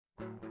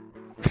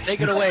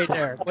Take it away,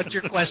 Derek. What's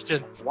your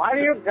question? Why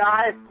do you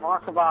guys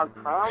talk about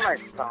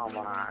comics so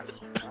much?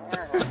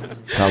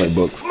 Comic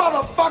books.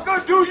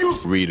 Motherfucker, do you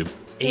Read them.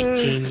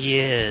 18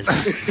 years.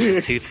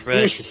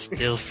 Toothbrush is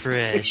still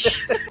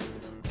fresh.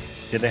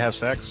 Did they have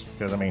sex?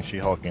 Because, I mean,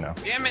 She-Hulk, you know.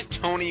 Damn it,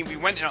 Tony. We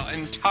went an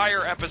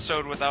entire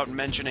episode without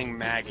mentioning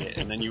Maggot,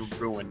 and then you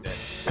ruined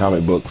it.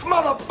 Comic books.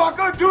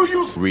 Motherfucker, do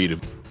you Read them.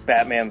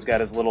 Batman's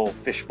got his little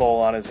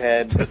fishbowl on his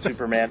head, but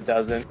Superman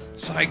doesn't.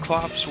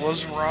 Cyclops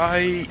was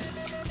right.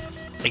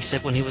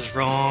 Except when he was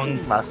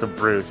wrong. Master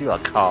Bruce, you are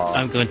calm.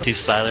 I'm going to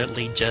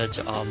silently judge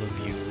all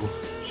of you.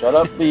 Shut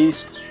up,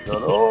 Beast.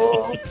 Shut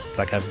up.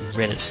 Like I've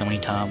read it so many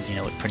times, you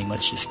know, it pretty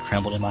much just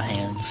crumbled in my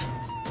hands.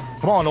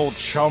 Come on, old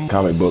chum.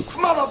 Comic books.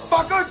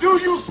 Motherfucker, do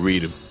you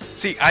Read them.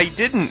 See, I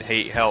didn't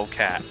hate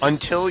Hellcat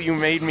until you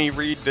made me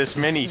read this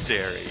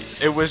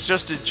miniseries. It was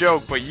just a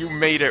joke, but you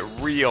made it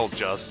real,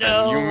 Justin.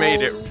 No. You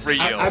made it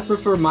real. I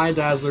prefer my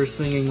Dazzler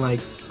singing like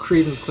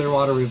Creedence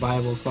Clearwater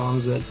Revival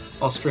songs at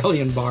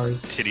Australian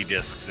bars. Titty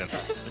discs in it.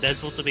 But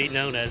that's what to be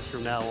known as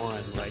from now on.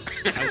 Like,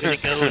 I'm going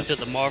to go into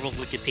the Marvel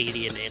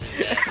Wikipedia and edit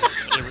that,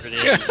 whatever it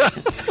is.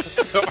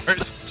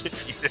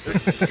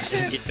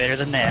 Doesn't get better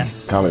than that.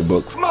 Comic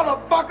books.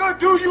 Motherfucker,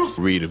 do you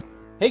Read them.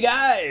 Hey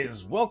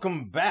guys,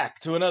 welcome back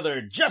to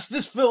another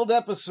justice-filled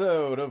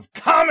episode of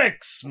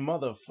Comics,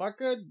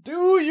 motherfucker.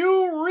 Do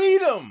you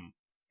read 'em?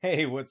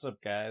 Hey, what's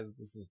up, guys?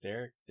 This is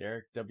Derek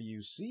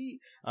WC.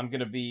 I'm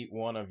gonna be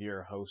one of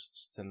your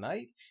hosts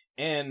tonight,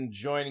 and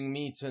joining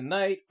me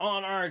tonight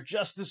on our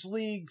Justice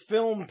League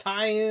film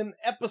tie-in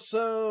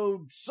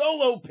episode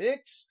solo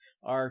picks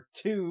are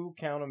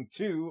count 'em,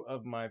 two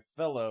of my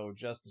fellow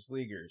Justice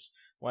Leaguers.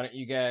 Why don't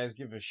you guys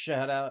give a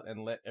shout out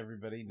and let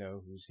everybody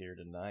know who's here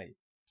tonight?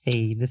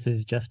 Hey, this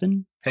is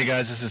Justin. Hey,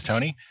 guys, this is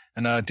Tony.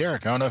 And,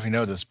 Derek, I don't know if you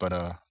know this, but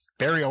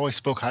Barry always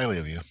spoke highly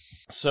of you.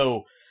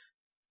 So,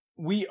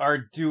 we are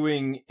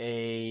doing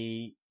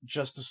a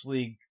Justice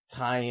League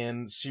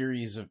tie-in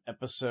series of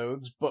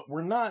episodes, but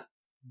we're not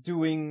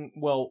doing,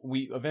 well,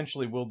 we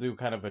eventually will do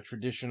kind of a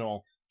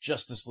traditional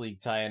Justice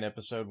League tie-in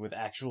episode with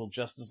actual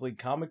Justice League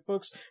comic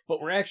books, but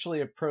we're actually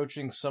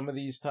approaching some of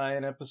these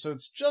tie-in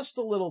episodes just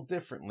a little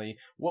differently.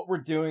 What we're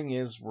doing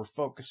is we're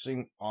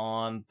focusing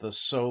on the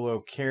solo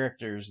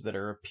characters that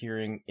are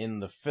appearing in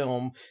the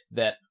film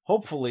that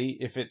hopefully,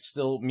 if it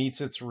still meets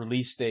its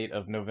release date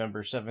of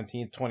November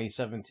 17th,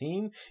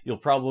 2017, you'll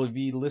probably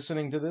be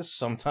listening to this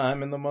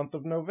sometime in the month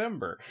of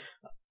November.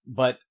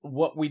 But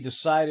what we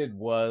decided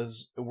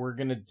was we're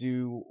going to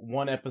do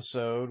one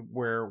episode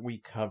where we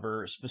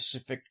cover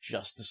specific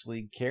Justice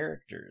League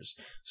characters.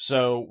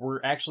 So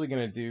we're actually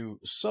going to do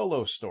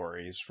solo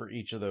stories for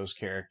each of those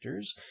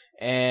characters,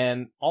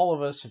 and all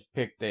of us have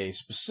picked a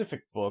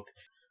specific book.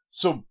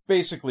 So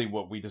basically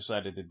what we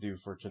decided to do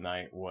for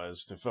tonight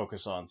was to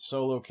focus on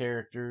solo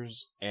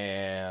characters,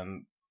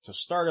 and to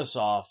start us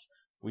off,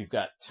 we've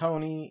got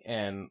Tony,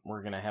 and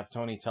we're going to have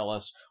Tony tell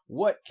us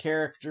what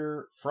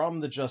character from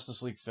the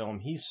Justice League film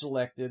he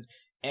selected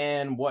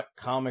and what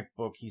comic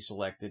book he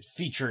selected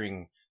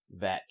featuring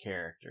that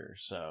character.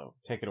 So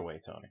take it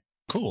away, Tony.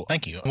 Cool,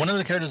 thank you. One of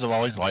the characters I've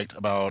always liked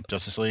about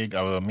Justice League,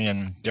 me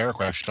and Derek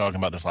were actually talking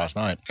about this last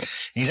night.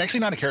 He's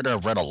actually not a character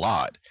I've read a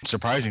lot,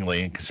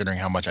 surprisingly, considering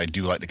how much I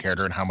do like the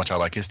character and how much I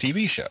like his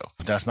TV show.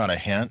 If that's not a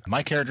hint,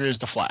 my character is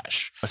the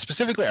Flash.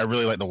 Specifically, I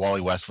really like the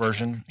Wally West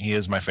version. He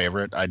is my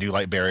favorite. I do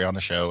like Barry on the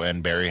show,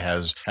 and Barry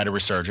has had a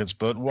resurgence,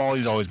 but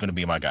Wally's always going to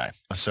be my guy.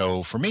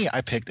 So for me,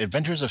 I picked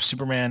Adventures of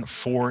Superman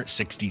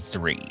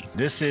 463.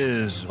 This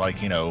is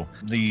like, you know,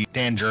 the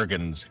Dan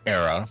Jurgens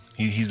era.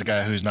 He's the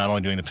guy who's not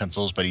only doing the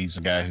pencils, but he's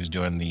the guy who's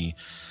doing the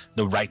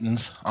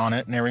writings on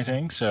it and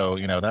everything. So,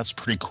 you know, that's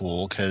pretty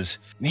cool because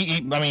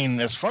I mean,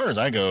 as far as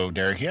I go,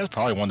 Derek, he has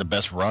probably one of the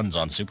best runs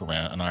on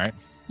Superman. Am I right?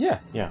 Yeah.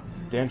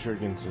 Dan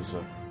Jurgens is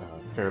a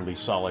fairly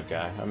solid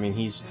guy. I mean,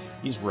 he's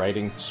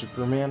writing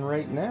Superman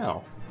right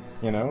now.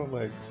 You know,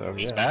 like, so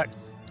He's yeah. back.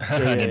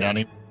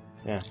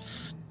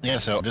 Yeah.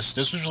 So this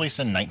was released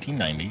in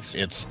 1990s.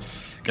 It's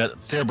got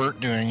Thibault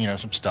doing, you know,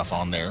 some stuff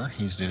on there.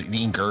 He's the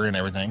inker and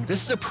everything.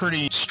 This is a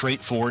pretty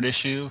straightforward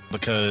issue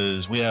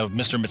because we have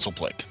Mr.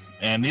 Mxyzptlk.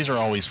 And these are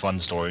always fun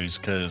stories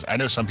because I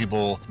know some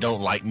people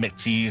don't like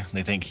Mitzi.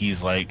 They think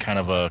he's like kind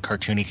of a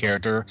cartoony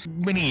character.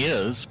 When he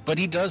is, but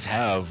he does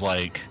have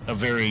like a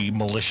very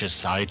malicious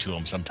side to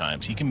him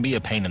sometimes. He can be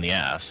a pain in the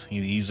ass.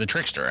 He's a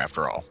trickster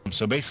after all.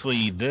 So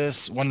basically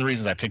one of the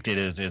reasons I picked it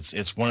is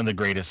it's one of the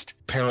greatest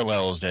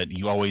parallels that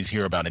you always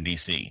hear about in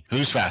DC.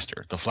 Who's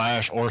faster, the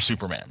Flash or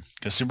Superman?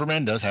 Because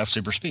Superman does have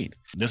super speed.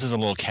 This is a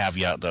little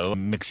caveat though.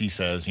 Mixie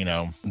says, you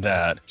know,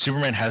 that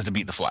Superman has to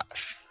beat the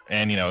Flash.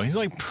 And, you know, he's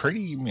like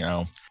pretty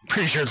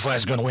sure the Flash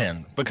is going to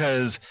win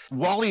because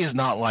Wally is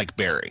not like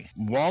Barry.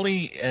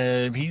 Wally,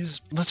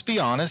 let's be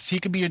honest, he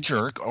could be a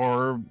jerk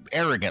or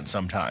arrogant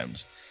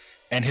sometimes.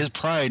 And his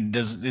pride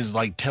is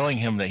like telling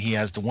him that he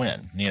has to win.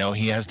 You know,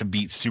 he has to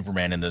beat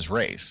Superman in this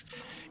race.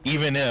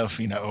 even if,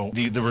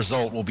 the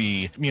result will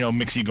be,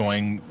 Mixie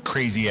going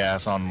crazy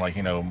ass on, like,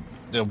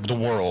 the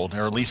world,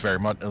 or at least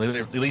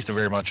a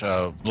very much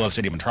beloved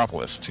city of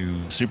Metropolis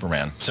to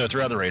Superman. So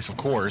throughout the race, of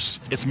course,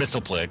 it's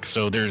Mistleplick,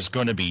 so there's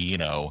going to be,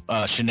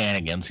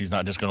 shenanigans. He's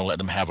not just going to let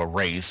them have a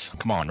race.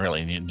 Come on,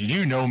 really? Did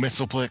you know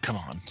Mistleplick? Come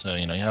on. So,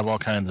 you have all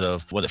kinds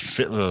of,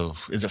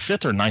 is it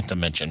fifth or ninth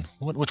dimension?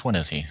 Which one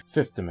is he?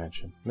 Fifth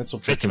dimension.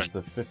 Mistleplick is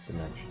the fifth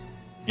dimension.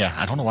 Yeah,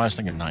 I don't know why I was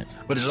thinking ninth,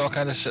 but there's all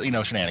kinds of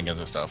shenanigans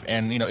and stuff.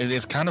 And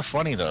it's kind of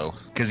funny though,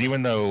 because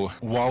even though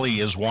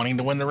Wally is wanting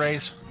to win the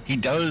race, he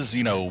does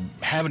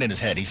have it in his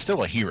head. He's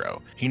still a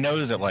hero. He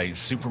knows that like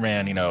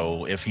Superman,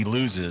 if he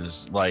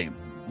loses, like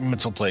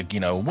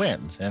Mxyzptlk,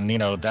 wins, and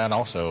that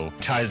also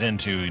ties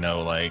into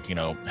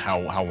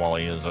how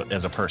Wally is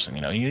as a person.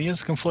 He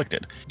is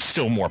conflicted,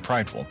 still more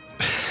prideful.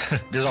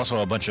 There's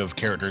also a bunch of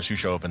characters who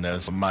show up in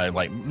this.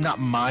 Not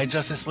my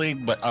Justice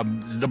League, but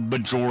the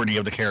majority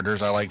of the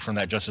characters I like from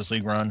that Justice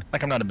League run.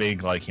 Like, I'm not a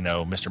big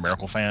Mr.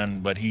 Miracle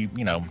fan, but he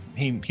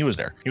was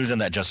there. He was in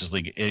that Justice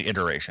League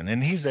iteration,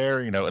 and he's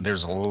there.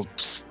 There's a little.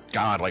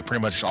 God, like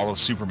pretty much all of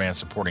Superman's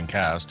supporting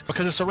cast,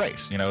 because it's a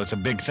race, it's a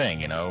big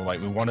thing, like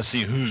we want to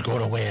see who's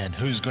going to win,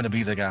 who's going to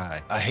be the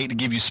guy. I hate to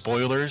give you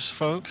spoilers,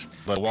 folks,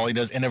 but Wally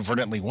does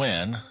inadvertently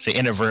win. Say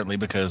inadvertently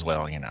because,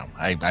 well,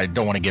 I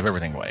don't want to give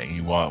everything away.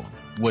 You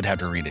would have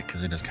to read it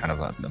because it is kind of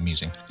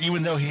amusing.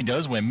 Even though he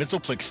does win,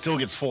 Mxyzptlk still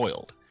gets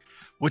foiled,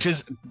 which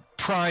is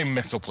prime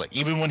Mxyzptlk.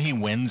 Even when he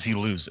wins, he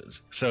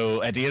loses.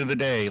 So at the end of the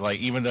day, like,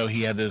 even though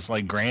he had this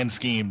like grand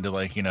scheme to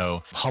like,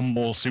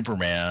 humble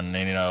Superman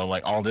and,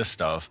 like all this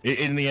stuff,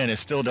 in the end, it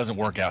still doesn't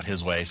work out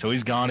his way. So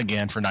he's gone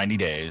again for 90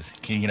 days,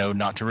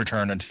 not to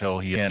return until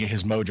he can get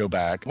his mojo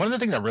back. One of the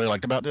things I really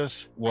liked about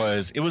this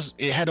was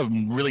it had a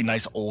really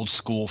nice old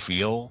school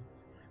feel.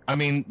 I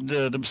mean,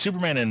 the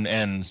Superman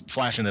and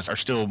Flash in this are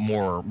still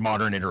more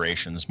modern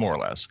iterations, more or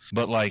less.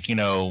 But like,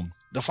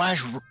 the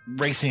Flash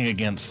racing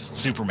against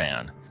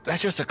Superman,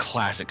 that's just a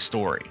classic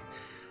story.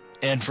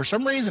 And for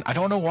some reason, I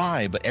don't know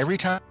why, but every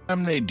time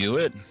they do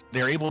it,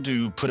 they're able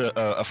to put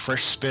a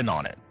fresh spin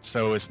on it.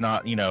 So it's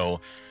not,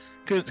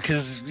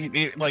 because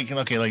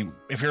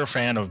if you're a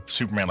fan of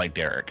Superman like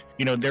Derek,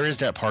 there is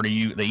that part of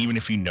you that even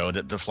if you know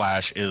that the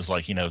Flash is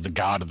like, the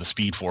god of the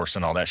Speed Force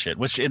and all that shit,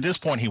 which at this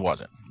point he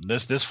wasn't.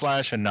 This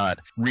Flash had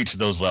not reached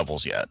those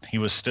levels yet. He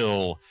was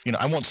still,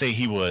 I won't say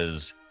he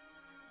was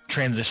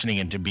transitioning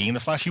into being the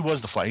Flash. He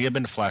was the Flash. He had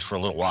been the Flash for a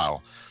little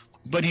while,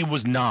 but he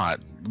was not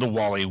the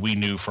Wally we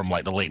knew from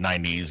like the late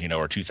 90s,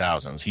 or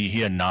 2000s. He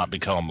had not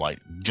become like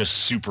just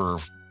super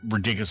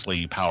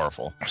ridiculously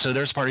powerful. So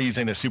there's part of you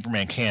think that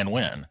Superman can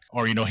win,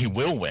 or he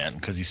will win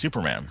because he's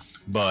Superman.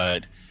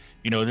 But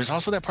there's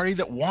also that part of you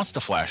that wants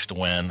the Flash to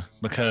win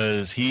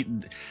because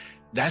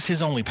that's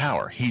his only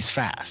power. He's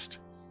fast.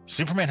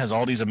 Superman has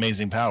all these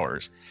amazing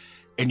powers,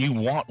 and you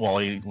want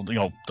Wally,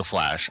 the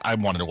Flash. I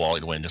wanted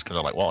Wally to win just because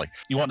I like Wally.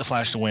 You want the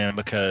Flash to win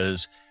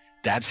because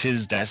that's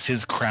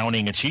his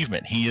crowning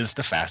achievement. He is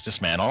the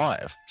fastest man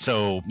alive.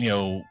 So,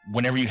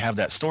 whenever you have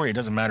that story, it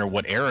doesn't matter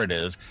what era it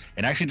is.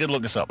 And I actually did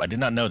look this up. I did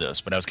not know this,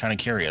 but I was kind of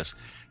curious.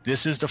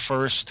 This is the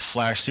first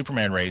Flash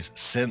Superman race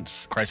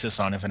since Crisis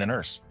on Infinite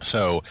Earths.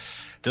 So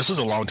this was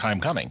a long time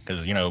coming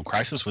because,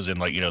 Crisis was in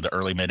like, the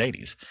early mid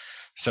 80s.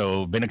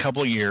 So been a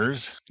couple of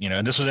years,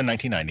 and this was in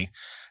 1990.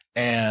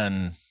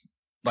 And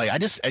like, I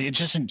just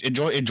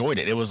enjoyed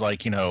it. It was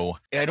like,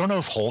 I don't know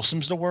if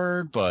wholesome's the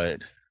word,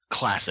 but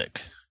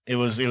classic. It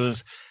was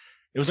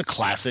a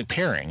classic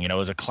pairing, it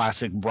was a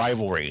classic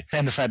rivalry.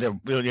 And the fact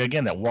that,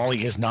 again, that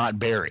Wally is not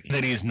Barry,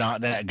 that he's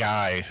not that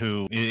guy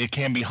who it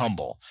can be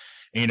humble,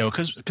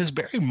 because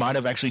Barry might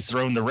have actually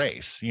thrown the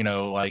race,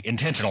 like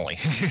intentionally,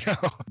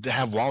 to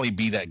have Wally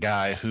be that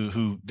guy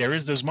who there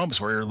is those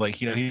moments where like,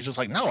 he's just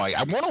like, no,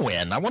 I want to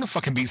win. I want to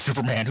fucking beat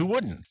Superman. Who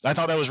wouldn't? I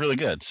thought that was really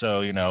good.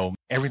 So,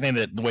 everything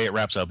that the way it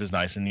wraps up is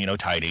nice and,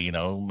 tidy,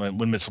 when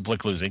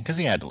Mxyzptlk losing, because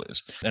he had to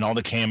lose. And all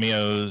the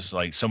cameos,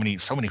 like so many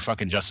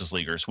fucking Justice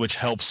Leaguers, which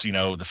helps,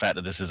 the fact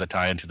that this is a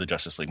tie into the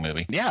Justice League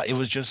movie. Yeah, it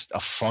was just a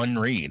fun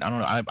read. I don't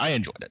know. I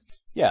enjoyed it.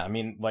 Yeah, I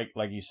mean, like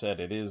you said,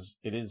 it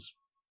is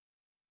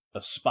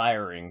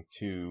aspiring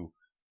to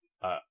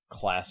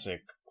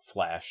classic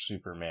Flash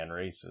Superman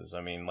races.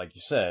 I mean, like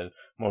you said,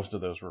 most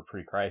of those were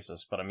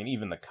pre-Crisis, but I mean,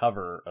 even the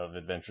cover of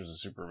Adventures of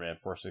Superman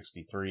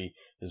 463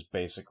 is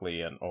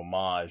basically an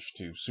homage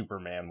to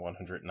Superman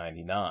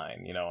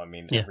 199. I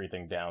mean, yeah.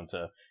 Everything down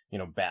to,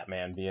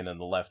 Batman being in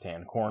the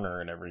left-hand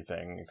corner and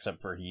everything,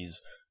 except for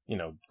he's,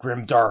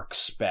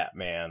 Grimdark's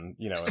Batman,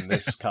 in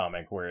this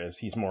comic, whereas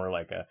he's more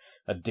like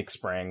a Dick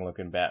Sprang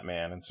looking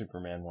Batman in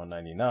Superman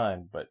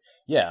 199. But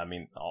yeah, I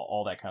mean,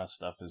 all that kind of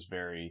stuff is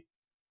very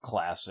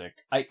classic.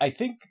 I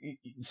think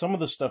some of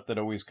the stuff that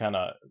always kind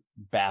of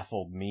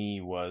baffled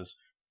me was,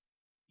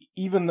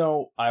 even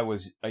though I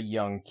was a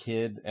young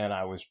kid and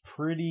I was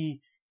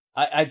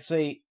I'd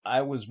say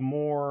I was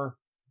more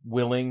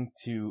willing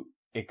to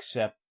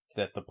accept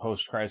that the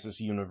post-Crisis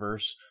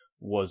universe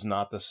was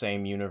not the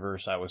same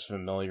universe I was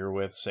familiar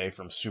with, say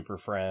from Super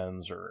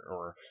Friends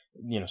or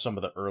some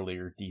of the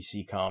earlier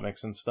DC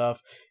comics and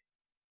stuff.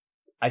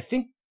 I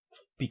think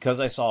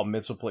because I saw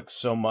Mxyzptlk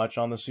so much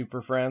on the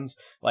Super Friends,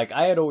 like,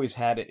 I had always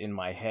had it in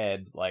my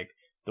head, like,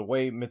 the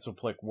way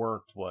Mxyzptlk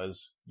worked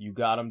was you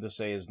got him to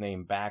say his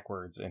name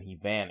backwards and he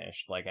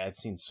vanished. Like, I had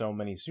seen so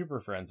many Super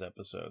Friends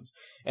episodes.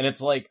 And it's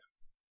like,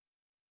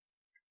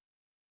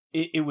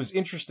 it was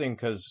interesting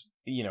because,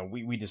 you know,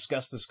 we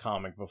discussed this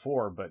comic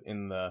before, but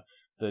in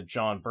the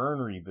John Byrne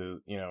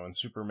reboot, you know, in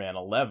Superman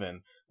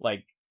 11,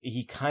 like,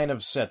 he kind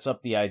of sets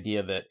up the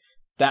idea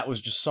that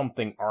was just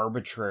something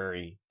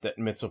arbitrary that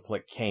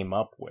Mxyzptlk came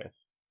up with.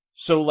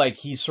 So, like,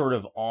 he's sort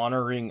of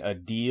honoring a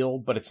deal,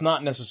 but it's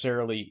not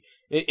necessarily...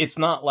 It's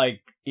not like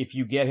if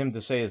you get him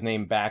to say his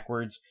name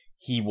backwards,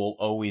 he will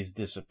always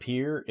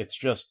disappear. It's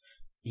just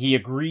he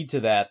agreed to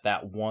that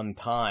one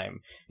time,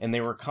 and they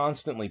were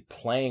constantly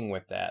playing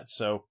with that.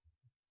 So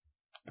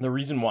the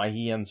reason why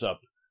he ends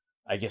up,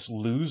 I guess,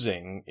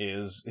 losing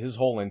is his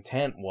whole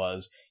intent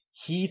was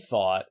he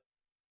thought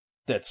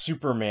that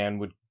Superman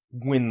would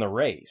win the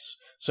race.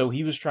 So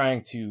he was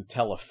trying to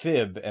tell a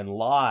fib and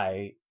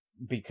lie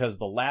because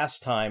the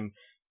last time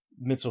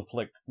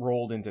Mxyzptlk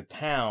rolled into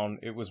town,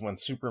 it was when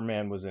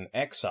Superman was in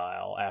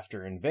exile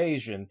after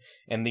invasion,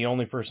 and the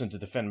only person to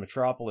defend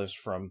Metropolis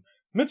from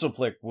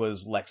Mxyzptlk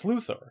was Lex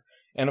Luthor.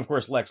 And of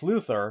course, Lex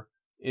Luthor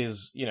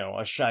is, you know,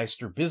 a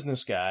shyster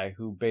business guy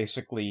who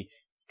basically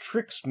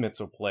tricks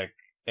Mxyzptlk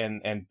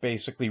and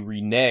basically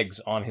reneges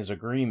on his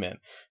agreement.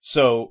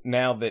 So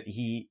now that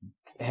he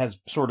has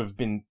sort of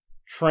been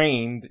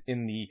trained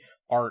in the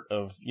art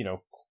of, you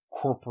know,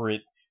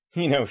 corporate,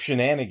 you know,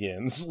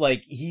 shenanigans,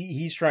 like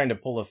he's trying to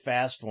pull a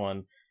fast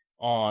one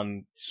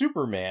on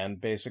Superman,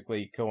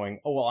 basically going,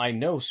 oh, well, I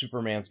know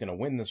Superman's going to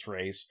win this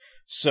race,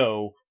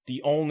 so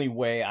the only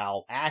way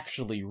I'll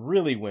actually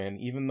really win,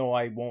 even though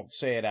I won't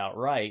say it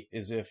outright,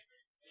 is if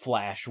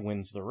Flash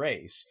wins the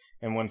race.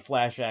 And when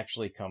Flash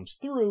actually comes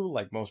through,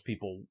 like most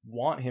people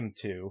want him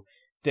to,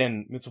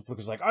 then Mxyzptlk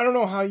is like, I don't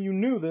know how you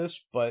knew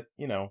this, but,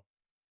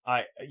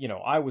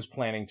 I was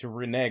planning to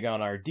renege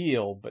on our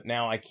deal, but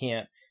now I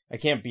can't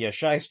be a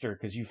shyster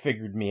because you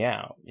figured me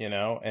out, you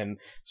know? And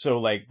so,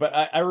 like, but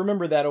I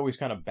remember that always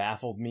kind of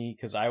baffled me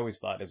because I always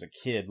thought as a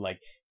kid, like,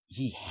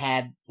 he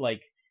had,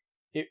 like,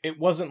 it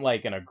wasn't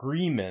like an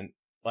agreement.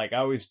 Like, I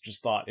always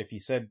just thought if he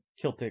said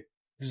Kiltik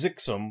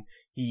Zixum,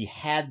 he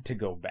had to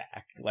go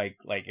back. Like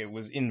it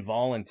was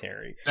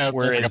involuntary. That's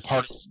Whereas, like a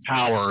part of his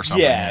power or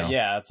something. Yeah, you know?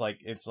 yeah. It's like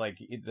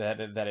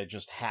that it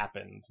just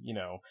happened, you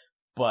know?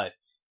 But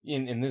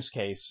in this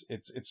case,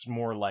 it's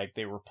more like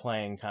they were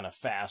playing kind of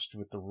fast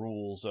with the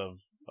rules of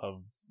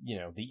you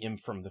know, the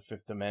imp from the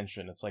fifth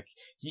dimension. It's like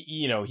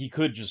he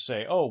could just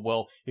say, oh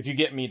well, if you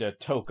get me to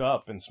toke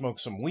up and smoke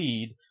some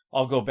weed,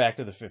 I'll go back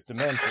to the fifth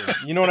dimension.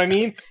 You know what I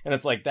mean? And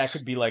it's like that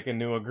could be like a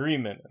new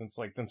agreement. And it's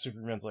like then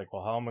Superman's like,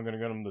 well, how am I going to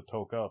get him to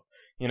toke up?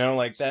 You know,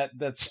 like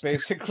that's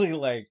basically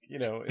like, you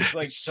know, it's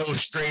like so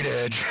straight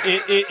edge.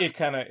 It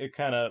kind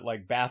of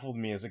like baffled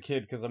me as a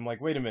kid because I'm like,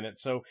 wait a minute,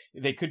 so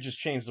they could just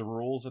change the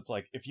rules. It's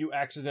like if you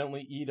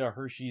accidentally eat a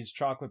Hershey's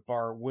chocolate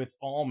bar with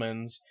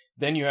almonds,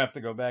 then you have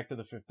to go back to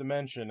the fifth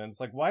dimension. And it's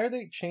like, why are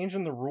they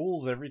changing the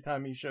rules every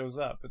time he shows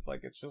up? It's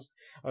like,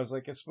 I was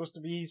like, it's supposed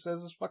to be he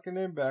says his fucking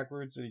name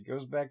backwards and he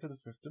goes back to the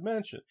fifth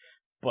dimension.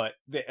 But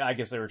I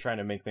guess they were trying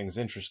to make things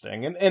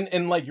interesting.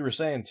 And like you were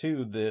saying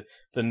too,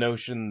 the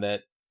notion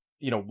that,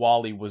 you know,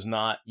 Wally was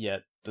not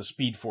yet the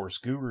Speed Force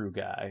guru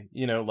guy,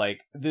 you know, like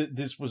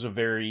this was a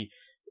very,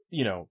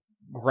 you know,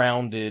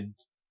 grounded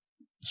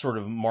sort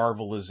of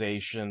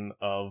marvelization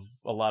of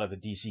a lot of the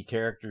DC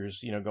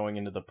characters, you know, going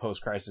into the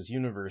post-crisis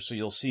universe. So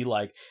you'll see,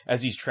 like,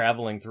 as he's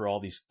traveling through all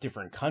these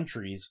different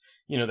countries,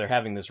 you know, they're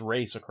having this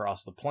race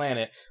across the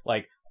planet,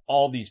 like,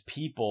 all these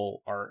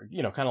people are,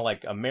 you know, kind of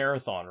like a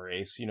marathon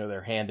race, you know,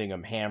 they're handing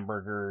him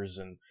hamburgers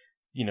and,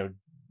 you know,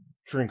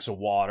 drinks of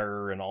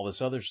water and all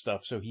this other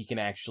stuff so he can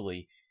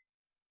actually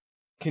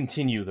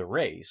continue the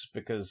race,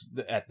 because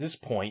at this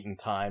point in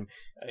time,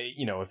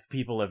 you know, if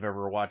people have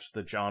ever watched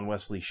the John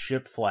Wesley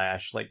Ship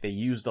Flash, like they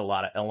used a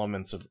lot of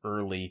elements of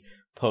early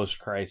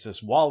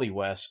post-crisis Wally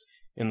West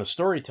in the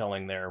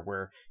storytelling there,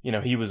 where, you know,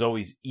 he was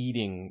always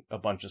eating a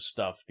bunch of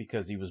stuff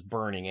because he was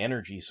burning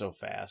energy so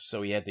fast,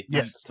 so he had to eat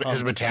Yes, tons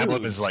his of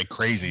metabolism food. is like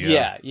crazy.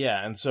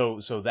 Yeah, and so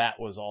that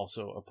was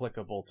also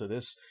applicable to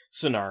this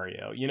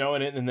scenario, you know,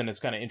 and then it's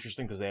kind of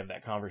interesting because they have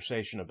that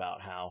conversation about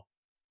how,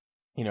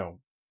 you know,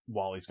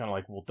 Wally's kind of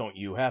like, well, don't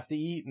you have to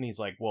eat? And he's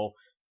like, well,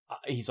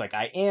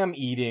 I am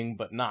eating,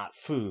 but not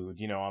food.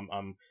 You know,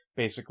 I'm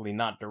basically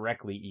not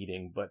directly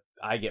eating, but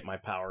I get my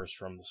powers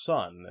from the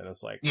sun. And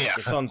it's like, Yeah,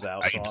 the sun's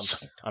out, right.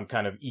 so I'm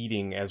kind of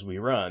eating as we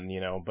run, you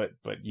know, but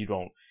you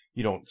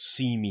don't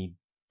see me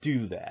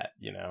do that,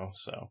 you know,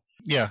 so.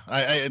 Yeah,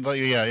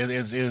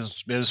 it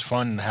is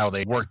fun how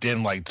they worked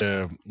in like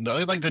the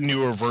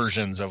newer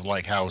versions of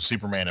like how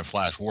Superman and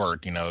Flash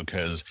work, you know,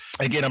 because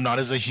again, I'm not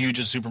as a huge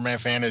a Superman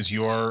fan as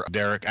you are,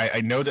 Derek.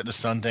 I know that the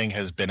sun thing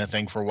has been a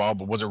thing for a while,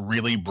 but was it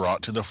really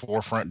brought to the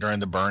forefront during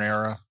the Byrne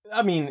era?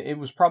 I mean, it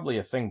was probably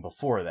a thing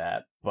before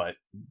that, but,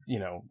 you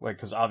know, like,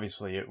 because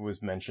obviously it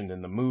was mentioned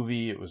in the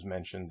movie, it was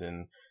mentioned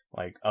in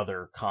like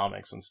other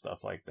comics and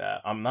stuff like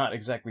that. I'm not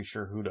exactly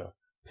sure who to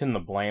pin the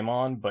blame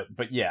on, but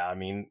yeah, I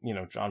mean,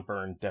 John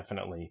Byrne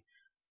definitely,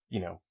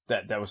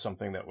 that was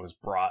something that was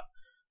brought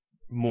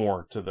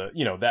more to the,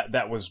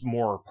 that was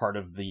more part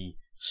of the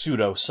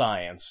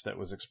pseudoscience that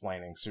was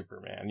explaining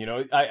Superman.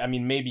 I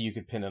mean, maybe you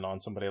could pin it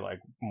on somebody like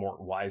Mort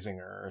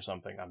Weisinger or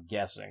something, I'm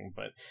guessing,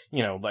 but,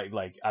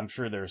 like I'm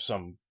sure there's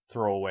some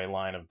throwaway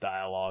line of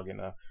dialogue in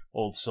a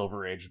old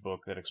Silver Age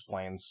book that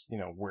explains,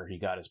 where he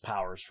got his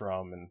powers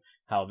from and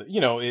how,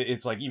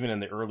 it's like even in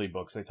the early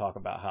books, they talk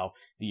about how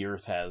the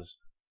Earth has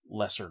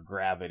lesser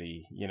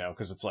gravity,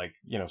 because it's like,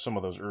 some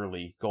of those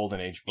early Golden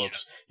Age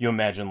books, you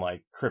imagine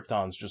like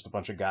Krypton's just a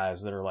bunch of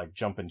guys that are like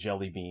jumping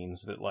jelly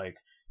beans that like,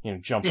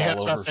 jump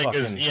all over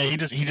fucking... Yeah, he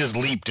just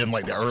leaped in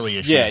like the early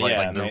issues. Yeah, like, yeah,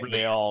 like and the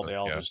they all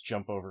just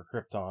jump over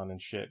Krypton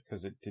and shit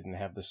because it didn't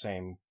have the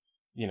same,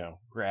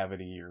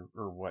 gravity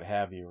or what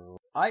have you.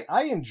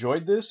 I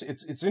enjoyed this.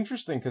 It's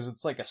interesting because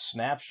it's like a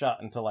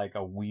snapshot into like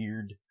a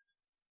weird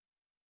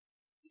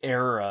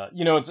era.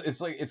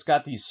 It's like it's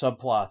got these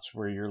subplots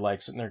where you're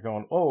like sitting there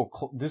going, oh,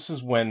 this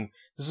is when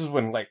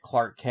like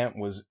Clark Kent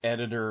was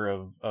editor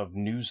of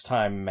News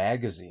Time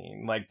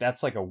magazine. Like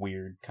that's like a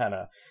weird kind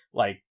of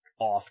like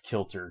off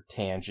kilter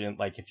tangent.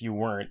 Like if you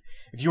weren't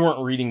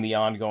reading the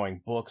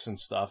ongoing books and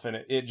stuff, and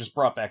it just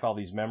brought back all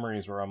these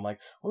memories where I'm like,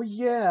 oh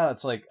yeah,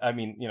 it's like, I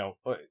mean,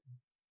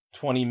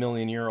 20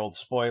 million year old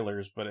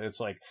spoilers, but it's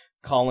like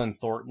Colin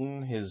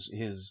Thornton,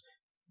 his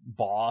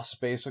boss,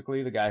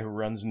 basically, the guy who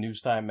runs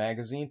News Time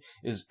magazine,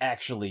 is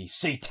actually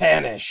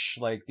Satanish,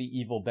 like the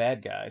evil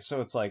bad guy.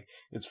 So it's like,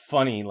 it's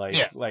funny, like,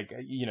 it's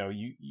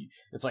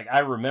like, I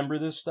remember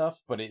this stuff,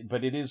 but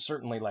it is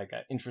certainly like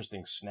an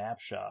interesting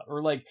snapshot.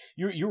 Or like,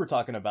 you were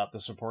talking about the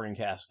supporting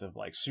cast of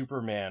like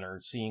Superman, or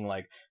seeing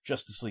like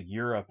Justice League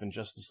Europe and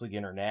Justice League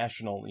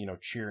International,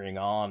 cheering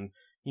on,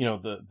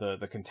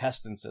 the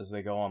contestants as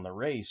they go on the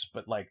race.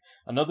 But like,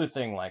 another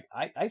thing, like,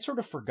 I sort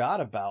of forgot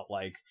about,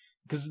 like,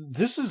 because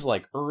this is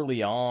like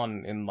early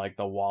on in like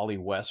the Wally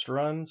West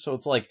run, so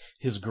it's like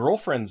his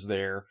girlfriend's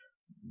there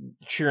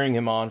cheering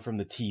him on from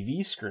the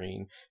TV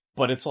screen,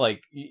 but it's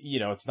like,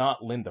 it's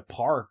not Linda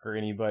Park or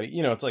anybody,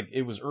 it's like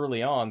it was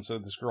early on, so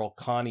this girl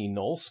Connie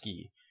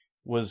Nolsky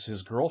was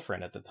his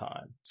girlfriend at the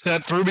time.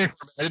 That threw me.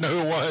 I didn't know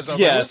who it was.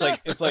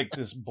 It's like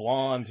this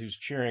blonde who's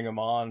cheering him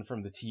on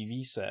from the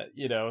TV set.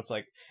 It's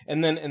like,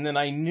 and then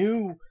I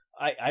knew.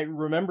 I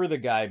remember the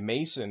guy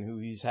Mason who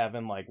he's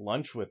having like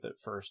lunch with at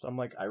first. I'm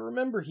like, I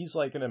remember he's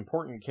like an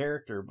important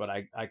character, but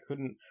I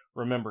couldn't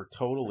remember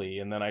totally.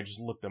 And then I just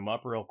looked him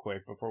up real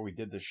quick before we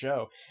did the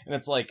show. And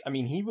it's like, I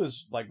mean, he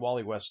was like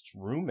Wally West's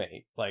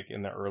roommate, like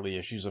in the early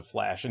issues of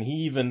Flash. And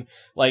he even,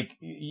 like,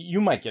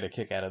 you might get a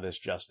kick out of this,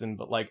 Justin,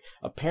 but like,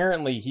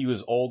 apparently he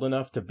was old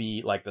enough to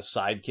be like the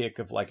sidekick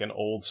of like an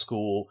old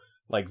school,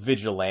 like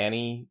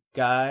vigilante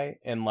guy.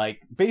 And like,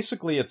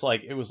 basically it's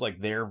like, it was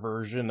like their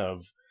version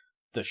of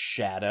the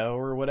Shadow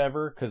or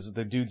whatever, because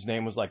the dude's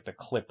name was like the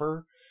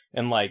Clipper,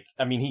 and like,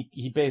 I mean,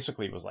 he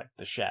basically was like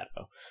the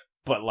Shadow,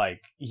 but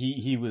like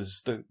he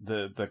was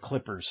the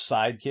Clipper's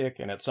sidekick,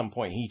 and at some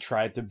point he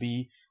tried to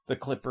be the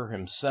Clipper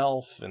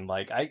himself, and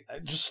like I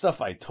just stuff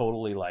I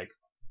totally like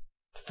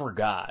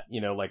forgot,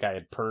 like I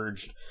had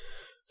purged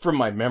from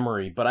my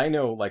memory. But I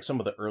know like some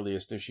of the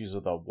earliest issues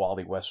of the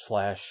Wally West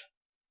Flash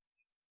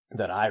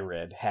that I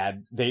read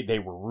had, they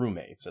were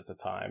roommates at the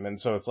time. And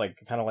so it's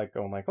like, kind of like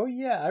going like, oh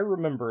yeah, I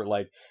remember,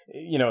 like,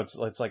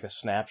 it's like a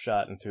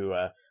snapshot into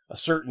a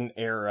certain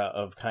era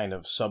of kind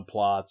of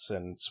subplots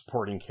and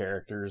supporting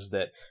characters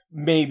that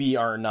maybe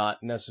are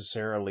not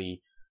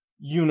necessarily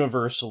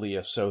universally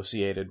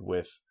associated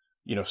with,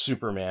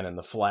 Superman and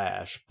the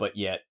Flash, but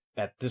yet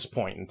at this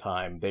point in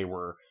time, they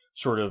were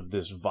sort of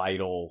this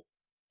vital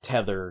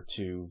tether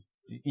to,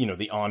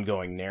 the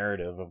ongoing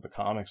narrative of the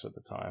comics at the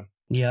time.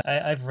 Yeah,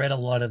 I've read a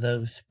lot of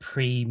those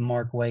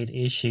pre-Mark Waid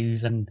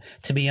issues, and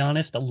to be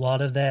honest, a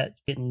lot of that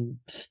didn't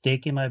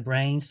stick in my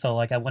brain. So,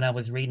 like, when I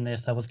was reading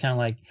this, I was kind of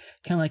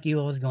like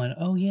you. I was going,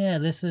 "Oh yeah,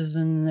 this is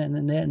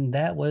and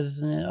that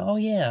was, oh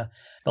yeah."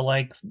 But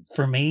like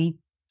for me,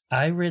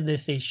 I read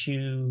this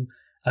issue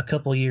a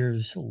couple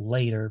years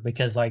later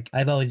because like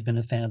I've always been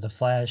a fan of the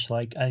Flash.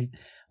 Like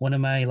one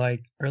of my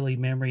like early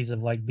memories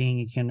of like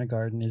being in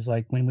kindergarten is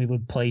like when we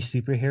would play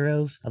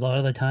superheroes. A lot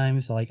of the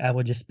times, like I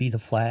would just be the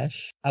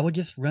Flash. I would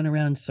just run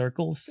around in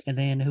circles, and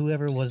then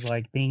whoever was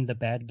like being the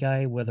bad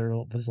guy, whether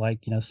it was like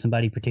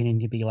somebody pretending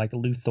to be like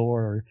Luthor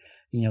or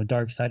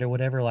Darkseid or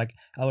whatever, like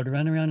I would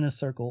run around in a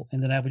circle,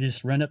 and then I would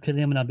just run up to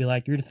them and I'd be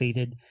like, "You're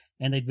defeated."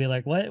 And they'd be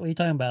like, what are you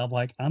talking about? I'm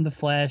like, I'm the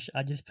Flash.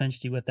 I just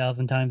punched you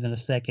 1,000 times in a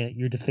second.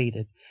 You're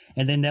defeated.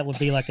 And then that would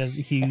be like a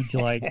huge,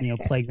 like,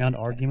 playground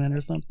argument or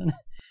something.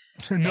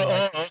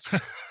 No.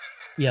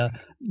 Yeah.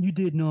 You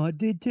did not,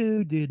 did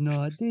too, did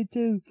not, did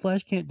too.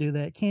 Flash can't do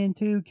that. Can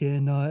too,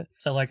 cannot.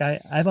 So, like,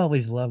 I've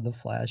always loved the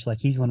Flash. Like,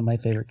 he's one of my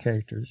favorite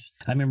characters.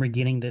 I remember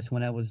getting this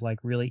when I was, like,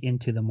 really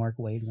into the Mark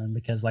Waid run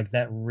because, like,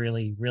 that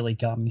really, really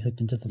got me hooked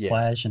into the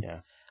Flash. And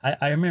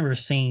I remember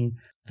seeing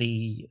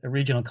the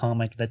original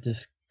comic that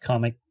this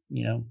comic,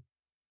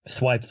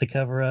 swipes the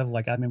cover of.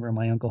 Like I remember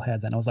my uncle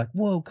had that, and I was like,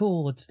 "Whoa,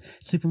 cool! It's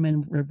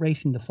Superman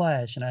racing the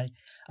Flash." And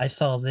I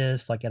saw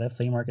this like at a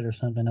flea market or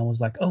something. I was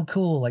like, "Oh,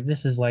 cool! Like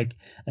this is like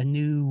a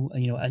new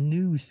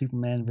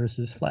Superman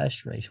versus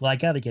Flash race. Well, I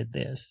got to get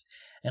this."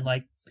 And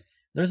like,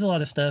 there's a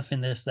lot of stuff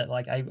in this that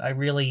like I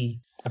really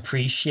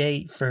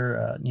appreciate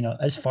for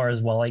as far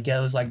as Wally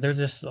goes. Like there's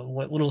this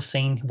little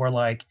scene where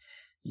like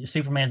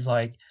Superman's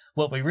like,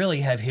 what we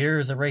really have here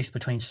is a race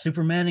between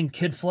Superman and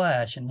Kid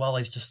Flash, and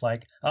Wally's just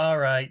like, all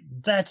right,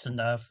 that's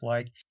enough.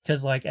 Like,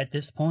 because like at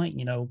this point,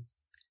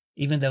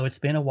 even though it's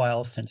been a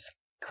while since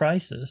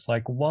Crisis,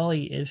 like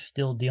Wally is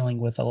still dealing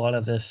with a lot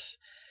of this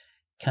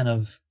kind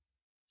of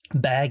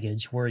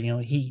baggage where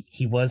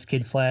he was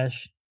Kid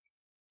Flash,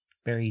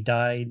 Barry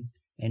died,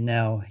 and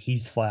now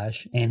he's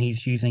Flash, and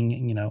he's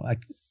using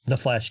the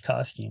Flash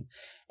costume,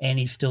 and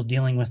he's still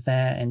dealing with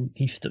that, and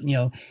he's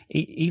still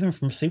even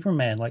from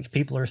Superman, like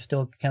people are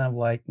still kind of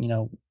like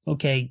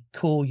okay,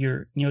 cool,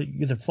 you're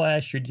the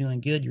Flash, you're doing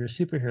good, you're a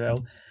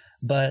superhero,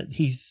 but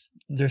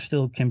they're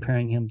still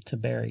comparing him to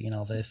Barry and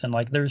all this, and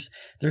like there's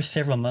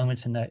several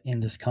moments in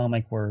this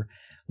comic where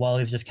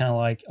Wally's just kind of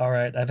like, all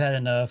right, I've had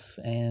enough,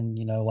 and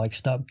like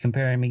stop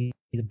comparing me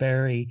to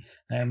Barry.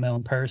 I am my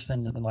own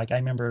person, and like I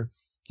remember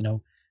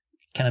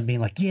kind of being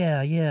like,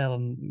 yeah,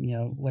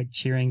 like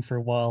cheering for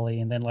Wally.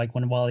 And then like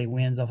when Wally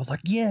wins, I was like,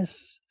 yes,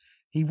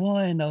 he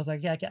won. I was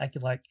like, yeah, I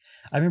could like,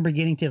 I remember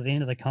getting to the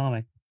end of the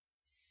comic,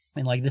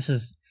 and like this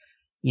is,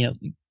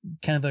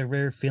 kind of a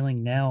rare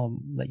feeling now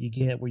that you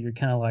get where you're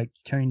kind of like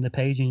turning the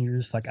page and you're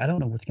just like, I don't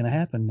know what's gonna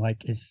happen.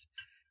 Like it's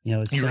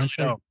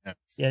so-and-so,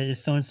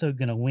 is so-and-so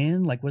gonna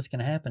win? Like what's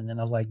gonna happen? And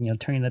I was like,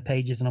 turning the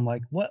pages, and I'm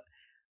like, what?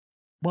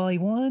 Wally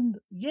won?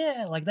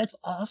 Yeah, like that's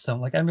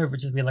awesome. Like I remember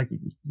just being like,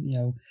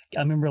 I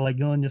remember like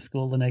going to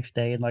school the next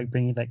day and like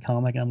bringing that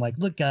comic, and I'm like,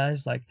 look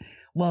guys, like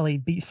Wally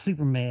beat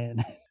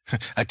Superman.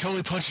 I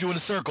totally punched you in a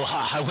circle.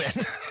 Ha, I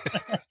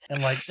win.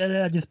 And like,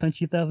 I just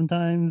punched you 1,000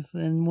 times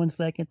in 1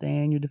 second,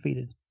 and you're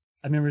defeated.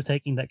 I remember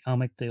taking that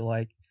comic to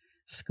like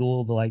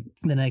school like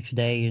the next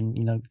day,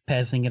 and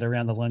passing it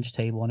around the lunch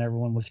table, and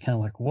everyone was kind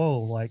of like, whoa.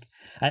 Like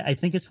I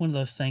think it's one of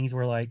those things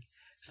where like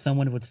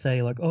someone would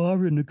say like, oh,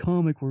 I've written a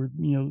comic where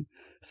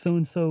so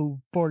and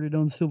so farted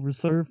on Silver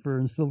Surfer,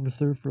 and Silver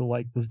Surfer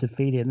like was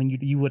defeated, and then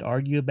you would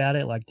argue about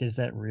it, like, is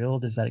that real?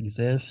 Does that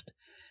exist?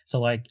 So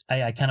like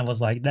I kind of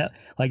was like that,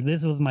 like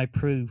this was my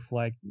proof,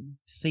 like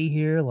see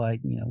here,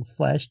 like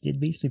Flash did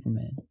beat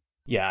Superman.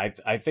 Yeah,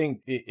 I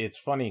think it's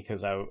funny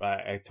because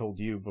I told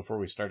you before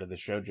we started the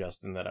show,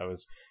 Justin, that I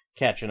was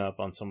catching up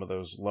on some of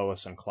those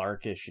Lois and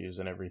Clark issues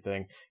and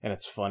everything, and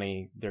it's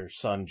funny, their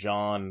son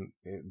John,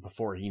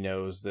 before he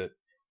knows that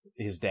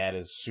his dad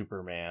is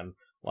Superman,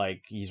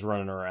 like he's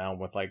running around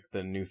with like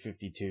the new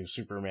 52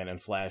 Superman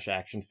and Flash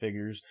action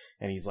figures,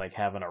 and he's like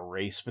having a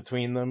race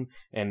between them,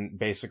 and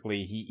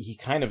basically he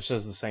kind of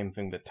says the same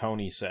thing that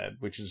Tony said,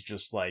 which is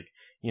just like,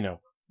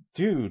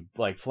 dude,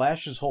 like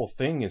Flash's whole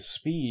thing is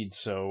speed,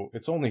 so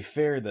it's only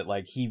fair that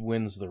like he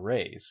wins the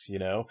race,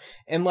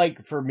 And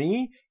like for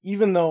me,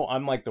 even though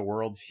I'm like the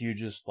world's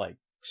hugest like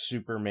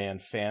Superman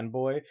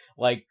fanboy,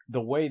 like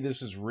the way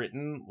this is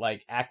written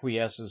like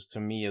acquiesces to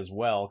me as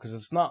well, because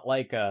it's not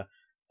like a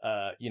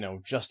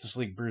Justice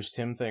League Bruce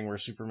Timm thing where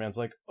Superman's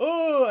like,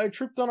 oh, I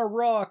tripped on a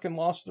rock and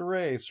lost the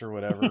race or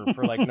whatever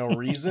for like no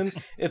reason.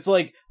 It's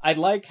like, I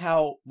like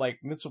how like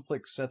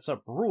Mxyzptlk sets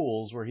up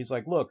rules where he's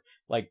like, look,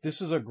 like this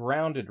is a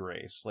grounded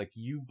race. Like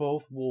you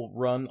both will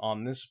run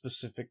on this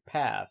specific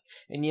path.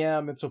 And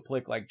yeah,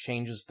 Mxyzptlk like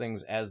changes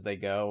things as they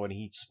go, and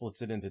he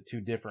splits it into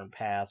 2 different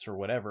paths or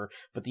whatever.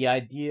 But the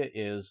idea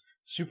is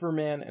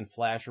Superman and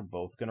Flash are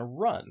both going to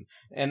run.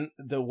 And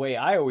the way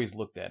I always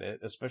looked at it,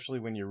 especially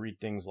when you read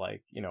things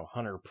like,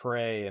 Hunter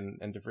Prey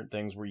and different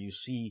things where you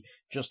see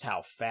just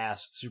how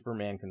fast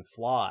Superman can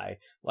fly,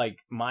 like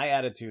my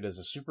attitude as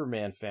a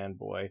Superman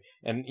fanboy,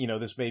 and,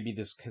 this may be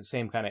this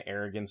same kind of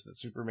arrogance that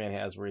Superman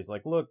has where he's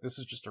like, look, this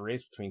is just a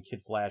race between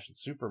Kid Flash and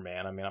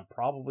Superman. I mean, I'm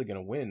probably going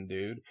to win,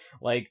 dude.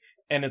 Like,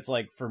 and it's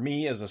like, for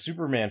me as a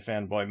Superman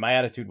fanboy, my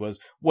attitude was,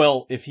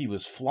 well, if he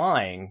was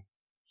flying,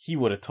 he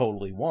would have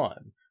totally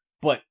won.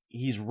 But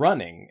he's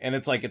running, and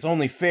it's like, it's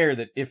only fair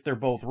that if they're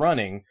both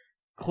running,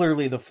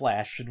 clearly the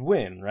Flash should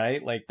win,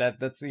 right? Like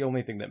that's the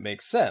only thing that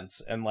makes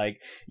sense. And like,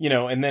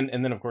 and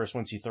then of course,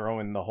 once you throw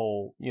in the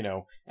whole,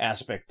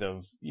 aspect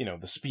of,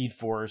 the Speed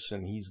Force,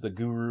 and he's the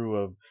guru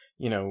of,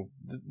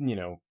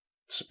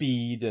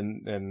 speed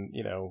and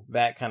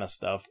that kind of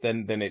stuff,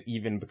 then it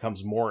even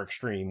becomes more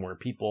extreme where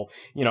people,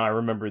 I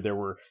remember there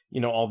were,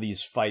 all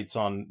these fights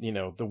on,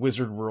 the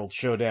Wizard World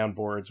Showdown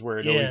boards where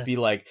it'd always be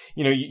like,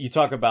 you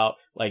talk about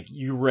like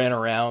you ran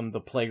around the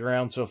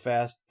playground so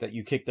fast that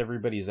you kicked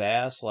everybody's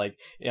ass. Like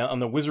on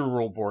the Wizard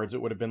World boards,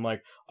 it would have been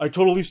like, I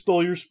totally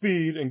stole your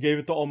speed and gave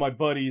it to all my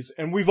buddies,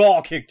 and we've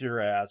all kicked your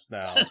ass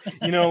now.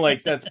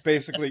 Like that's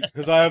basically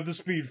because I have the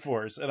Speed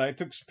Force, and I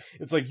took.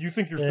 It's like, you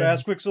think you're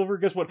fast, Quicksilver?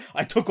 Guess what?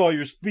 I took all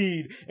your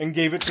speed and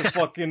gave it to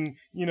fucking,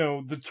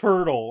 the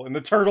turtle, and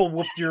the turtle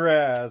whooped your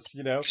ass.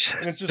 And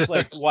it's just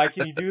like, why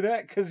can he do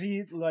that? Because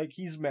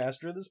he's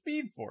master of the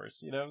Speed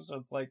Force. So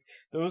it's like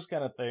those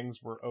kind of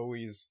things were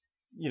always,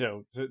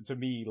 to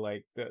me,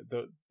 like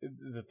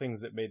the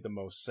things that made the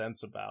most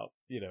sense about,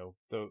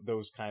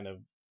 those kind of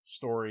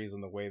stories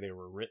and the way they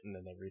were written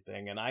and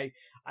everything. And I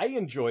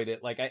enjoyed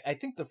it. Like, I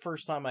think the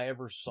first time I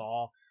ever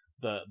saw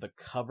the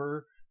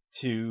cover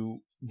to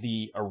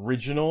the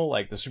original,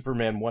 like the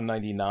Superman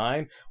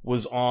 199,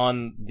 was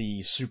on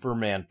the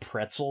Superman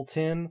pretzel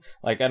tin.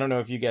 Like, I don't know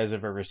if you guys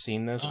have ever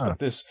seen this, but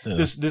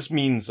this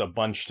means a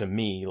bunch to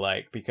me,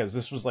 like, because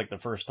this was like the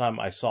first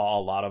time I saw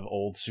a lot of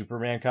old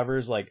Superman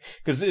covers, like,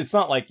 because it's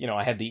not like,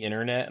 I had the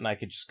internet and I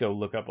could just go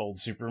look up old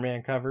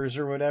Superman covers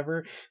or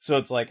whatever. So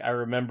it's like, I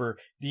remember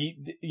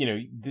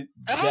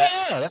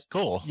that's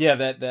cool. Yeah,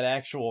 that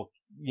actual,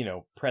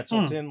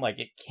 pretzel tin, like,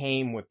 it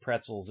came with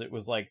pretzels. It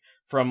was like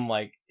from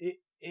like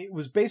it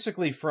was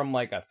basically from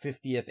like a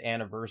 50th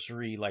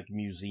anniversary like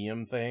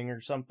museum thing or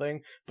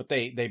something, but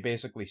they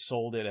basically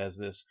sold it as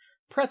this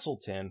pretzel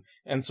tin.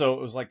 And so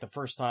it was like the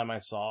first time I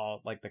saw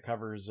like the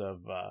covers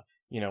of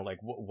like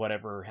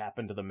whatever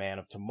happened to the Man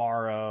of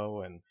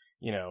Tomorrow and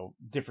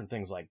different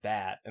things like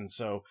that. And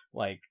so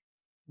like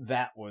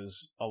that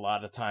was a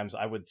lot of times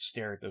I would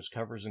stare at those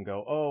covers and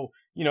go, oh,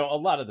 a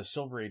lot of the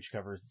Silver Age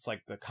covers, it's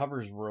like the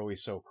covers were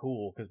always so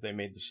cool because they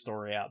made the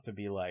story out to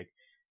be like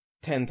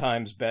 10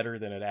 times better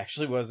than it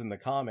actually was in the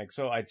comic.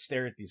 So I'd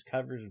stare at these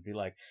covers and be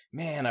like,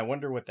 man, I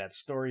wonder what that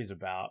story's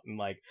about. And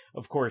like,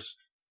 of course,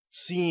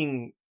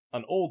 seeing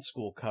an old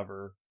school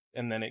cover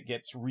and then it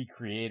gets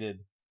recreated,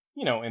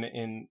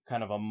 in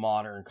kind of a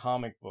modern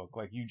comic book,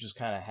 like you just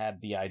kind of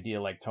had the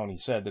idea, like Tony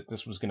said, that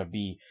this was going to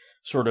be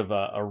sort of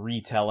a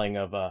retelling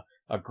of a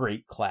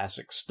great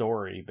classic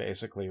story,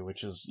 basically,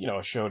 which is,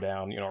 a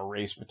showdown, a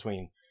race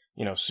between,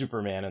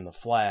 Superman and the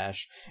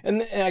Flash.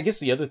 And I guess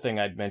the other thing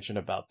I'd mention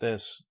about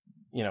this,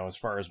 as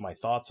far as my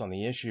thoughts on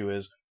the issue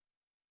is,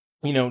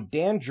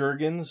 Dan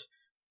Jurgens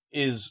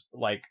is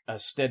like a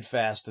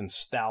steadfast and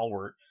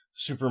stalwart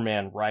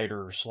Superman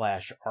writer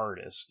 /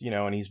 artist,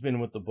 and he's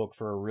been with the book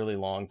for a really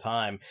long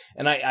time.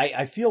 And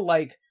I feel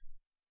like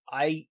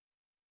I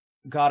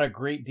got a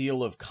great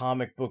deal of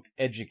comic book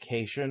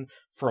education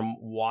from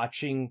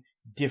watching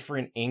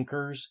different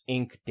inkers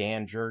ink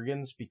Dan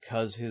Jurgens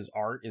because his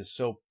art is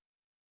so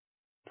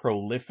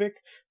prolific,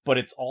 but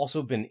it's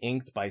also been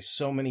inked by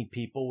so many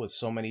people with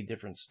so many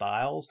different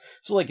styles.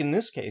 So like in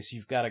this case,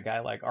 you've got a guy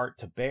like Art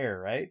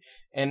Taber, right?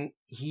 And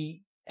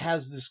he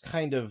has this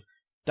kind of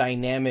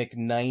dynamic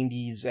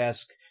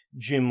 90s-esque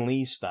Jim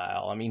Lee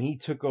style. I mean, he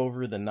took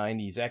over the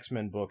 90s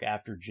X-Men book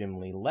after Jim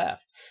Lee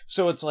left.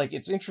 So it's like,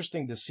 it's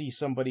interesting to see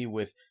somebody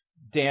with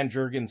Dan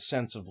Jurgens'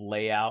 sense of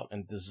layout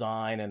and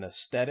design and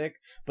aesthetic,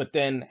 but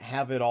then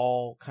have it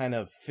all kind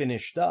of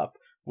finished up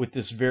with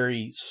this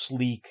very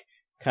sleek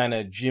kind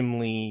of Jim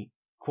Lee,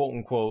 quote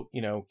unquote,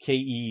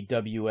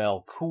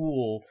 KEWL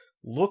cool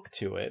look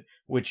to it,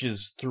 which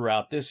is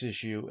throughout this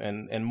issue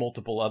and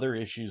multiple other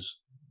issues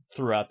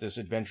throughout this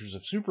Adventures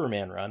of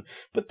Superman run.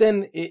 But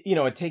then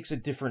it takes a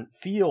different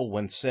feel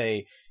when,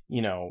 say,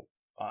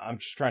 I'm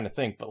just trying to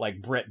think, but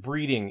like Brett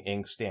Breeding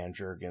inks Dan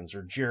Jurgens,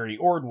 or Jerry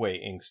Ordway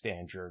inks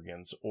Dan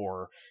Jurgens,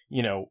 or,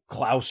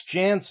 Klaus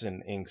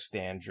Janson inks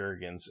Dan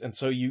Jurgens. And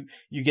so you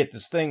get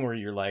this thing where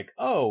you're like,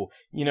 oh,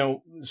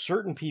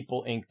 certain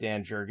people ink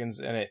Dan Jurgens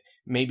and it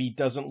maybe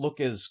doesn't look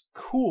as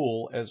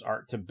cool as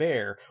Art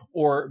Taber,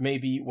 or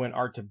maybe when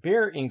Art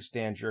Taber inks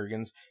Dan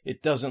Jurgens,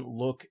 it doesn't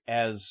look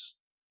as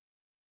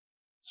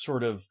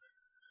sort of,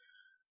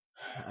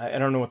 I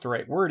don't know what the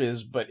right word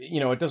is, but,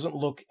 it doesn't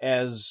look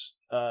as,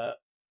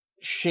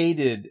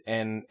 shaded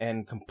and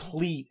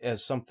complete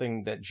as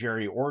something that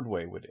Jerry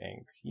Ordway would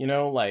ink,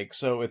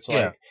 so it's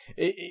like,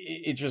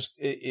 it just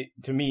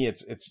to me,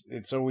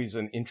 it's always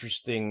an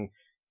interesting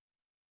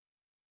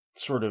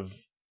sort of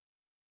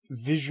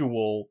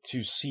visual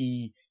to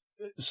see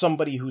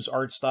somebody whose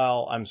art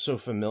style I'm so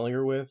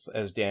familiar with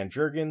as Dan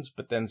Jurgens,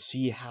 but then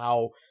see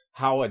how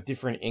a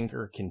different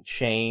inker can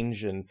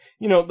change. And,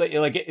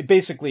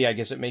 basically, I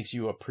guess it makes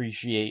you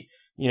appreciate,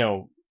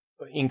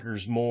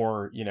 inkers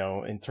more,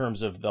 in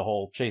terms of the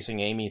whole Chasing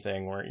Amy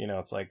thing where,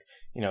 it's like,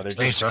 they're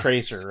just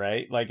Tracer,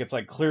 right? Like, it's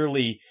like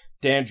clearly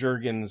Dan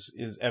Jurgens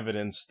is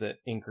evidence that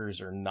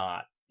inkers are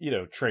not,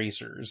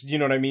 tracers. You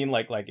know what I mean?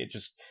 Like it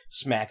just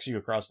smacks you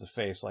across the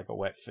face like a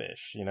wet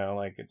fish,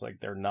 like it's like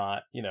they're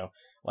not,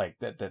 like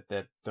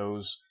that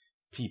those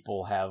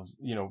people have,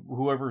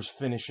 whoever's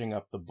finishing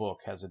up the book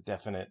has a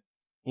definite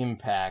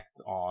impact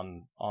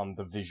on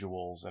the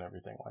visuals and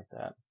everything like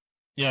that.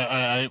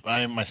 Yeah,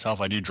 I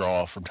myself, I do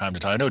draw from time to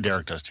time. I know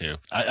Derek does too.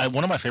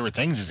 One of my favorite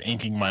things is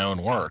inking my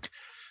own work,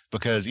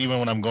 because even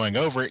when I'm going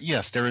over it,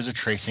 yes, there is a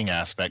tracing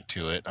aspect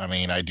to it. I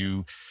mean, I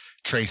do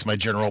trace my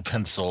general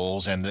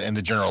pencils and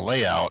the general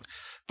layout.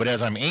 But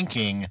as I'm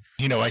inking,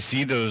 I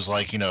see those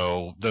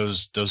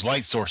those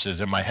light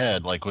sources in my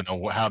head, like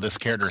how this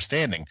character is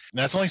standing. And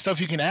that's only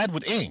stuff you can add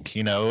with ink.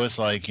 It's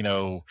like,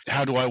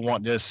 how do I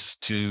want this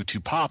to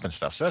pop and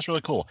stuff. So that's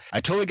really cool.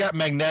 I totally got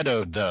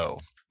Magneto though,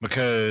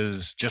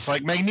 because just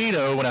like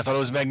Magneto, when I thought it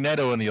was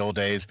Magneto in the old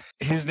days,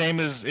 his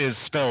name is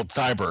spelled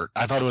Thibert.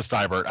 I thought it was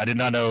Thibert. I did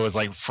not know it was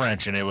like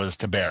French and it was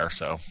Tibert.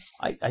 So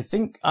I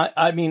think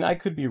I mean I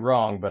could be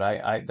wrong, but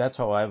I that's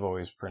how I've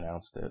always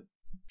pronounced it.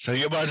 So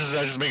yeah, but I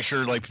just make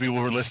sure like people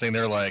who are listening,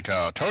 they're like,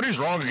 Tony's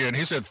wrong again.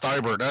 He said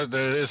Thibert.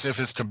 If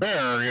it's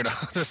Tibert,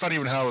 that's not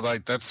even how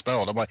like that's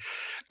spelled. I'm like,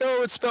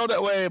 no, it's spelled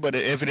that way. But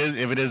if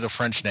it is a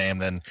French name,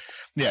 then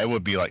yeah, it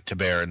would be like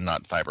Tibert and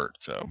not Thibert.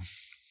 So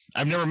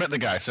I've never met the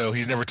guy, so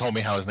he's never told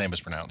me how his name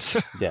is pronounced.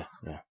 Yeah.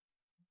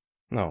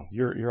 No,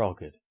 you're all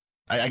good.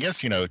 I guess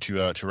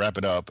to wrap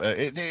it up,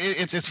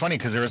 it's funny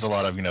because there is a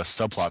lot of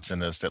subplots in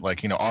this that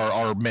like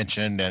are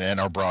mentioned and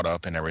are brought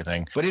up and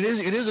everything. But it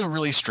is a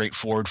really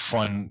straightforward,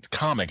 fun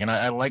comic, and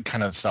I like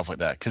kind of stuff like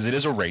that because it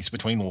is a race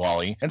between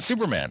Wally and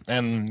Superman,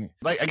 and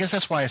like I guess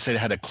that's why I said it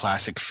had a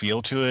classic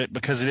feel to it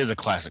because it is a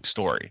classic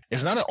story.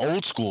 It's not an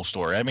old school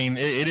story. I mean,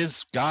 it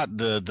is got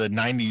the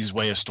 '90s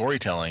way of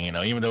storytelling,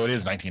 even though it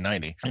is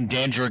 1990. And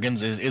Dan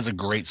Jurgens is a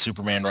great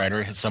Superman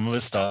writer. Some of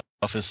his stuff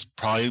is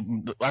I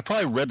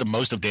probably read the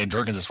most of Dan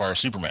Jurgens as far as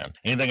Superman.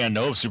 Anything I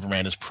know of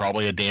Superman is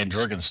probably a Dan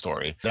Jurgens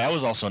story. That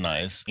was also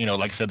nice.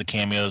 Like I said, the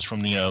cameos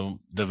from the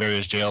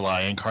various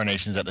JLI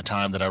incarnations at the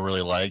time that I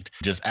really liked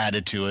just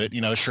added to it.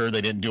 Sure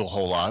they didn't do a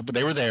whole lot, but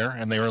they were there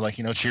and they were like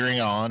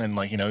cheering on and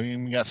like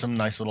you got some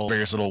nice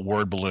various little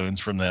word balloons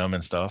from them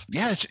and stuff.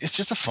 Yeah, it's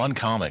just a fun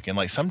comic, and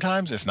like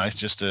sometimes it's nice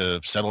just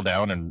to settle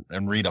down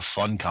and read a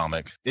fun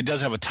comic. It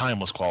does have a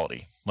timeless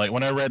quality. Like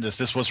when I read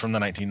this was from the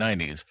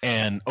 1990s,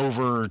 and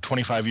over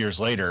 25 years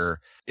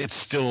later, it's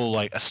still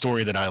like a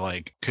story that I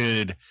like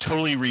could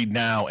totally read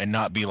now and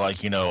not be like,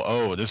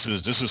 oh, this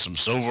is some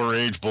Silver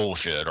Age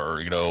bullshit,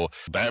 or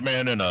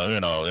Batman in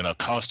a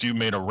costume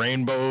made of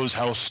rainbows.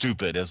 How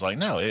stupid! It's like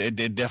no,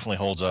 it definitely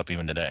holds up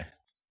even today.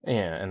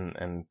 Yeah,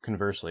 and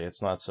conversely,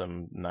 it's not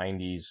some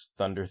 90s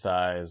Thunder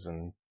Thighs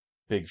and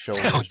big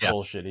shoulders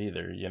bullshit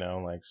either,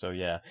 like, so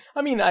yeah.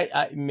 I mean,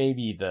 I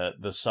maybe the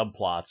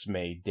subplots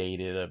may date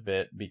it a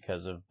bit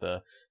because of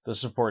the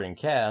supporting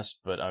cast,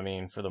 but I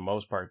mean, for the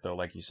most part though,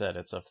 like you said,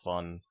 it's a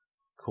fun,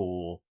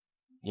 cool,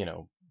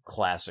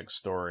 classic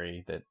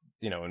story that,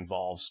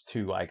 involves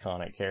two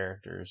iconic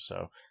characters,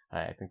 so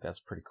I think that's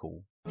pretty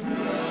cool.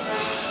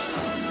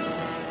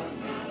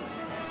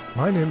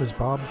 My name is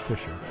Bob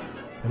Fisher,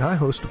 and I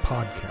host a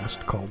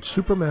podcast called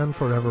Superman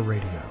Forever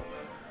Radio.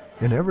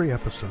 In every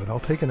episode, I'll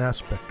take an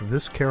aspect of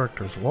this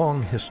character's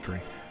long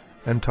history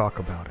and talk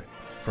about it,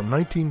 from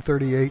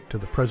 1938 to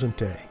the present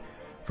day.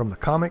 From the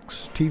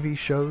comics, TV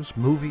shows,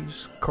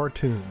 movies,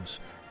 cartoons,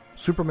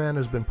 Superman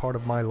has been part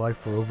of my life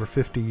for over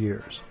 50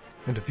 years.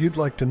 And if you'd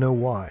like to know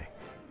why,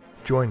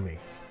 join me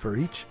for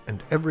each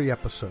and every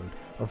episode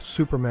of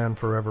Superman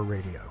Forever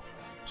Radio.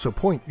 So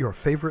point your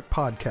favorite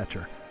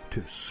podcatcher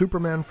to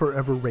Superman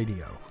Forever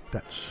Radio.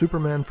 That's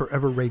Superman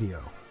Forever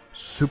Radio.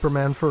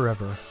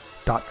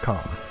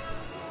 SupermanForever.com.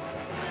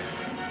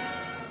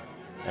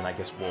 And I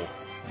guess we'll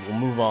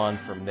move on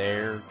from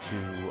there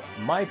to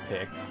my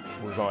pick.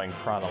 We're going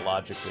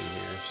chronologically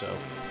here. So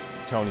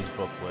Tony's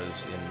book was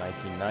in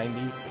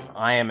 1990.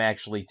 I am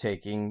actually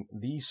taking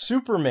the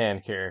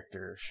Superman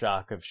character,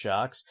 shock of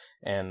shocks,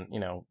 and,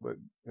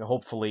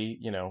 hopefully,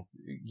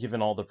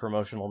 given all the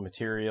promotional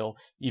material,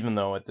 even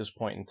though at this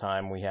point in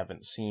time we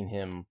haven't seen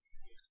him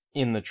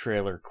in the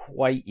trailer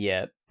quite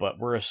yet, but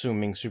we're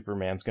assuming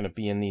Superman's going to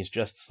be in these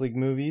Justice League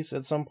movies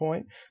at some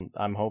point.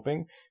 I'm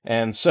hoping.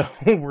 And so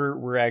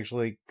we're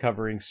actually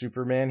covering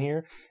Superman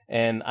here.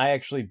 And I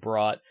actually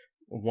brought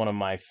one of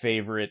my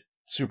favorite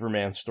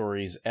Superman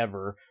stories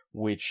ever,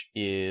 which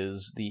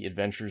is The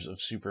Adventures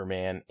of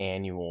Superman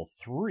Annual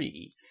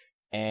 3.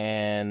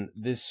 And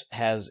this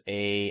has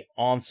a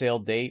on-sale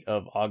date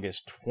of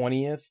August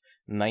 20th,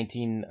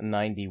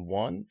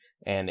 1991,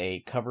 and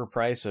a cover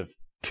price of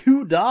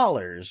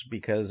 $2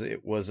 because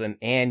it was an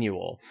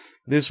annual.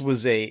 This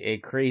was a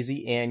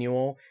crazy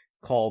annual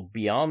called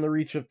Beyond the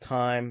Reach of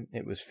Time.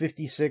 It was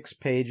 56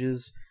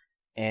 pages,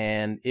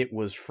 and it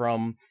was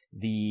from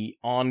the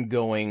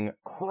ongoing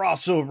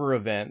crossover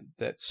event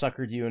that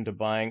suckered you into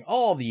buying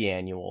all the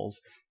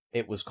annuals.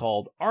 It was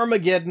called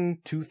Armageddon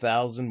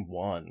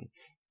 2001.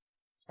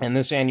 And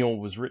this annual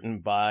was written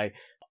by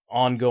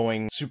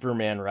ongoing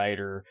Superman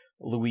writer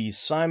Louise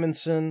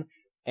Simonson,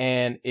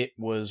 and it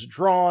was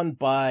drawn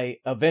by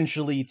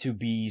eventually to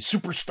be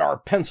superstar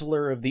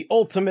penciler of the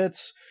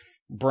Ultimates,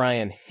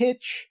 Brian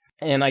Hitch.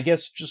 And I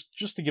guess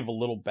just to give a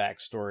little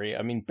backstory,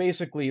 I mean,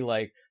 basically,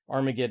 like,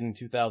 Armageddon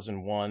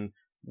 2001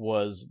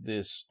 was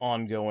this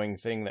ongoing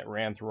thing that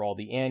ran through all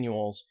the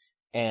annuals,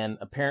 and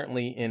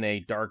apparently in a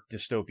dark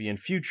dystopian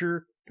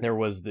future, there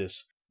was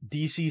this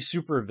DC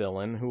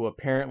supervillain who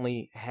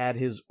apparently had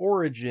his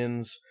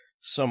origins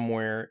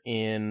somewhere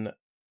in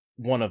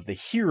one of the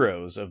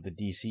heroes of the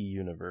DC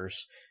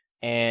universe,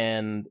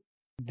 and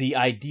the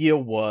idea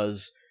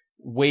was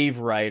Wave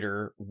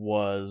Rider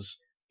was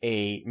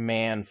a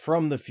man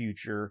from the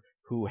future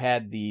who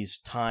had these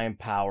time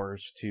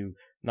powers to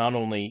not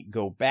only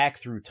go back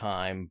through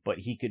time, but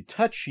he could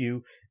touch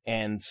you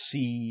and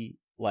see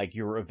like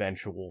your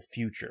eventual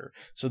future.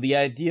 So the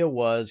idea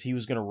was he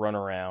was going to run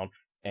around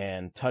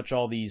and touch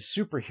all these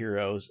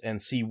superheroes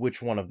and see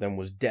which one of them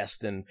was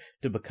destined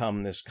to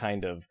become this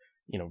kind of,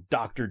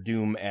 Doctor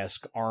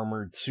Doom-esque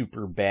armored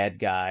super bad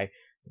guy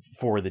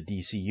for the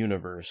DC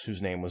universe,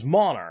 whose name was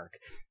Monarch.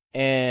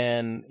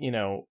 And,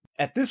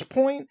 at this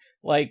point,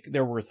 like,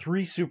 there were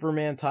 3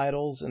 Superman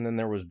titles, and then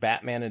there was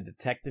Batman and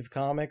Detective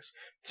Comics.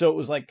 So it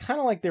was like kind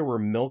of like they were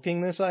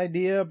milking this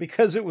idea,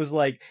 because it was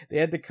like they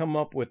had to come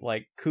up with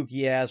like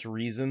kooky ass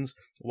reasons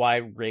why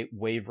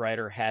Wave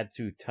Rider had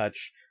to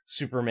touch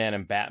Superman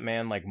and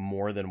Batman like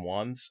more than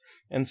once.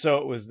 And so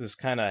it was this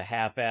kind of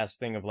half-ass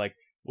thing of like,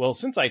 well,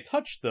 since I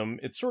touched them,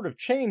 it sort of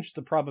changed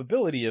the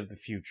probability of the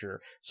future,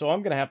 so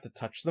I'm going to have to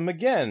touch them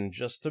again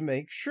just to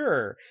make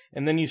sure.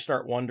 And then you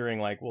start wondering,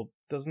 like, well,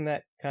 doesn't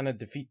that kind of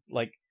defeat,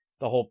 like,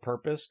 the whole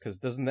purpose? Because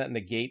doesn't that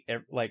negate,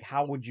 like,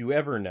 how would you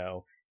ever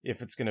know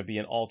if it's going to be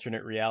an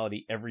alternate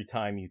reality every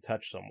time you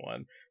touch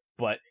someone?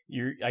 But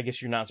I guess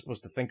you're not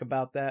supposed to think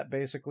about that,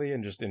 basically,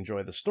 and just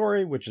enjoy the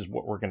story, which is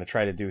what we're going to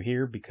try to do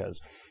here,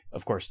 because,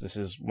 of course, this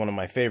is one of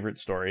my favorite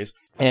stories.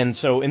 And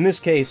so, in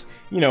this case,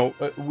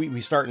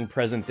 we start in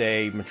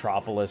present-day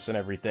Metropolis and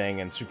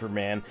everything, and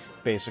Superman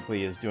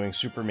basically is doing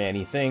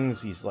Superman-y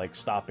things. He's, like,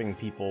 stopping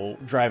people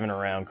driving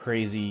around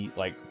crazy,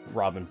 like,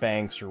 robbing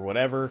banks or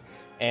whatever.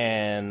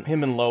 And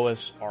him and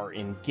Lois are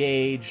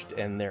engaged,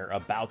 and they're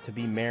about to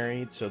be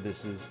married, so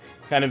this is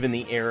kind of in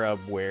the era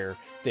where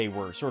they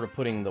were sort of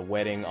putting the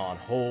wedding on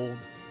hold,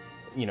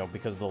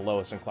 because of the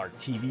Lois and Clark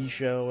TV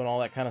show and all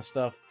that kind of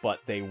stuff, but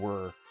they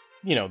were,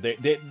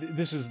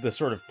 this is the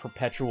sort of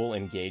perpetual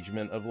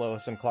engagement of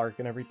Lois and Clark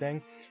and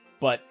everything.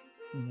 But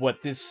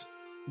what this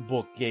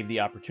book gave the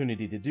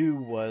opportunity to do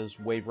was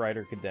Wave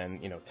Rider could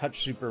then,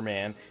 touch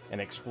Superman and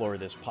explore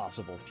this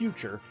possible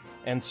future.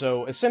 And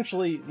so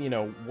essentially,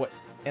 what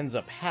ends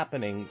up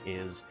happening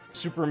is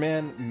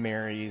Superman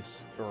marries,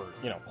 or,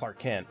 Clark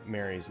Kent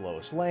marries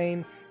Lois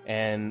Lane.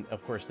 And,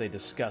 of course, they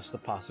discuss the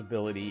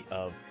possibility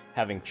of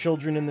having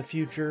children in the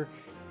future.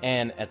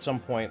 And at some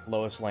point,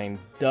 Lois Lane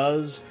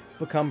does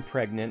become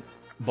pregnant.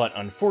 But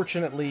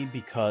unfortunately,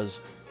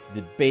 because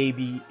the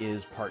baby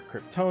is part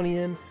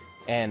Kryptonian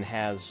and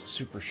has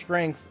super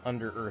strength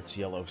under Earth's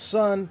yellow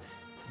sun,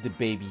 the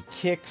baby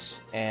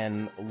kicks,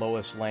 and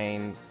Lois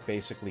Lane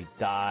basically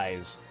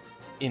dies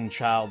in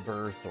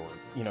childbirth,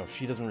 or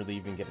she doesn't really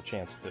even get a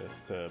chance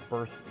to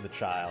birth the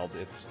child.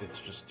 It's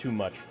just too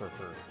much for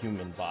her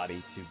human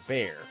body to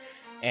bear.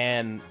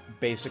 And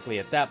basically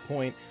at that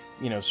point,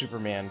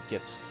 Superman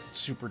gets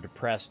super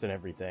depressed and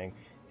everything,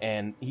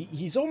 and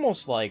he's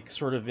almost like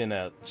sort of in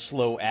a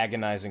slow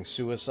agonizing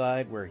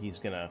suicide, where he's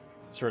gonna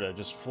sort of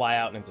just fly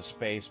out into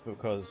space,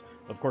 because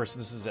of course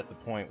this is at the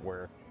point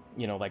where,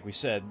 like we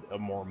said, a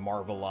more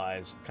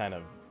Marvelized kind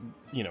of,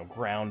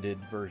 grounded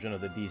version of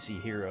the DC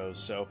heroes.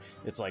 So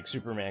it's like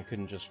Superman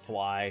couldn't just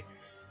fly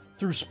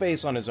through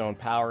space on his own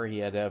power. He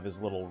had to have his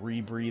little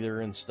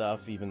rebreather and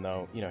stuff, even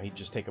though, he'd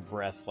just take a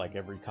breath like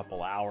every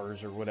couple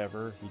hours or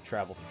whatever. He'd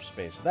travel through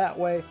space that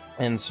way.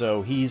 And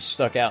so he's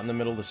stuck out in the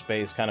middle of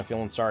space, kind of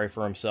feeling sorry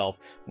for himself,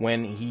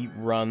 when he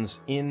runs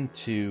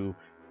into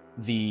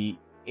the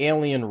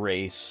alien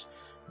race,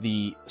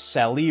 the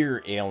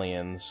Salir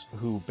aliens,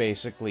 who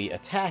basically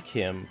attack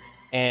him.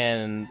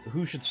 And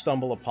who should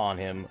stumble upon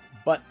him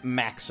but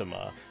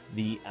Maxima,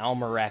 the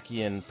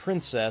Almerakian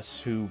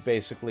princess, who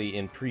basically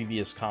in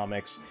previous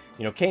comics,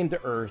 came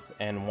to Earth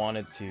and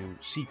wanted to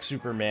seek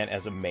Superman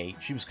as a mate.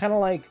 She was kind of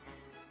like,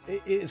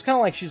 it's kind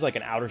of like she's like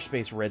an outer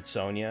space Red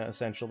Sonja,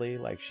 essentially.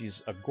 Like,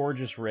 she's a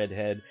gorgeous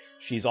redhead.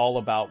 She's all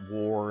about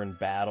war and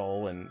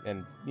battle,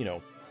 and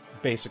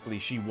basically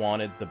she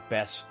wanted the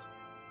best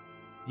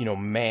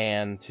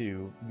man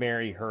to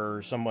marry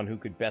her, someone who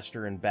could best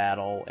her in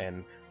battle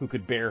and who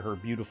could bear her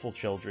beautiful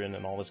children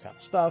and all this kind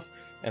of stuff.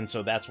 And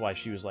so that's why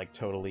she was like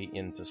totally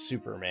into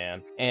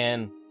Superman.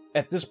 And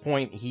at this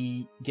point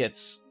he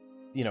gets,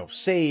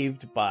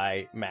 saved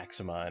by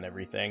Maxima and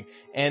everything.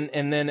 And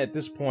then at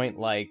this point,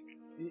 like,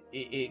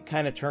 it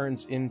kind of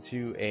turns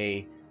into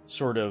a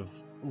sort of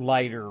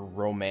lighter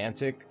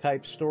romantic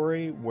type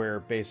story, where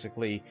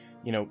basically,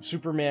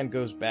 Superman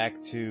goes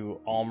back to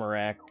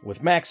Almerac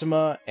with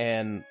Maxima,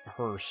 and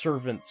her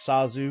servant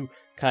Sazu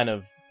kind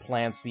of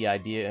plants the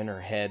idea in her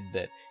head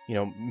that,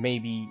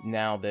 maybe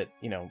now that,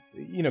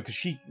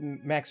 because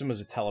Maxima's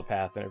a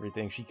telepath and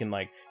everything, she can,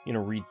 like,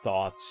 read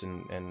thoughts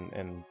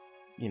and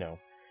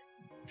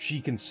she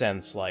can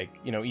sense, like,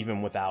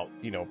 even without,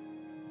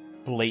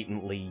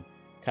 blatantly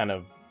kind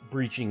of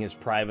breaching his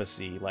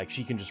privacy, like,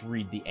 she can just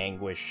read the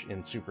anguish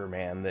in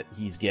Superman that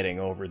he's getting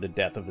over the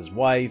death of his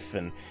wife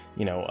and,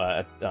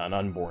 an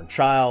unborn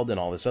child and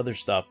all this other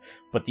stuff.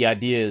 But the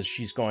idea is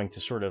she's going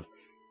to sort of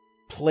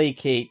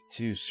placate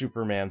to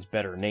Superman's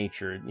better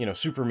nature.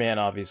 Superman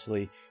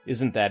obviously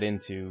isn't that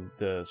into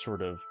the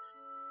sort of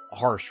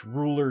harsh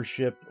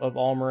rulership of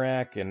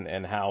Almerac,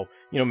 and how,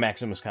 you know,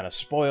 Maxima's kind of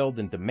spoiled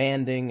and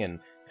demanding and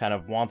kind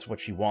of wants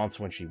what she wants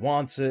when she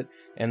wants it.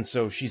 And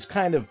so she's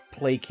kind of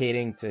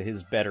placating to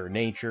his better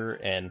nature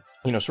and,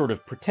 you know, sort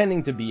of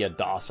pretending to be a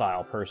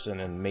docile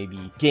person and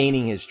maybe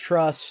gaining his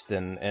trust.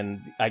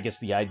 And I guess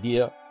the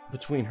idea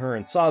between her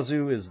and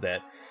Sazu is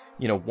that,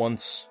 you know,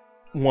 once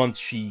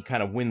she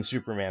kind of wins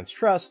Superman's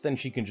trust, then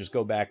she can just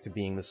go back to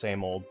being the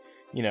same old,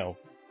 you know,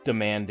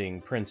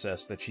 demanding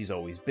princess that she's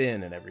always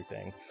been and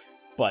everything.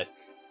 But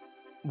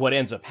what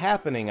ends up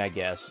happening, I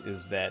guess,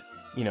 is that,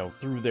 you know,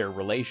 through their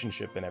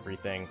relationship and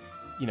everything,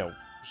 you know,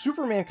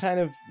 Superman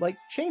kind of, like,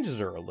 changes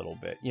her a little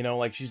bit, you know,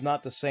 like, she's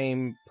not the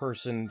same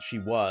person she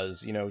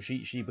was, you know,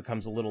 she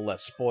becomes a little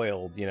less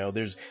spoiled, you know.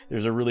 There's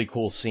a really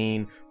cool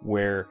scene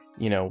where,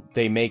 you know,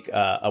 they make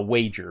a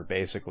wager,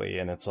 basically,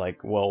 and it's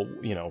like, well,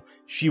 you know,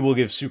 she will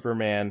give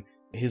Superman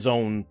his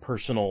own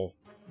personal,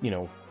 you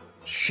know,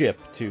 ship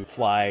to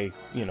fly,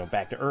 you know,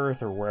 back to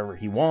Earth or wherever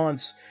he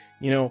wants,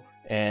 you know,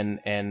 and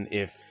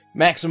if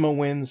Maxima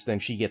wins, then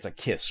she gets a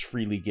kiss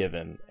freely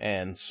given.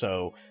 And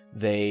so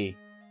they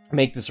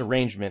make this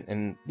arrangement,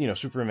 and, you know,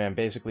 Superman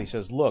basically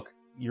says, look,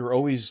 you're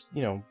always,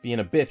 you know, being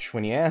a bitch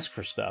when you ask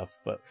for stuff,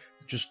 but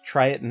just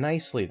try it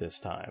nicely this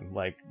time.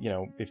 Like, you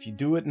know, if you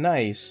do it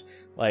nice,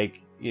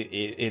 like,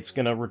 it's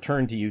gonna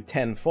return to you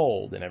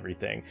tenfold and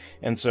everything.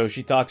 And so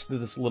she talks to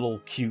this little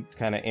cute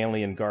kind of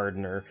alien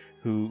gardener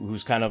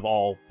who's kind of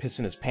all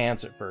pissing his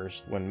pants at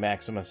first when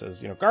Maxima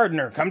says, you know,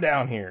 Gardener, come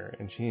down here.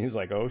 And she's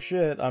like, oh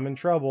shit, I'm in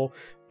trouble.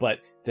 But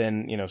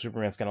then, you know,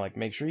 Superman's kind of like,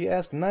 make sure you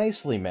ask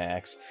nicely,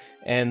 Max.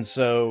 And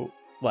so,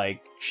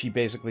 like, she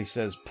basically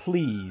says,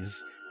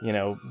 please, you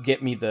know,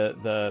 get me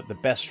the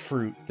best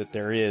fruit that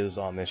there is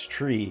on this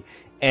tree.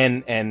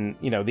 And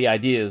you know, the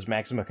idea is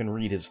Maxima can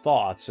read his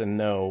thoughts and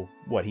know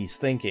what he's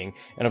thinking.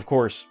 And of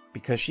course,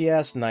 because she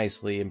asked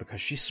nicely and because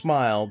she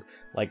smiled,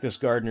 like, this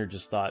gardener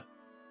just thought,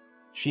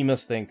 she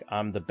must think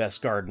I'm the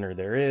best gardener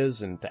there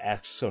is, and to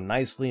ask so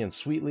nicely and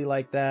sweetly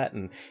like that.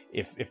 And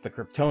if the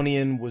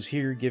Kryptonian was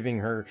here giving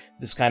her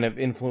this kind of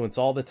influence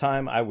all the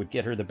time, I would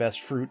get her the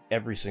best fruit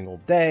every single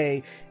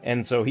day.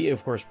 And so he,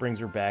 of course, brings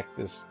her back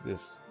this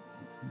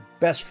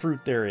best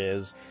fruit there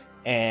is.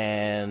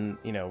 And,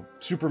 you know,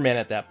 Superman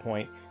at that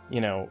point,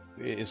 you know,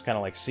 is kind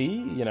of like, see,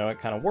 you know, it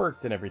kind of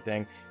worked and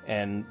everything.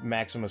 And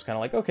Maxima's kind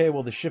of like, okay,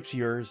 well, the ship's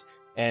yours.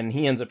 And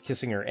he ends up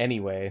kissing her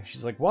anyway.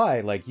 She's like,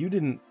 why? Like, you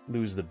didn't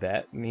lose the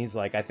bet. And he's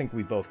like, I think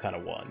we both kind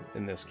of won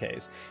in this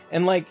case.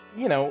 And, like,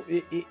 you know,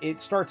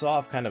 it starts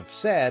off kind of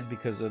sad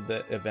because of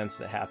the events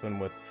that happen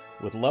with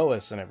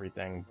Lois and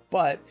everything.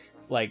 But,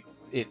 like,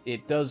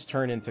 it does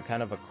turn into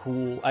kind of a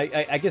cool...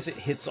 I guess it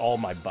hits all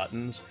my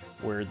buttons,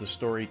 where the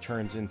story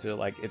turns into,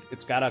 like,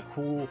 it's got a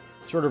cool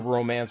sort of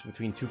romance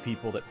between two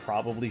people that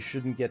probably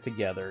shouldn't get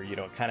together. You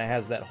know, it kind of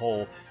has that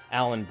whole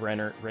Alan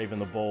Brenner, Raven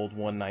the Bold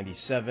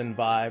 197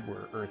 vibe,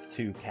 where Earth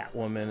 2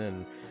 Catwoman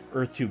and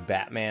Earth 2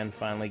 Batman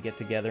finally get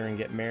together and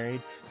get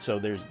married. So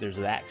there's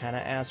that kind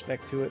of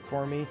aspect to it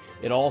for me.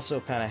 It also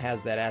kind of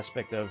has that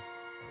aspect of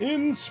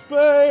in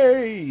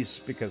space,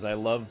 because I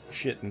love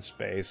shit in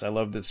space. I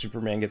love that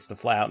Superman gets to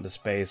fly out into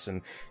space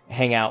and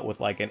hang out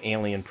with, like, an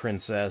alien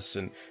princess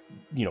and,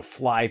 you know,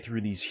 fly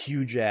through these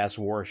huge ass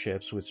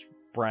warships, which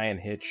Brian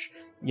Hitch,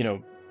 you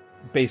know,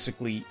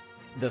 basically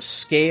the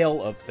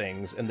scale of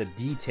things and the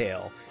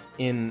detail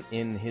in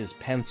his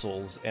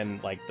pencils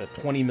and, like, the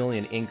 20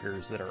 million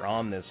inkers that are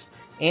on this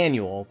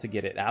annual to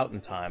get it out in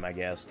time, I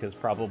guess, because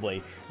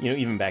probably, you know,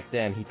 even back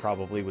then he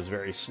probably was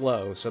very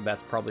slow, so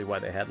that's probably why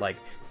they had, like,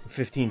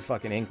 15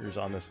 fucking inkers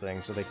on this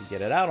thing so they could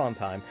get it out on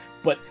time.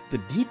 But the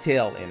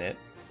detail in it,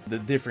 the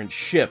different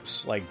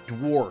ships, like,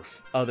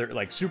 dwarf other,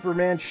 like,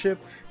 Superman's ship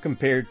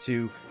compared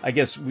to, I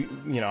guess,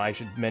 I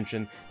should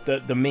mention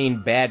the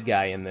main bad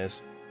guy in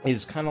this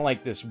is kind of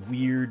like this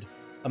weird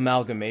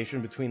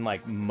amalgamation between,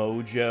 like,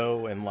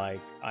 Mojo and,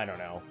 like, I don't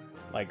know,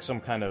 like some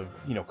kind of,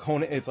 you know,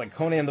 Conan. It's like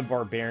Conan the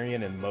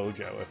Barbarian and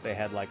Mojo if they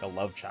had, like, a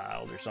love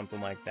child or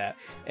something like that.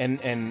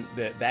 And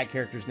that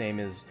character's name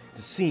is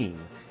Dacine.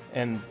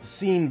 And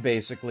Dacine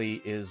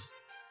basically is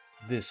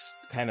this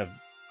kind of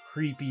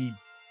creepy,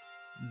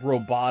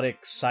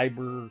 robotic,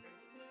 cyber,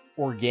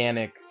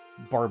 organic,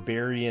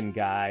 barbarian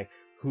guy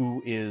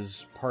who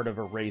is part of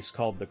a race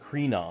called the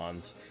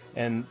Krenons.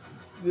 And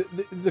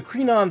the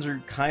Krenons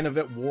are kind of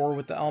at war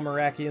with the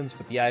Almerakians,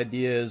 but the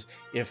idea is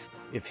if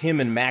him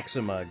and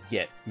Maxima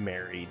get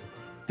married,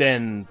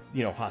 then,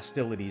 you know,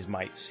 hostilities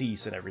might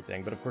cease and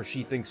everything. But of course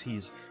she thinks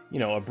he's, you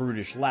know, a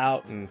brutish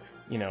lout and,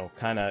 you know,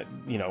 kind of,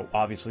 you know,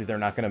 obviously they're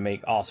not going to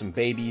make awesome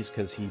babies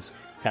because he's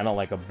kind of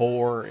like a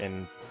boar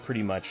and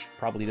pretty much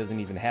probably doesn't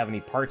even have any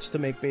parts to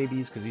make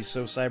babies because he's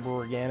so cyber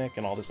organic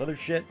and all this other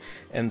shit.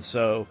 And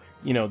so,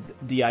 you know,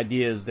 the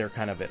idea is they're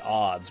kind of at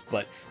odds.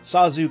 But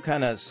Sazu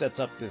kind of sets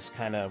up this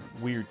kind of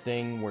weird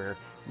thing where,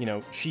 you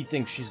know, she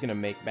thinks she's going to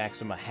make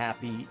Maxima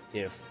happy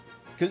if...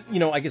 Because, you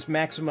know, I guess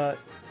Maxima,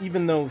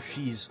 even though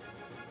she's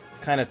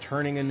kind of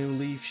turning a new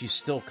leaf, she's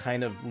still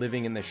kind of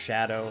living in the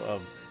shadow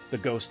of the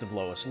ghost of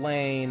Lois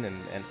Lane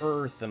and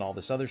Earth and all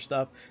this other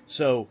stuff.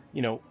 So,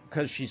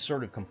 because she's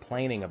sort of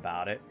complaining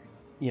about it,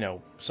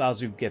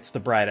 Sazu gets the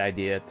bright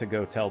idea to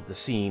go tell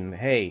Dacine,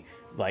 hey,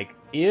 like,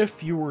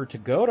 if you were to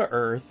go to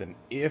Earth and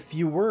if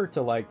you were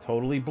to, like,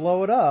 totally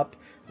blow it up,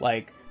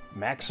 like,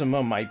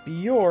 Maxima might be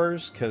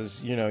yours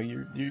because,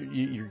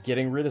 you're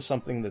getting rid of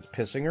something that's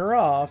pissing her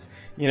off,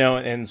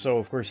 and so,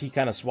 of course, he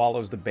kind of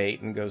swallows the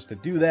bait and goes to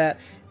do that.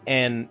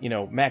 And,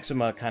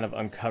 Maxima kind of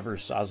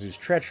uncovers Sazu's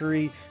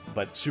treachery,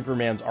 but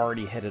Superman's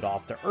already headed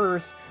off to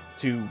Earth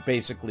to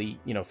basically,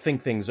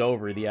 think things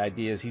over. The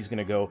idea is he's going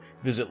to go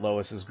visit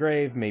Lois's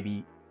grave,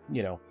 maybe,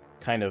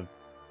 kind of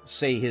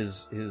say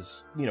his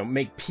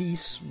make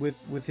peace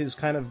with his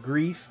kind of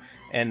grief,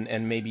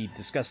 and maybe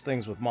discuss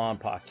things with Ma and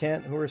Pa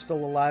Kent, who are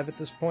still alive at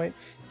this point,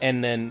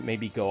 and then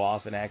maybe go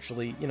off and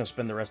actually,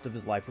 spend the rest of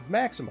his life with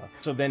Maxima.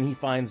 So then he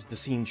finds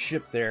Dacine's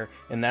ship there,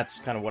 and that's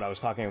kind of what I was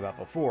talking about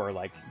before.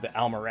 Like, the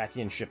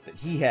Almerakian ship that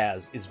he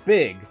has is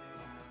big,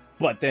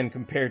 but then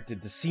compared to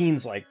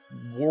Dacine's, like,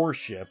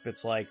 warship,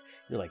 it's like,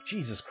 you're like,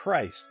 Jesus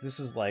Christ, this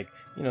is like,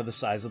 the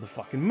size of the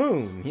fucking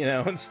moon,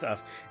 and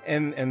stuff.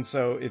 And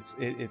so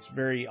it's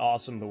very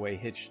awesome the way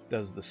Hitch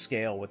does the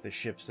scale with the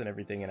ships and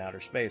everything in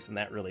outer space, and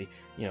that really,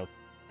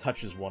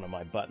 touches one of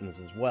my buttons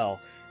as well.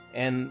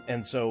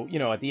 And so,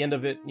 at the end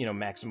of it,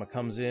 Maxima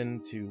comes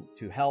in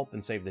to help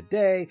and save the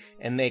day,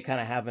 and they kind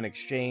of have an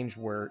exchange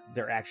where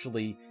they're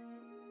actually,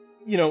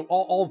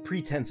 all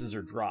pretenses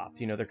are dropped.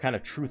 They're kind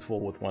of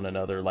truthful with one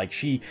another. Like,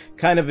 she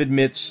kind of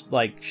admits,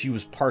 like, she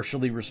was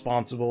partially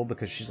responsible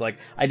because she's like,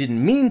 I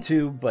didn't mean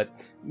to, but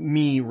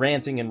me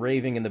ranting and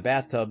raving in the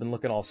bathtub and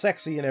looking all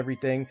sexy and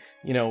everything,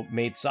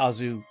 made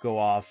Sazu go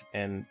off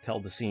and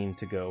tell Dacine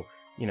to go,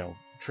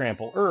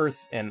 trample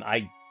Earth. And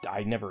I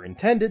never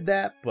intended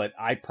that, but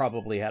I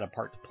probably had a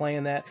part to play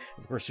in that.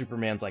 Of course,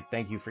 Superman's like,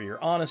 thank you for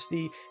your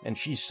honesty. And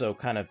she's so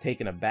kind of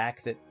taken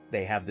aback that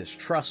they have this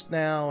trust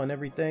now and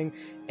everything.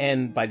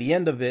 And by the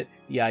end of it,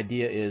 the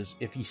idea is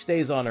if he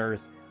stays on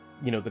Earth,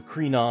 the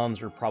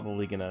Krenons are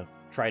probably going to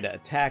try to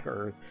attack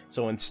Earth.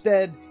 So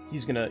instead,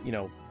 he's going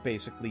to,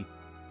 basically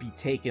be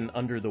taken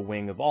under the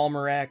wing of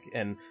Almerac.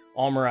 And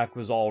Almerac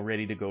was all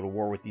ready to go to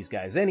war with these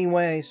guys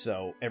anyway,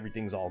 so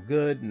everything's all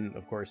good. And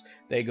of course,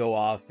 they go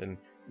off and,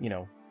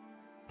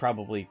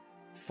 probably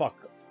fuck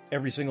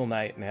every single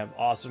night and have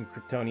awesome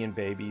Kryptonian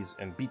babies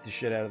and beat the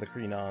shit out of the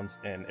Krenons,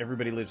 and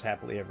everybody lives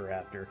happily ever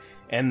after.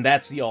 And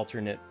that's the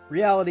alternate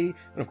reality.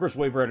 And of course,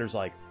 Wave Rider's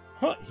like,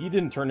 he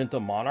didn't turn into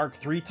Monarch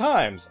 3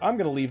 times. I'm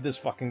gonna leave this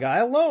fucking guy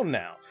alone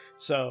now.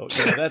 So,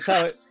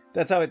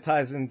 that's how it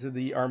ties into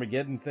the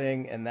Armageddon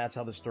thing, and that's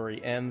how the story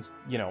ends.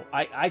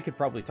 I could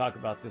probably talk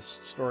about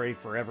this story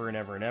forever and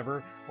ever and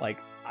ever. Like,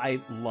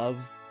 I love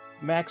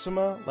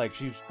Maxima. Like,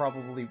 she's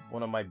probably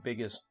one of my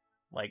biggest,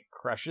 like,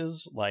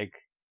 crushes, like,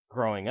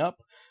 growing up,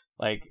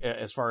 like,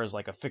 as far as,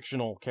 like, a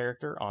fictional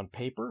character on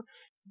paper.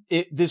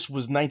 This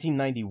was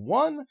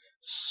 1991,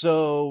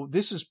 so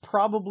this is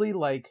probably,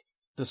 like,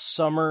 the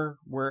summer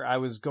where I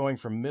was going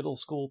from middle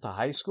school to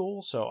high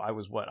school, so I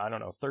was,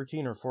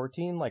 13 or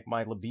 14, like,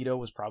 my libido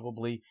was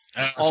probably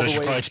all the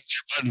way... probably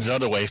buttons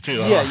other ways,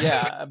 too.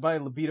 Yeah, my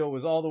libido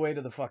was all the way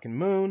to the fucking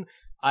moon.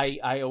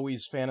 I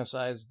always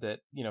fantasized that,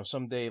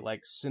 someday,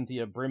 like,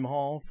 Cynthia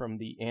Brimhall from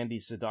the Andy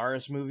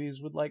Sidaris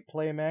movies would, like,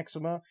 play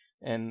Maxima.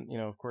 And,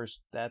 of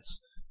course, that's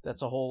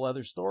a whole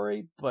other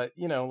story. But,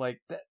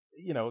 like, that,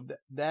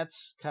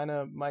 that's kind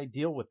of my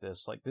deal with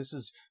this. Like, this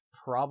is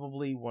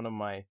probably one of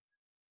my,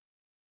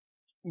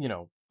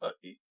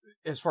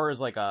 as far as,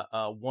 like,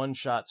 a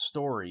one-shot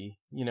story,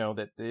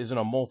 that isn't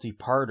a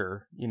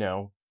multi-parter,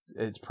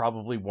 it's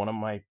probably one of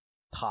my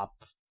top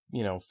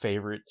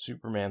favorite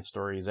Superman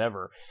stories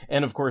ever.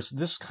 And of course,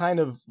 this kind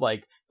of,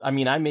 like, I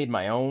made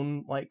my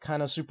own, like,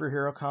 kind of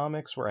superhero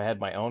comics where I had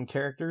my own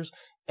characters,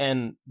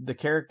 and the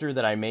character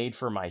that I made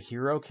for my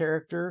hero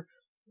character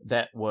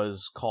that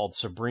was called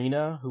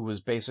Sabrina, who was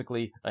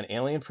basically an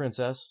alien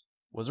princess,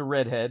 was a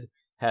redhead,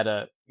 had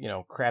a,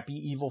 crappy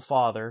evil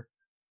father,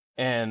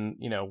 and,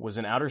 was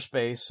in outer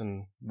space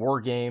and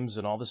war games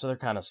and all this other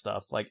kind of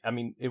stuff. Like,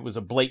 it was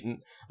a blatant,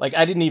 like,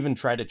 I didn't even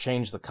try to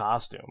change the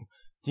costume.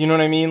 Do you know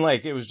what I mean?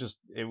 Like, it was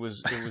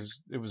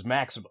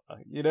Maxima,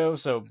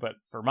 so, but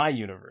for my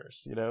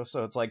universe,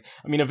 so it's like,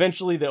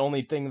 eventually the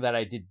only thing that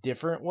I did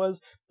different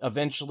was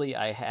eventually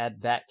I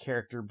had that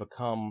character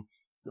become,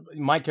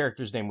 my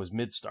character's name was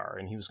Midstar,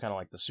 and he was kind of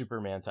like the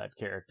Superman type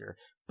character,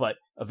 but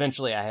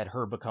eventually I had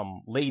her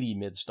become Lady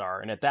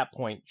Midstar. And at that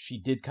point she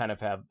did kind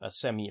of have a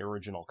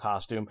semi-original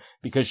costume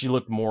because she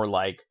looked more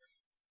like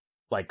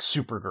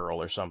Supergirl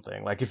or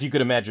something. Like, if you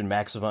could imagine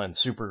Maxima in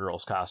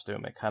Supergirl's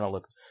costume, it kind of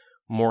looked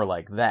more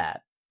like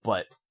that.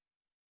 But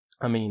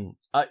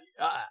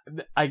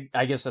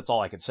I guess that's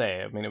all I could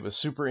say. It was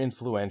super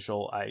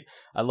influential.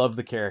 I love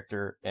the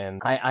character,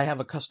 and I have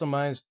a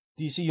customized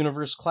DC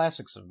Universe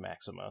Classics of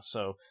Maxima,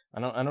 so I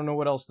don't know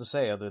what else to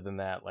say other than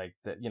that. Like,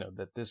 that,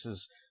 that this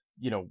is,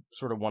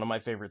 sort of one of my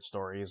favorite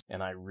stories,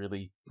 and I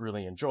really,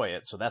 really enjoy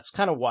it. So that's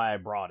kind of why I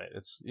brought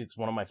it. It's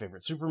one of my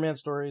favorite Superman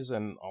stories,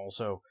 and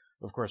also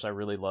of course, I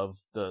really love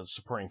the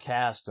supporting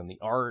cast and the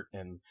art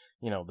and,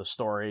 the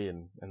story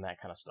and that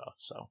kind of stuff.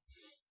 So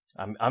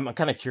I'm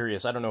kind of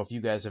curious. I don't know if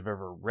you guys have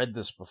ever read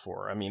this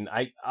before. I mean,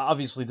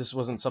 obviously this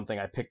wasn't something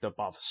I picked up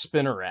off a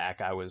spinner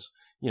rack. I was,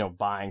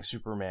 buying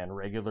Superman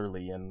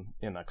regularly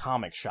in a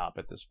comic shop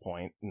at this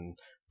point. And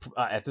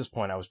at this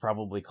point, I was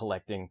probably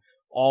collecting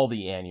all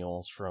the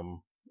annuals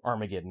from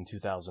Armageddon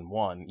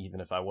 2001, even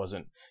if I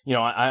wasn't,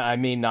 I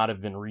may not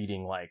have been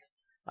reading like,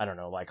 I don't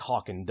know, like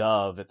Hawk and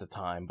Dove at the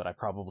time, but I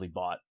probably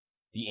bought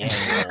the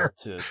annual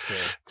to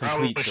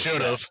complete the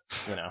set,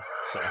 so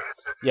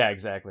yeah,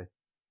 exactly.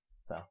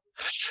 So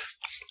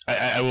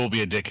I will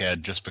be a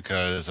dickhead just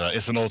because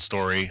it's an old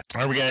story.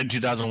 Armageddon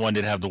 2001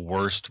 did have the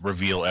worst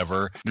reveal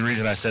ever. The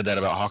reason I said that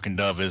about Hawk and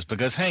Dove is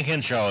because Hank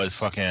Henshaw is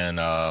fucking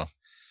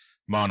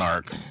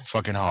Monarch,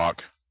 fucking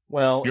Hawk.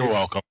 Well, you're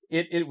welcome.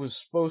 It was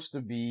supposed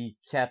to be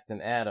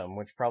Captain Atom,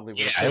 which probably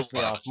would have pissed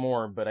me off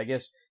more, but I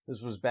guess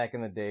this was back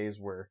in the days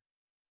where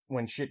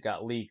when shit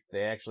got leaked,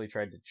 they actually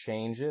tried to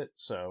change it,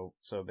 so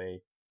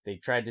they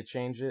tried to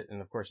change it,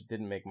 and of course it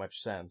didn't make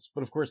much sense.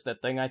 But of course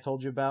that thing I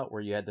told you about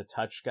where you had to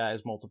touch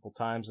guys multiple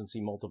times and see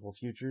multiple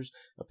futures,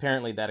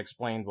 apparently that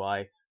explained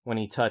why when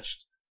he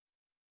touched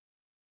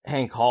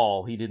Hank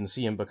Hall, he didn't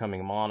see him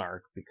becoming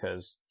Monarch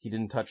because he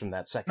didn't touch him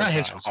that second time.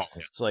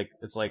 It's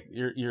like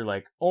you're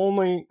like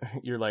only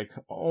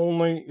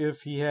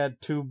if he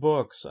had 2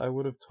 books, I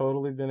would have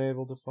totally been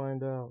able to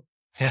find out.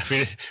 Yeah, if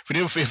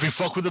we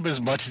fuck with him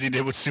as much as he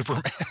did with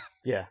Superman.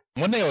 Yeah.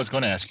 One thing I was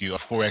going to ask you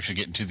before we actually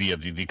get into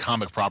the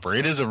comic proper,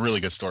 it is a really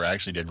good story. I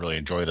actually did really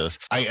enjoy this.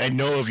 I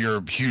know of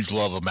your huge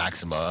love of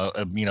Maxima,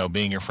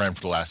 being your friend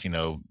for the last,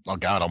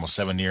 almost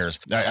 7 years.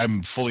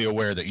 I'm fully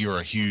aware that you're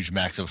a huge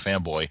Maxima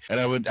fanboy. And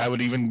I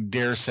would even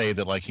dare say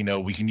that,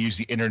 we can use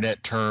the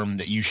internet term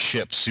that you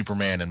ship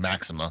Superman and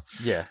Maxima.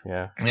 Yeah.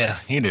 Yeah,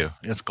 you do.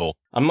 It's cool.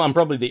 I'm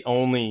probably the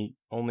only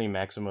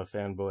Maxima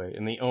fanboy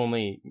and the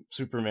only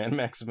Superman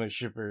Maxima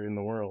shipper in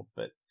the world,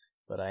 but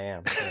I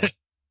am. Yeah.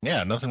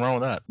 Yeah, nothing wrong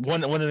with that.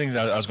 One of the things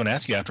I was going to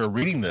ask you after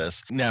reading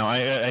this, now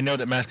I know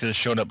that Maxima has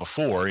shown up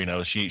before.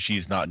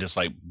 She's not just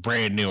like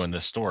brand new in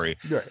this story.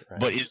 Right.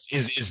 But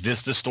is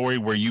this the story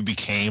where you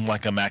became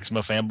like a Maxima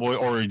fanboy,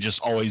 or you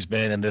just always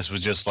been, and this was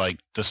just like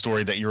the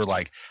story that you were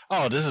like,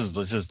 oh, this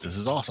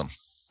is awesome.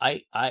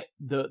 I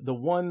don't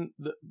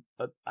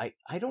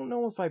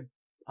know if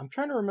I'm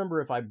trying to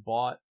remember if I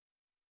bought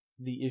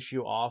the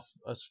issue off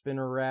a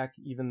spinner rack,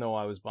 even though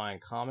I was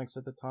buying comics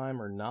at the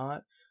time or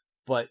not.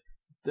 But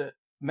the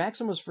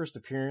Maxima's first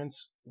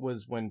appearance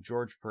was when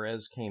George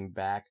Perez came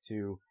back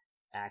to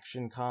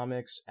Action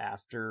Comics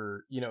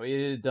after,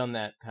 it had done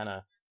that kind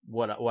of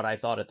what I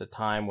thought at the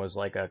time was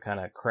like a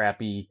kind of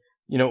crappy,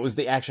 it was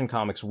the Action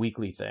Comics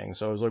weekly thing.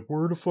 So I was like,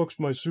 where the fuck's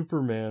my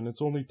Superman?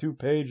 It's only 2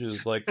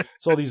 pages. Like,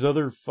 it's all these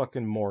other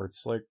fucking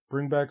morts. Like,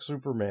 bring back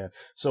Superman.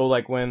 So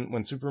like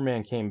when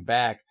Superman came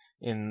back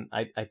in,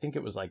 I think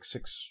it was like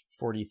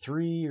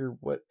 643 or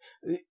what,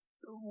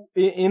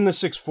 in the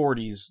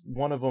 640s,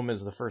 one of them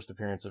is the first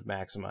appearance of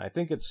Maxima. I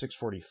think it's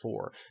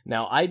 644.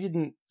 Now, I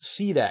didn't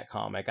see that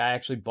comic. I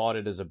actually bought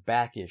it as a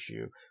back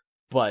issue,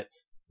 but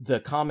the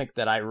comic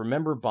that I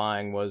remember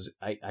buying was,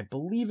 I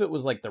believe it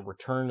was like the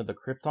Return of the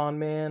Krypton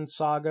Man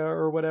saga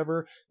or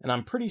whatever, and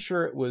I'm pretty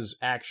sure it was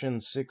Action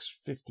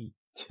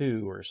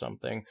 652 or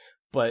something,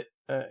 but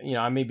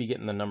I may be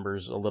getting the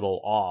numbers a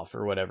little off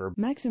or whatever.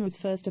 Maxima's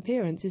first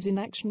appearance is in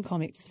Action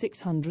Comics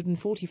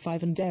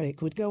 645, and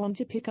Derek would go on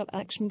to pick up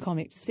Action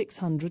Comics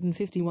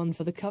 651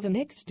 for the cover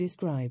next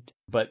described.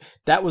 But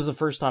that was the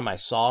first time I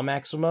saw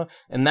Maxima,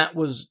 and that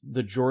was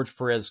the George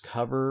Perez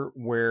cover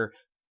where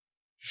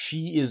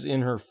she is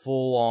in her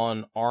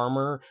full-on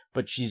armor,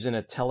 but she's in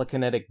a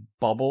telekinetic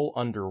bubble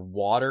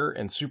underwater,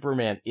 and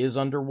Superman is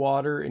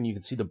underwater, and you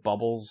can see the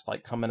bubbles,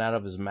 like, coming out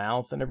of his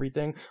mouth and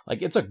everything.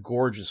 Like, it's a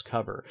gorgeous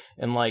cover.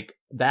 And, like,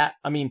 that,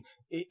 I mean,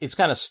 it's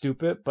kind of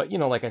stupid, but,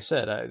 like I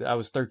said, I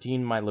was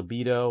 13, my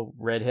libido,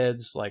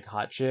 redheads, like,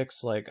 hot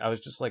chicks, like, I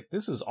was just like,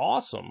 this is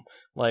awesome.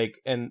 Like,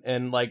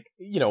 and like,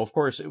 of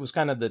course, it was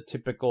kind of the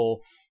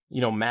typical,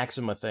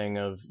 Maxima thing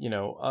of,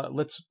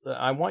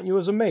 I want you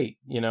as a mate,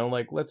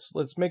 like,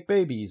 let's make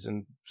babies.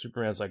 And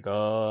Superman's like,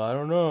 I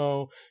don't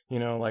know,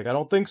 like, I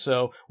don't think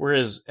so.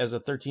 Whereas as a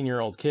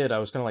 13-year-old kid, I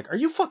was kind of like, are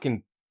you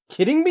fucking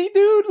kidding me,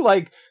 dude?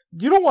 Like,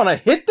 you don't want to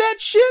hit that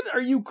shit?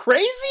 Are you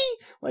crazy?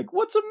 Like,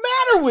 what's the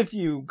matter with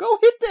you? Go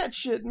hit that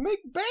shit and make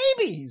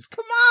babies.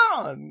 Come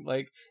on.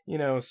 Like,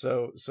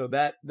 so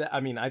that, I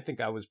mean, I think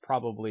I was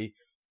probably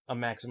a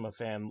Maxima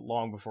fan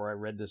long before I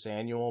read this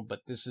annual, but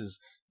this is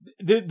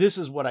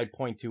what I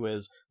point to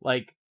as,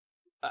 like,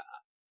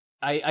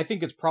 I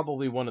think it's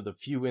probably one of the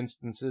few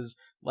instances,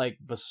 like,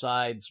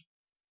 besides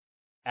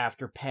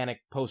after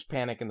post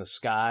Panic in the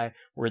Sky,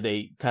 where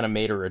they kind of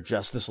made her a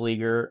Justice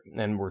Leaguer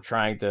and were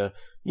trying to,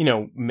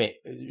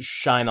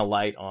 shine a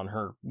light on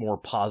her more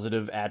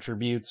positive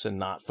attributes and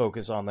not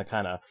focus on the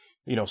kind of,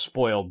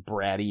 spoiled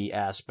bratty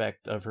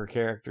aspect of her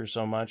character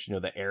so much,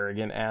 the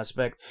arrogant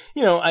aspect.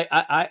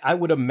 I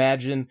would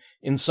imagine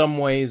in some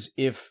ways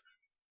if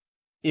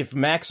if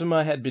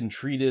Maxima had been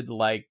treated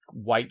like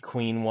White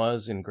Queen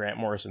was in Grant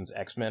Morrison's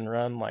X-Men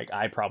run, like,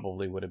 I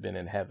probably would have been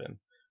in heaven.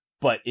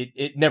 But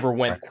it never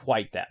went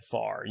quite that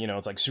far. You know,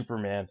 it's like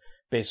Superman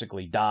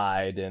basically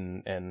died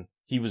and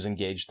he was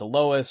engaged to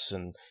Lois,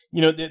 and,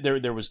 you know,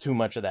 there was too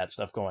much of that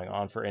stuff going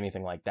on for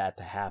anything like that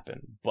to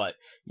happen. But,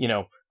 you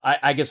know,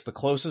 I guess the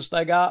closest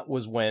I got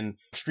was when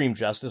Extreme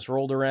Justice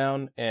rolled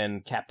around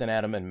and Captain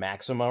Atom and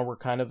Maxima were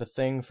kind of a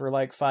thing for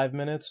like 5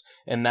 minutes,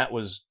 and that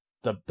was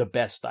the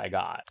best I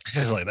got.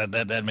 Like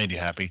that made you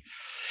happy.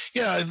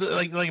 Yeah,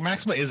 like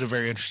Maxima is a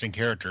very interesting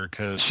character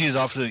because she is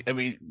obviously. I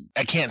mean,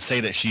 I can't say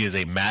that she is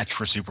a match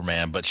for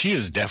Superman, but she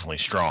is definitely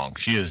strong.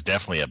 She is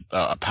definitely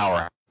a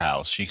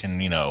powerhouse. She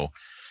can, you know,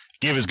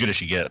 give as good as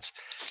she gets.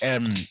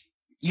 And,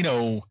 you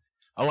know,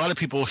 a lot of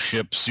people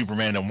ship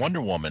Superman and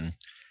Wonder Woman,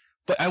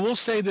 but I will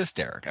say this,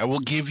 Derek. I will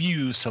give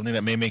you something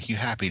that may make you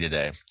happy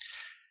today.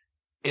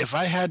 If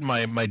I had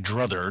my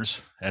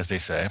druthers, as they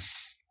say,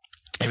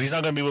 if he's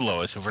not going to be with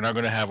Lois, if we're not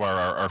going to have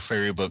our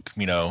fairy book,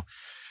 you know,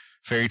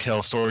 fairy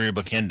tale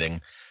storybook ending,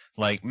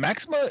 like,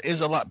 Maxima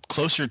is a lot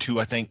closer to,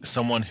 I think,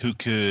 someone who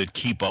could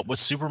keep up with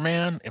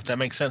Superman, if that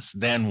makes sense,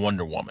 than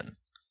Wonder Woman,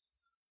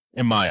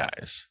 in my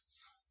eyes.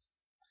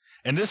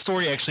 And this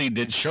story actually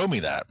did show me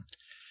that.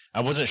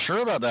 I wasn't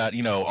sure about that,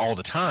 you know, all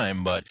the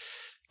time, but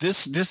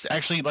this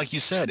actually, like you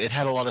said, it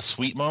had a lot of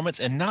sweet moments,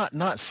 and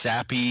not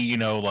sappy, you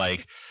know,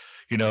 like,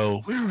 you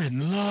know, we're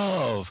in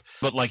love.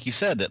 But like you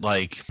said, that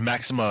like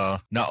Maxima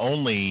not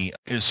only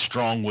is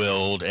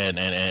strong-willed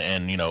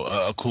and you know,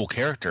 a cool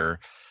character,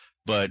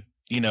 but,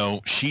 you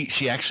know,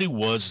 she actually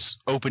was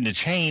open to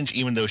change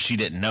even though she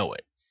didn't know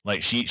it.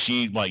 Like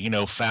she like, you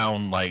know,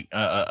 found like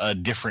a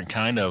different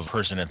kind of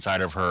person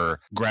inside of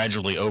her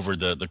gradually over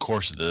the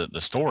course of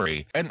the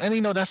story. And you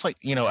know, that's like,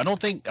 you know, I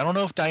don't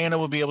know if Diana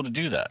would be able to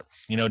do that.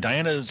 You know,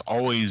 Diana is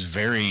always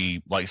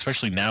very, like,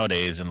 especially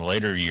nowadays in the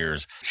later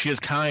years, she is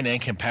kind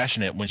and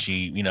compassionate when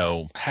she, you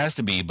know, has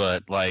to be,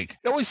 but like,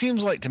 it always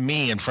seems like to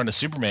me in front of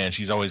Superman,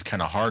 she's always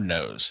kind of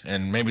hard-nosed.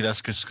 And maybe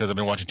that's just because I've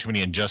been watching too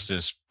many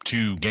Injustice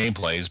 2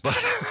 gameplays,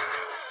 but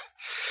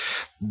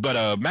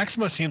But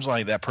Maxima seems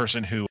like that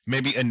person who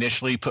maybe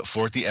initially put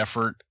forth the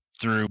effort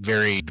through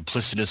very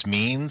duplicitous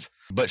means,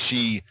 but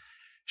she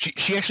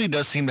actually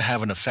does seem to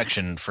have an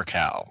affection for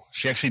Cal.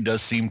 She actually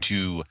does seem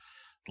to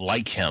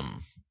like him,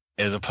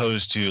 as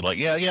opposed to like,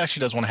 yeah, she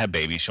does want to have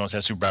babies. She wants to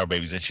have superpower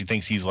babies, and she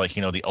thinks he's like,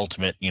 you know, the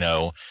ultimate, you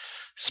know,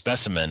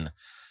 specimen.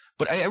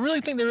 But I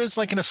really think there is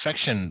like an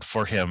affection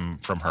for him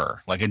from her,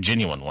 like a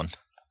genuine one.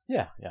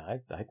 Yeah,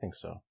 I think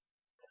so.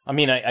 I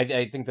mean,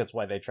 I think that's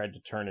why they tried to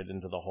turn it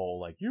into the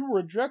whole, like, you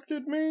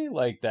rejected me?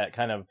 Like, that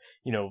kind of,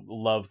 you know,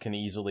 love can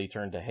easily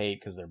turn to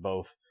hate because they're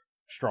both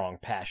strong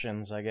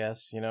passions, I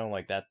guess, you know?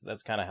 Like,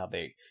 that's kind of how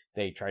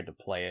they tried to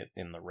play it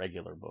in the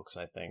regular books,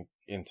 I think,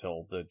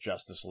 until the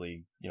Justice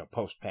League, you know,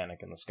 post-Panic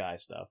in the Sky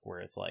stuff, where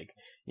it's like,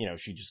 you know,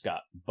 she just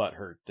got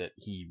butthurt that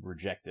he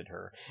rejected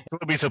her. She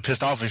would be so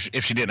pissed off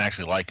if she didn't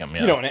actually like him,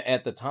 yeah. You know, and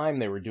at the time,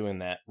 they were doing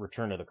that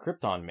Return of the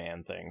Krypton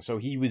Man thing, so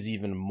he was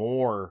even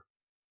more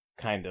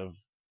kind of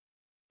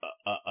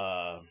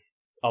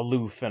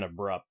aloof and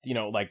abrupt, you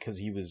know, like, because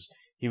he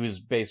was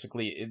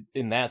basically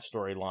in that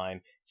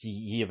storyline,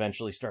 he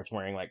eventually starts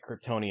wearing like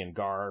Kryptonian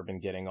garb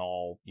and getting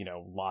all, you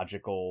know,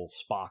 logical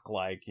Spock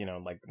like, you know,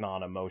 like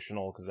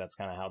non-emotional, because that's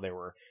kind of how they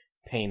were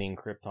painting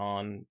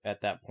Krypton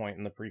at that point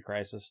in the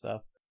pre-crisis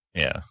stuff.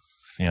 Yeah.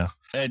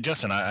 Hey,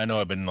 Justin, I know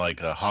I've been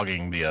like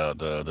hogging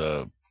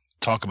the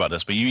talk about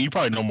this, but you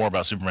probably know more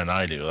about Superman than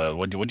I do.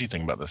 What do you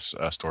think about this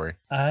story?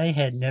 I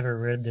had never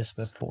read this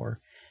before,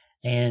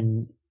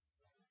 and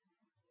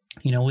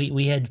you know,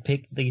 we had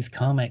picked these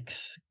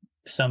comics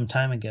some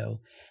time ago,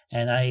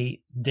 and I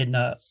did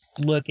not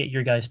look at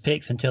your guys'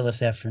 picks until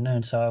this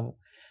afternoon. So,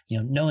 you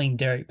know, knowing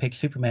Derek picked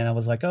Superman, I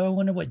was like, oh, I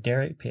wonder what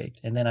Derek picked.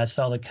 And then I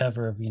saw the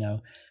cover of, you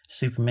know,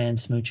 Superman,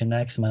 Smooch, and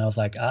Maxima, and I was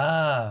like,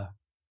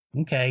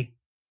 okay.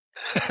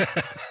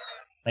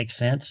 Makes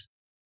sense.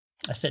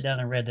 I sat down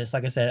and read this.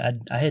 Like I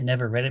said, I had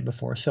never read it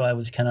before, so I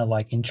was kind of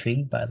like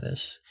intrigued by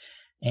this.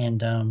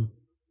 And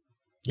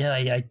yeah,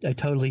 I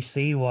totally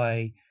see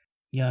why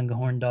young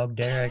horn dog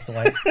Derek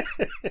like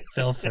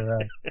fell for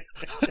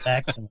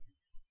accident,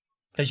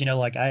 because, you know,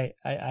 like I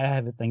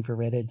have a thing for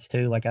redheads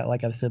too. Like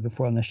I've said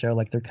before on the show,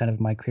 like they're kind of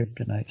my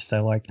kryptonite.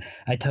 So like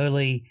I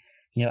totally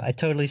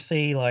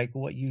see like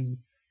what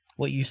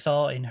you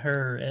saw in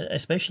her,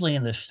 especially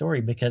in this story,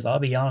 because I'll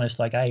be honest,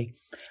 like I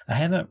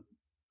haven't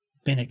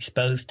been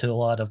exposed to a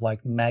lot of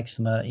like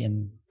Maxima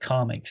in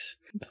comics,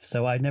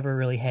 so I never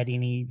really had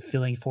any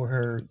feeling for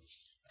her,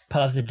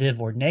 positive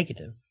or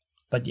negative.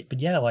 But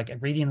yeah, like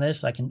reading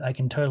this, I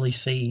can totally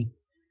see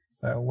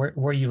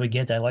where you would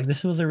get that. Like,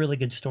 this was a really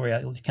good story.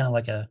 It was kind of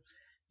like a,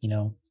 you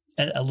know,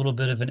 a little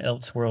bit of an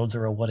Elseworlds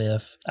or a What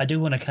If. I do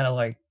want to kind of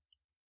like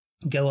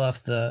go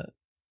off the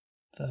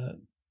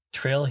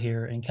trail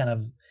here and kind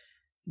of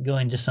go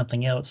into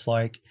something else.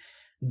 Like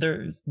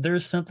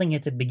there's something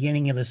at the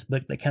beginning of this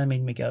book that kind of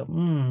made me go,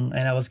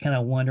 and I was kind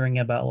of wondering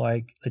about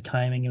like the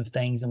timing of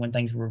things and when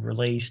things were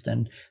released,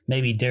 and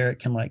maybe Derek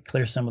can like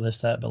clear some of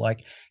this up. But like,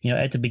 you know,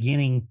 at the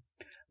beginning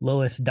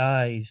Lois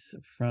dies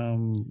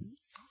from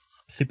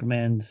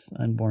Superman's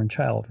unborn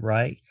child,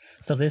 right?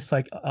 So this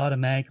like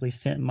automatically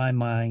sent my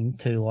mind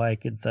to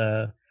like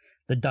the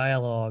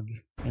dialogue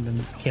in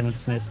the Kevin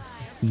Smith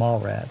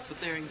Mallrats.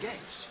 But they're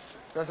engaged.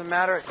 Doesn't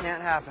matter, it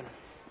can't happen.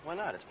 Why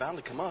not? It's bound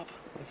to come up.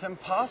 It's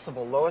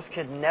impossible. Lois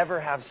could never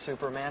have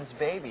Superman's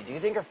baby. Do you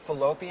think her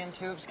fallopian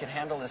tubes could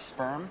handle his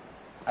sperm?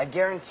 I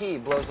guarantee he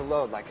blows a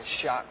load like a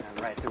shotgun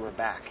right through her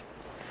back.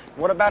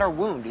 What about her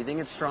womb? Do you think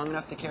it's strong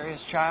enough to carry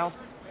his child?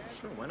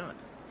 Sure, why not?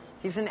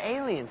 He's an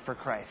alien, for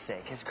Christ's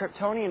sake. His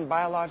Kryptonian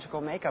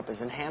biological makeup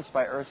is enhanced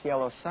by Earth's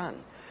yellow sun.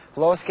 If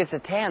Lois gets a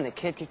tan, the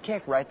kid could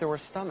kick right through her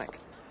stomach.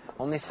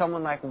 Only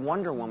someone like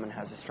Wonder Woman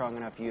has a strong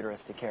enough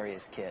uterus to carry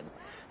his kid.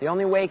 The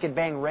only way he could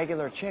bang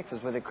regular chicks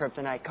is with a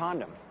kryptonite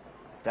condom.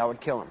 That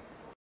would kill him.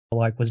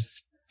 Like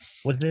was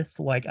this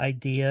like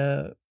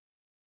idea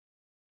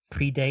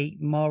predate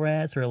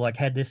Mallrats, or like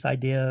had this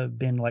idea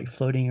been like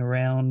floating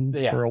around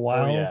for a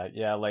while?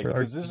 Yeah. Like,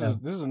 because this is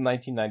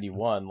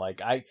 1991.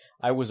 Like,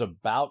 I was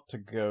about to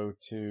go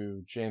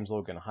to James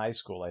Logan High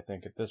School, I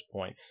think, at this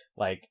point.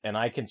 Like, and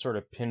I can sort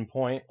of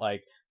pinpoint,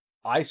 like,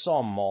 I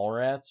saw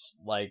Mallrats,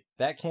 like,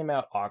 that came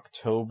out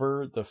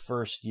October the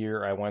first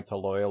year I went to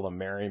Loyola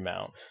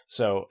Marymount.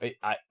 So,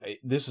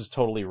 this is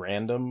totally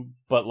random,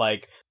 but,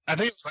 like... I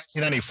think it's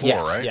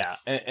 1994, right? Yeah,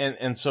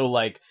 and so,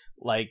 like,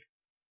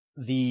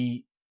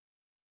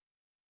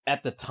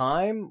 at the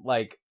time,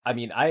 like, I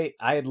mean, I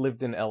had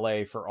lived in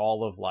LA for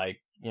all of, like,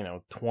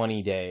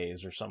 20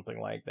 days or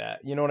something like that.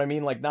 You know what I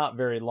mean? Like, not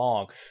very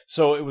long.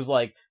 So it was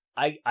like,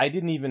 I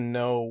didn't even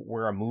know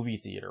where a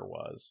movie theater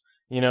was.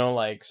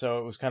 Like, so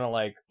it was kind of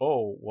like,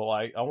 oh, well,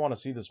 I want to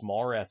see this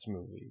Mallrats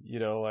movie,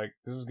 like,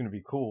 this is going to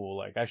be cool.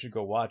 Like, I should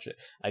go watch it.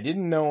 I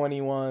didn't know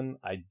anyone.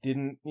 I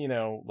didn't,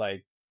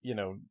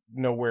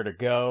 know where to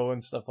go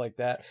and stuff like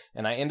that.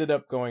 And I ended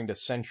up going to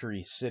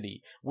Century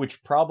City,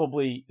 which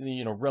probably,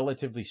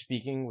 relatively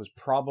speaking, was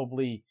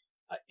probably,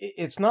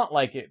 it's not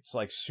like it's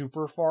like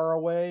super far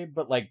away,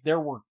 but like there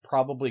were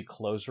probably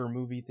closer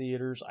movie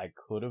theaters I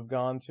could have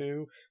gone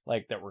to,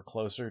 like that were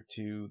closer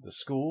to the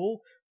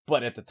school.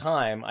 But at the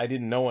time, I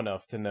didn't know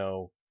enough to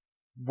know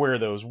where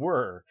those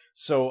were.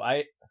 So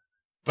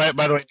By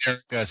the way,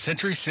 Eric,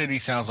 Century City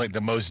sounds like the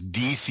most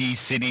DC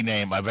city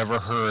name I've ever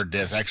heard.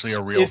 That's actually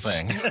a real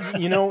thing.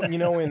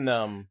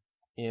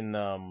 In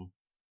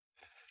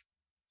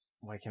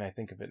why can I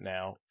think of it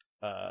now?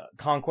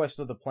 Conquest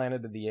of the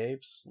Planet of the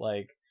Apes,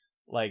 like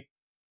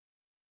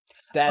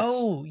that's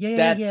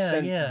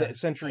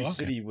Century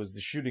City was the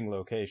shooting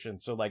location.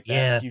 So like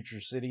that future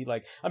city,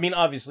 like, I mean,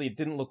 obviously it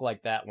didn't look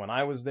like that when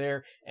I was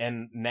there,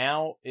 and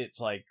now it's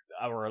like,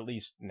 or at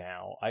least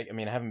now, I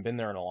mean, I haven't been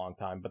there in a long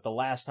time, but the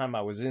last time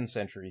I was in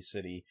Century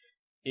City,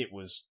 it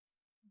was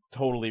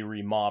totally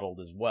remodeled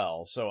as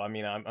well. So, I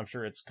mean, I'm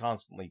sure it's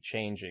constantly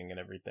changing and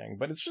everything,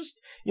 but it's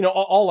just,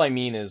 all I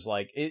mean is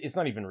like, it's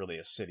not even really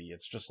a city.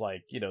 It's just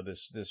like,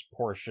 this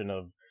portion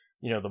of,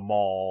 the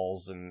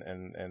malls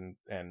and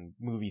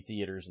movie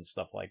theaters and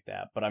stuff like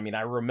that. But I mean,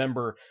 I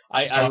remember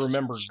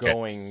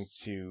going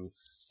to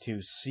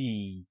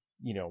see,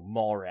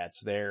 Mallrats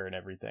there and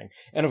everything.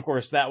 And of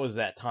course, that was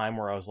that time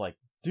where I was like,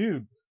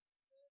 dude,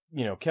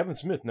 Kevin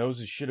Smith knows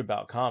his shit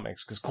about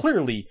comics, because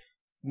clearly,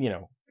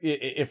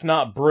 if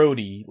not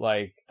Brody,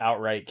 like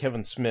outright,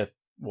 Kevin Smith,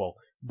 well,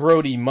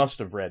 Brody must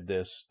have read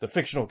this. The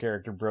fictional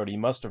character Brody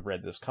must have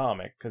read this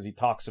comic, because he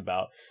talks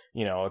about,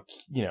 a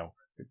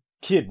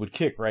kid would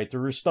kick right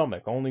through her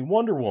stomach. Only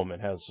Wonder Woman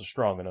has a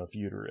strong enough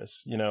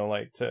uterus,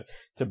 like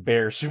to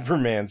bear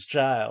Superman's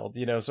child,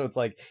 so it's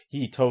like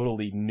he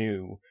totally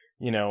knew,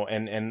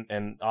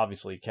 and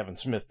obviously Kevin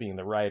Smith, being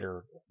the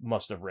writer,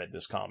 must have read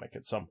this comic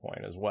at some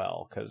point as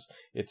well, because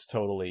it's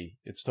totally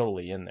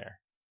in there.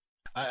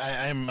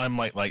 I'm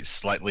like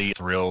slightly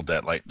thrilled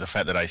that like the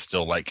fact that I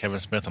still like Kevin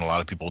Smith and a lot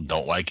of people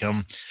don't like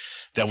him,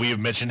 that we have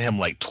mentioned him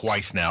like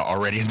twice now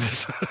already in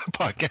this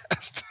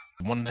podcast.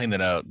 One thing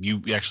that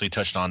you actually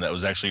touched on that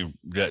was actually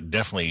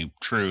definitely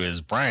true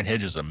is Brian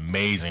Hitch is an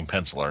amazing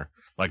penciler.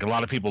 Like, a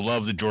lot of people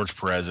love the George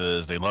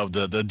Perez's, they love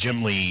the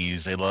Jim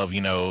Lees, they love,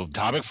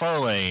 Todd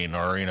McFarlane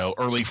or,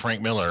 early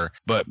Frank Miller.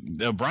 But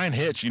Brian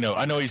Hitch,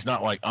 I know he's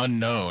not like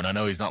unknown. I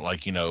know he's not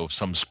like,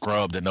 some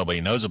scrub that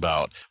nobody knows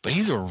about, but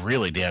he's a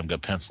really damn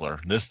good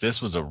penciler.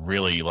 This was a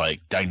really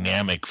like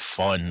dynamic,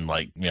 fun,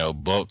 like,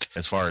 book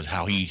as far as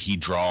how he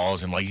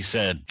draws. And like you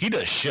said, he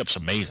does ships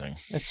amazing.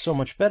 It's so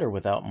much better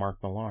without Mark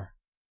Millar.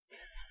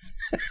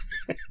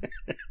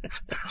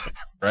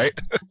 Right?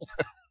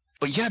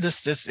 But yeah,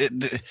 this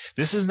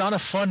is not a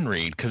fun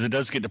read, because it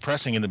does get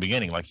depressing in the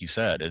beginning, like you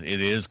said. It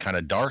is kind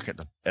of dark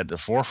at the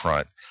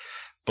forefront,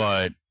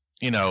 but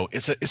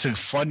it's a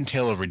fun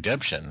tale of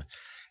redemption,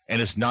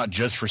 and it's not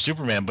just for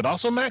Superman, but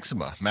also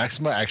Maxima.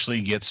 Maxima actually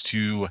gets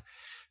to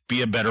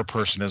be a better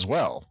person as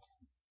well,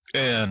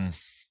 and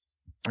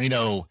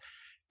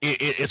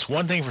it's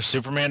one thing for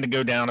Superman to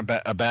go down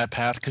a bad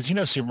path, because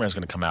Superman's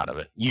going to come out of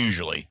it.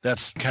 Usually,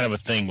 that's kind of a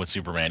thing with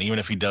Superman, even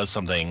if he does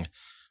something.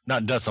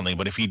 Not does something,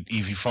 but if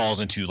he falls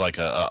into like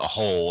a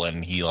hole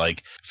and he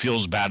like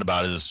feels bad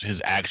about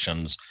his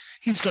actions,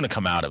 he's going to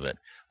come out of it.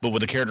 But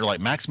with a character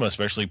like Maxima,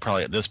 especially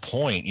probably at this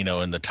point, you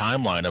know, in the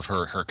timeline of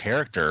her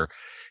character,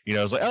 you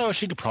know, it's like, oh,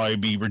 she could probably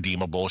be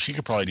redeemable. She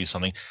could probably do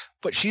something,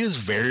 but she is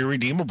very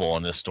redeemable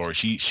in this story.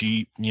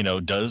 She, you know,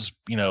 does,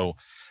 you know,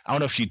 I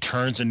don't know if she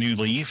turns a new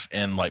leaf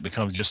and like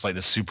becomes just like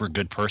this super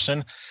good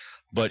person,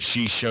 but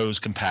she shows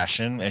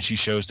compassion and she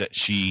shows that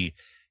she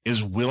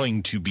is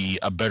willing to be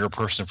a better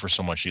person for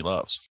someone she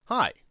loves.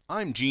 Hi,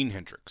 I'm Gene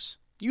Hendricks.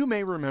 You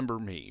may remember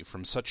me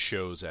from such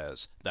shows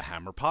as the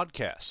Hammer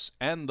Podcasts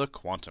and the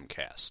Quantum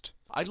Cast.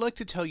 I'd like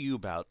to tell you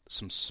about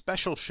some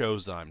special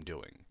shows that I'm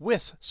doing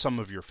with some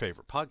of your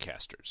favorite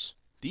podcasters.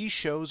 These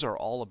shows are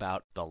all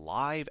about the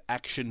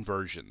live-action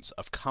versions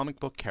of comic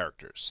book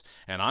characters,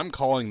 and I'm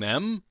calling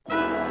them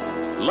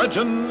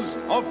Legends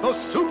of the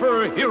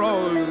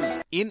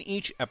Superheroes. In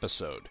each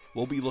episode,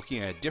 we'll be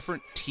looking at a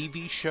different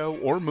TV show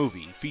or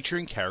movie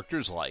featuring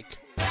characters like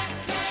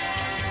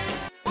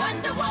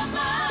Wonder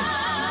Woman.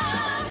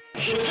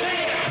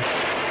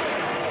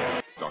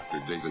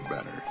 Dr. David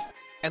Banner.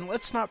 And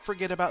let's not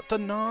forget about the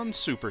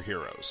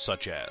non-superheroes,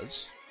 such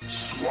as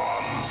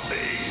Swamp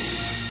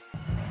Thing.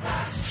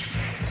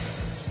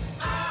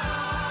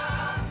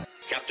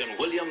 Captain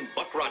William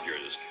Buck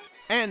Rogers.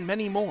 And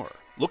many more.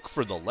 Look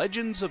for the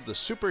Legends of the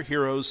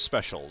Superheroes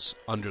specials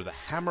under the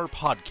Hammer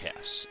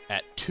Podcasts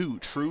at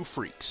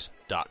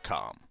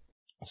twotruefreaks.com.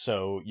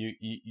 So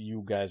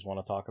you guys want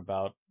to talk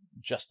about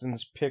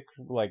Justin's pick?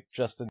 Like,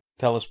 Justin,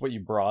 tell us what you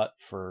brought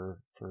for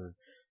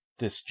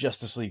this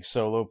Justice League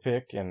solo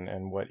pick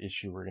and what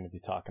issue we're going to be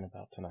talking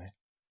about tonight.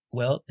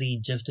 Well, the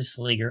Justice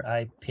Leaguer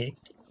I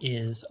picked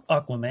is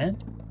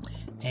Aquaman,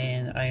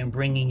 and I am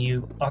bringing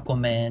you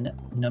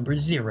Aquaman number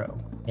 0.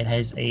 It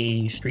has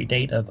a street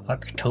date of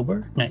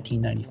October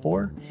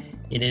 1994.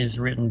 It is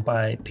written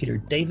by Peter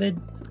David,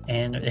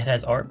 and it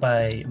has art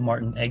by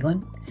Martin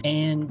Eglin.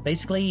 And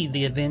basically,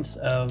 the events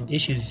of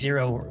issue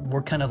 0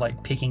 were kind of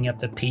like picking up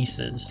the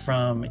pieces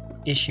from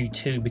issue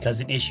 2,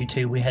 because in issue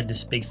 2 we had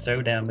this big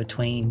throwdown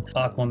between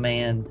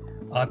Aquaman,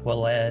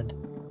 Aqualad,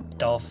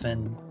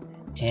 Dolphin,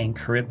 and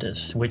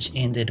Charybdis, which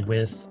ended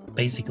with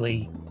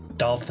basically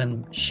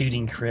Dolphin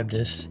shooting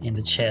Charybdis in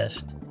the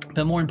chest.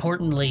 But more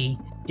importantly,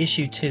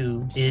 issue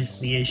 2 is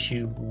the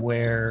issue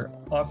where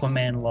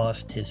Aquaman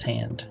lost his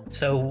hand.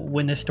 So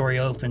when the story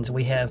opens,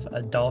 we have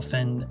a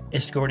dolphin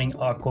escorting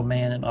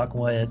Aquaman and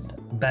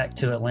Aqualad back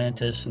to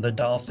Atlantis. The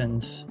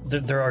dolphins,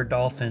 there are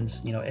dolphins,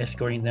 you know,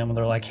 escorting them, and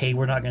they're like, hey,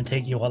 we're not going to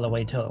take you all the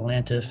way to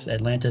Atlantis.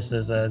 Atlantis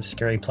is a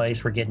scary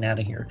place. We're getting out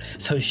of here.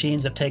 So she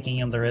ends up taking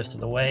him the rest of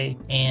the way.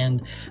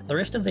 And the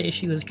rest of the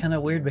issue is kind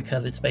of weird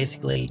because it's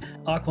basically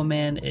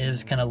Aquaman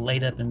is kind of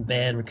laid up in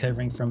bed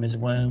recovering from his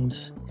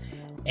wounds.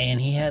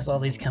 And he has all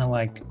these kind of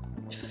like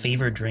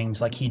fever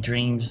dreams. Like he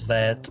dreams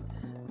that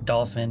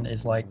Dolphin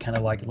is like kind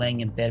of like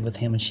laying in bed with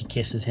him and she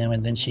kisses him,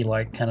 and then she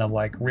like kind of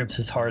like rips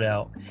his heart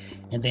out.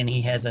 And then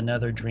he has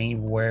another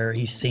dream where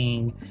he's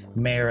seeing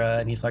Mara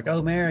and he's like,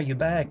 oh, Mara, you're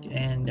back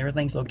and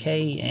everything's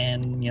okay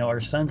and, you know, our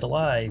son's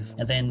alive.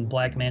 And then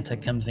Black Manta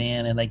comes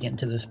in and they get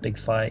into this big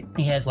fight.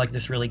 He has like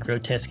this really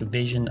grotesque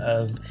vision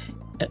of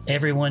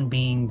everyone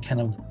being kind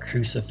of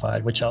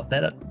crucified, which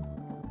that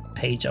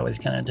page always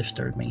kind of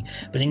disturbed me.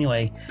 But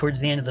anyway, towards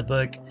the end of the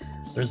book,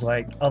 there's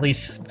like all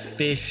these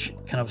fish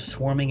kind of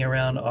swarming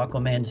around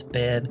Aquaman's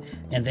bed,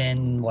 and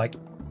then like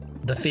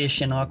the fish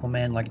and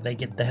Aquaman, like they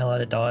get the hell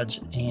out of Dodge,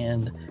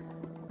 and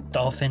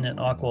Dolphin and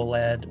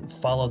Aqualad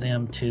follow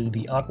them to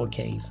the Aqua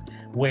Cave,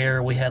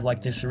 where we had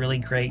like this really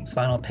great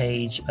final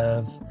page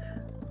of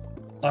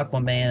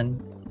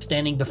Aquaman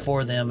standing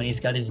before them, and he's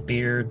got his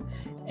beard,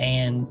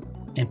 and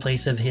in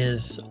place of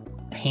his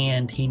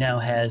hand he now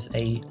has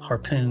a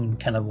harpoon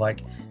kind of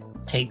like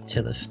taped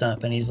to the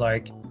stump, and he's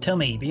like, tell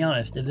me, be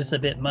honest, is this a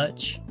bit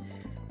much?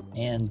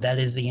 And that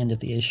is the end of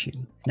the issue.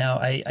 Now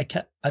I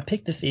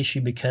picked this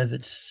issue because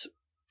it's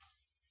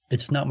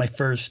not my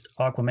first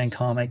Aquaman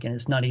comic, and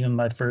it's not even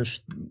my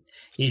first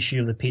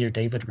issue of the Peter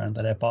David run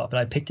that I bought, but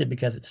I picked it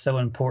because it's so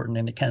important,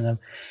 and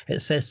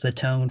it sets the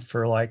tone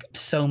for like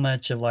so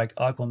much of like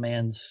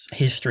Aquaman's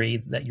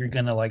history that you're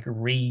gonna like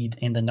read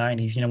in the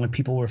 90s. You know, when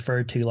people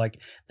refer to like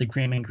the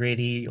grim and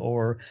gritty,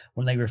 or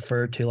when they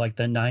refer to like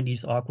the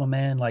 90s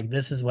Aquaman, like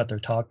this is what they're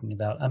talking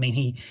about. I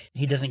mean,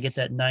 he doesn't get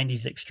that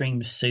 90s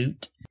extreme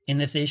suit in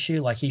this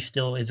issue. Like he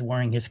still is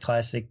wearing his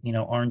classic, you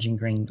know, orange and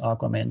green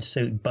Aquaman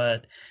suit,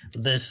 but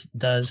this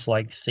does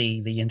like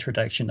see the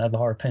introduction of the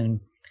harpoon,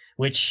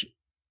 which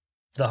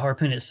the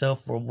harpoon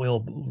itself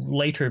will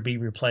later be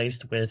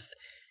replaced with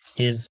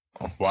his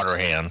water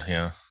hand.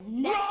 Yeah.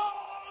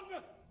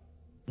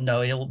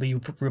 No, it will be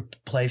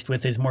replaced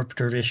with his more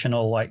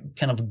traditional, like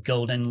kind of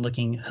golden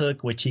looking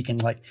hook, which he can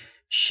like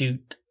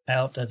shoot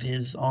out of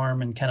his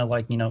arm and kind of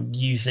like, you know,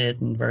 use it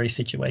in various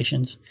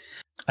situations.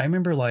 I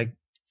remember like,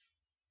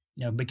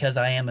 you know, because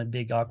I am a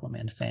big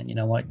Aquaman fan, you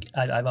know, like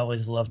I've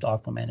always loved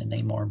Aquaman and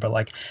Namor, but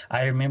like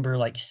I remember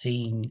like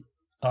seeing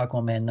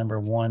Aquaman number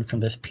 1 from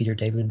this Peter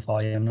David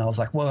volume, and I was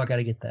like, whoa, I got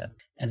to get that.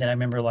 And then I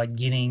remember like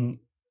getting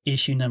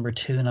issue number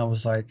 2, and I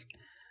was like,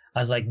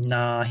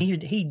 nah, he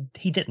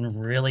didn't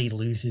really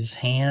lose his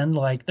hand.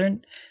 Like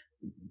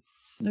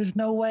there's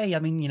no way. I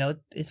mean,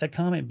 it's a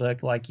comic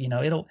book. Like,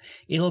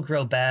 it'll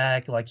grow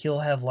back. Like he'll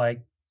have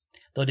like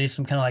they'll do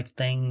some kind of like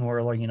thing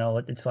where like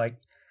it's like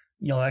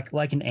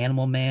like an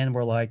Animal Man,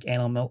 where like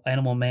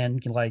Animal Man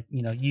can like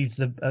use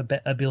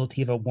the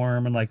ability of a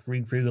worm and like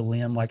regrew a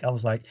limb. Like I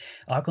was like,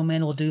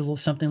 Aquaman will do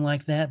something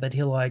like that, but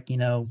he'll like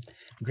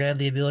grab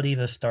the ability of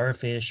a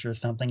starfish or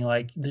something.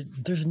 Like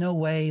there's no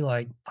way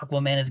like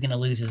Aquaman is gonna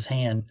lose his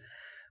hand.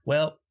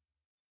 Well,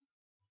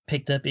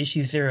 picked up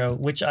issue 0,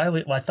 which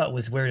I thought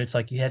was weird. It's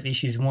like you have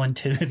issues 1,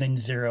 2, and then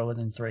 0, and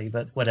then 3,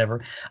 but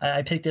whatever.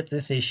 I picked up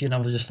this issue and I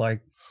was just like,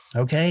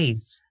 okay,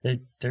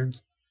 they're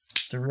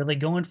really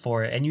going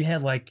for it. And you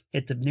have like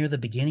near the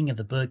beginning of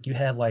the book, you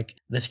have like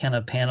this kind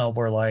of panel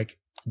where like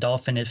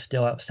Dolphin is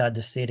still outside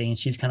the city and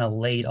she's kind of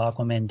laid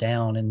Aquaman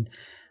down, and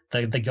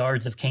the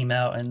guards have came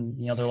out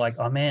and they're like,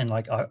 oh man,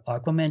 like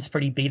Aquaman's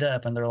pretty beat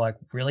up, and they're like,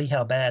 really,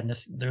 how bad? And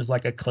there's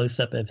like a close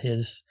up of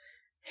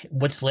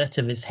what's left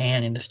of his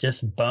hand, and it's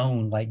just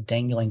bone like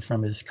dangling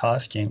from his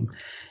costume,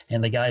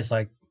 and the guy's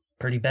like,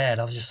 pretty bad.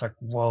 I was just like,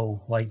 whoa,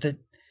 like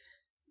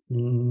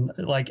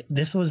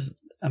this was,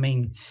 I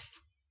mean,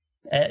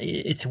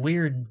 it's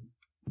weird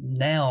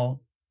now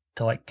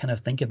to like kind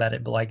of think about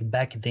it, but like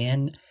back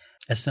then,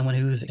 as someone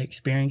who was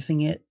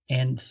experiencing it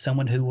and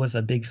someone who was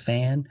a big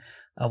fan,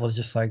 I was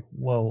just like,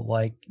 whoa,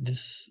 like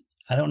this,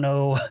 I don't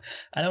know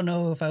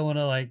if I want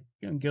to like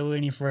go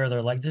any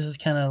further. Like this is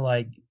kind of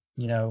like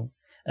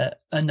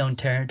unknown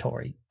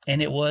territory,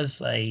 and it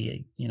was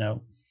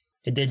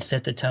it did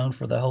set the tone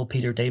for the whole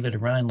Peter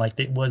David run. Like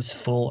it was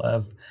full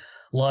of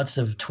lots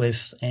of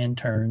twists and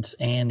turns,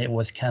 and it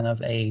was kind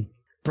of a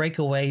break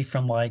away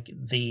from like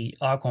the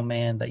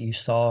Aquaman that you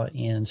saw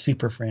in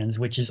Super Friends,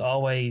 which is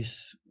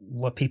always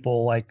what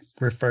people like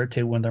refer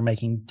to when they're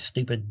making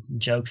stupid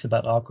jokes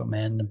about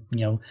Aquaman.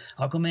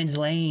 Aquaman's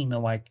lame,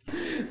 and like,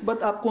 but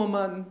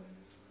Aquaman,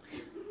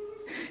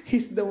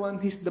 he's the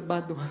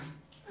bad one.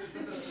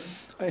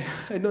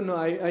 I don't know,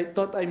 I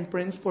thought I'm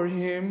friends for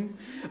him.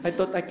 I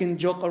thought I can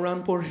joke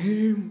around for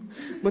him.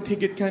 But he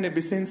get kind of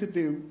be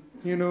sensitive,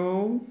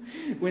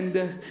 When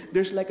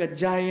there's like a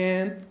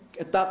giant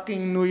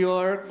attacking New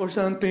York or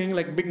something,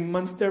 like big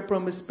monster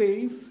from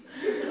space.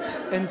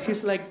 And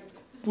he's like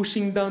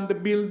pushing down the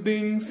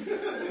buildings.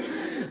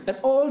 And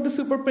all the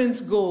super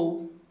friends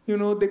go,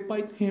 they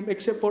fight him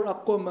except for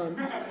Aquaman.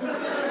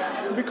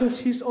 Because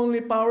he's only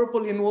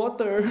powerful in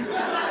water.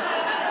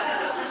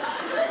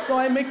 So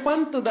I make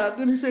fun to that,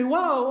 and he say,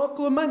 wow,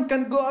 Aquaman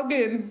can go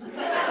again.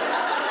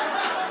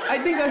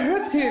 I think I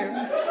hurt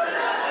him.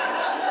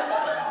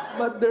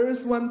 But there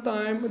is one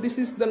time, this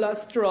is the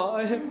last straw,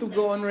 I have to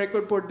go on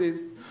record for this.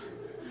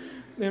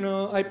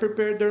 I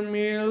prepare their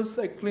meals,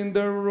 I clean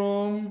their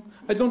room.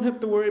 I don't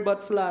have to worry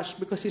about Flash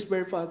because he's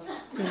very fast,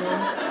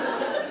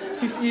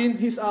 He's in,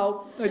 he's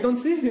out. I don't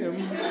see him.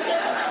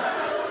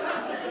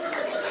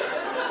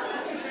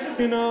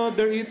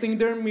 They're eating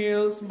their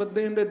meals, but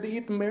then they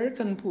eat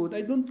American food.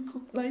 I don't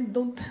cook. I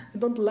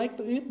don't like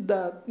to eat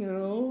that.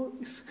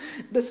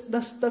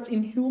 That's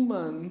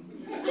inhuman.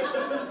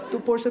 To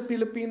force a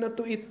Filipino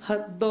to eat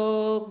hot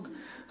dog,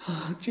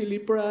 chili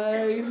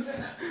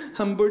fries,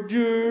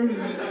 hamburger.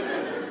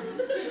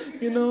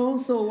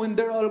 So when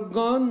they're all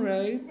gone,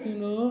 right?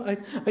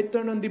 I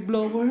turn on the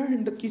blower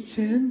in the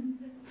kitchen,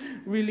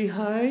 really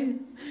high,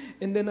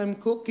 and then I'm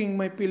cooking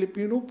my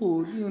Filipino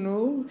food,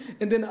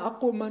 and then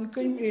Aquaman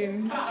came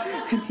in,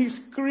 and he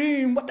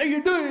screamed, what are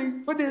you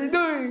doing? What are you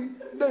doing?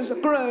 That's a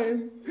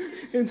crime.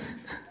 And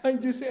I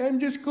just say, I'm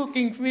just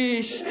cooking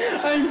fish.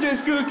 I'm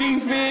just cooking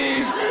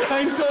fish.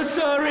 I'm so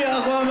sorry,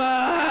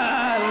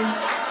 Aquaman.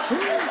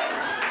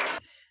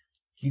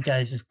 You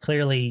guys have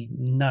clearly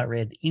not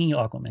read any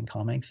Aquaman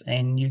comics,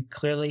 and you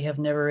clearly have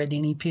never read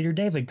any Peter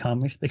David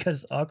comics,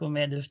 because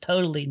Aquaman is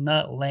totally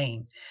not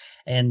lame.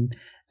 And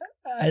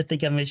I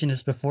think I mentioned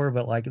this before,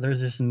 but like there's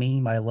this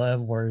meme I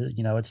love where,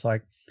 it's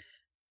like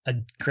a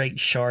great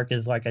shark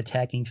is like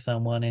attacking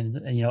someone, and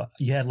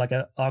you have like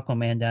a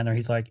Aquaman down there.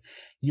 He's like,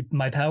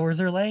 my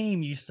powers are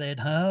lame, you said,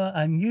 huh?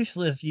 I'm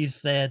useless, you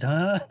said,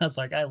 huh? I was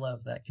like, I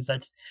love that, because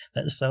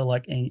that's so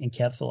like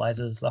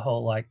encapsulates the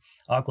whole like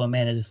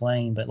Aquaman is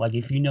lame. But like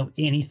if you know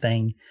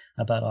anything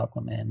about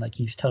Aquaman, like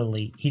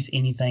he's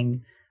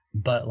anything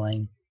but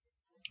lame.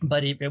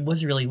 But it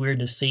was really weird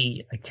to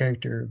see a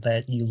character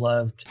that you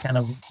loved kind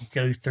of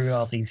go through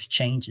all these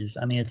changes.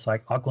 I mean, it's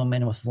like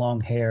Aquaman with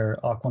long hair,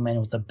 Aquaman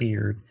with a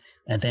beard,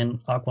 and then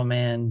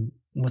Aquaman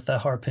with a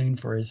harpoon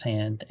for his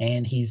hand.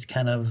 And he's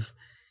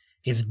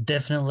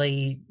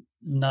definitely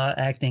not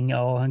acting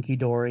all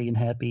hunky-dory and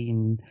happy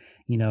and,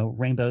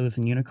 rainbows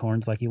and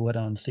unicorns like he would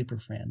on Super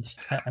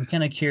Friends. I'm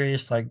kind of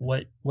curious, like,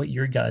 what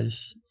your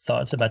guys'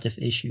 thoughts about this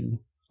issue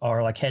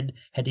are. Like, had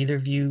either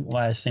of you,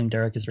 well, I assume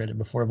Derek has read it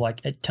before, but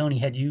like, Tony,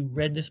 had you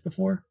read this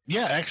before?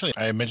 Yeah, actually,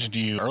 I mentioned to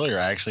you earlier,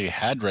 I actually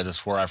had read this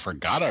before. I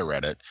forgot I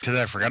read it because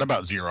I forgot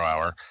about 0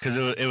 Hour, because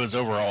it was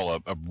overall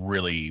a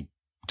really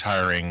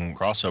tiring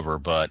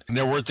crossover, but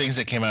there were things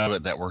that came out of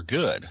it that were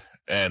good,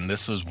 and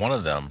this was one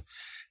of them.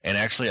 And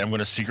actually, I'm going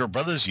to Secret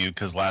Brothers you,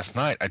 because last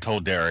night I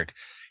told Derek,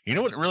 You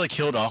know what really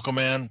killed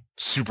Aquaman?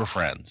 Super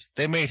Friends.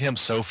 They made him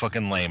so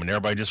fucking lame, and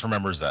everybody just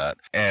remembers that.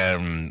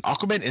 And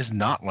Aquaman is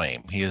not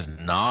lame. He is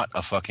not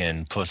a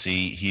fucking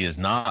pussy. He is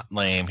not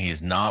lame. He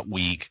is not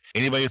weak.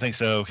 Anybody who thinks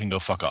so can go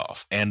fuck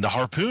off. And the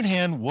Harpoon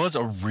Hand was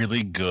a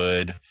really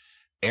good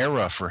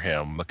era for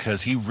him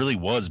because he really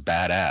was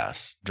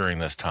badass during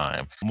this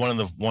time. One of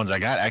the ones I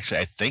got, actually,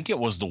 I think it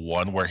was the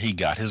one where he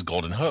got his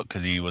golden hook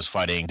because he was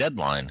fighting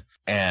Deadline,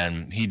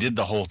 and he did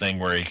the whole thing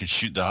where he could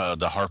shoot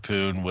the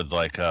harpoon with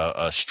like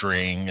a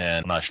string,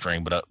 and not a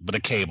string, but a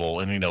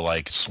cable, and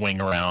like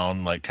swing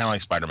around, like kind of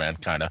like Spider-Man,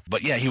 kind of.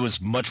 But yeah, he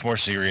was much more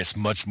serious,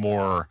 much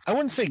more, I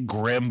wouldn't say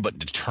grim, but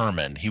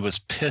determined. He was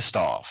pissed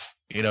off.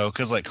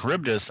 Because like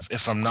Charybdis,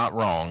 if I'm not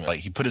wrong, like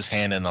he put his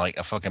hand in like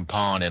a fucking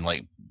pond and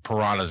like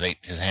piranhas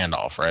ate his hand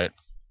off, right?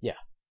 Yeah.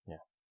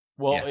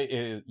 Well,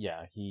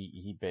 yeah.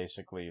 He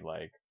basically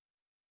like,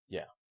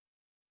 yeah.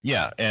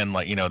 Yeah, and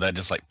like that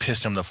just like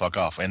pissed him the fuck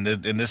off. And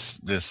in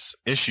this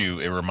issue,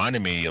 it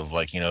reminded me of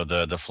like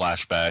the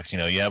flashbacks.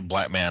 You have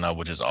Black Manta,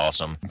 which is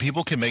awesome.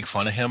 People can make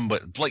fun of him,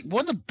 but like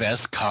one of the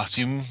best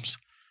costumes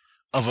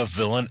of a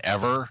villain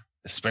ever,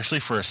 especially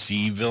for a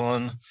sea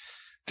villain.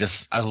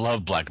 I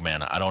love Black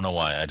Manta. I don't know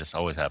why. I just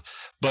always have.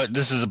 But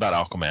this is about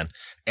Aquaman.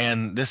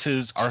 And this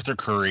is Arthur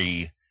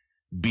Curry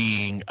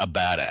being a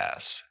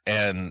badass.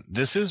 And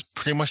this is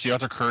pretty much the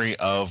Arthur Curry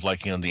of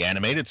like, the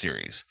animated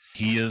series.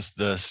 He is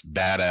this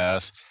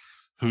badass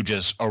who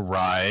just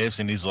arrives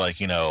and he's like,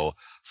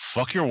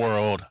 fuck your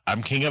world.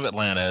 I'm king of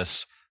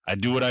Atlantis. I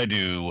do what I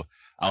do.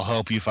 I'll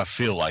help you if I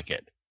feel like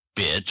it,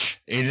 bitch.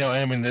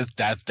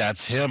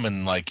 That's him.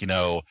 And like,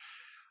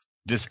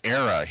 this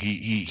era,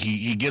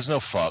 he gives no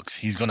fucks.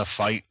 He's gonna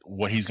fight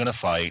what he's gonna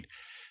fight,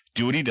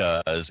 do what he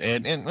does,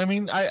 and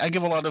I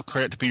give a lot of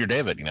credit to Peter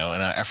David, and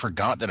I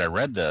forgot that I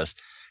read this,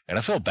 and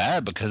I feel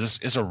bad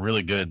because it's a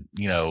really good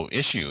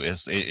issue.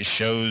 It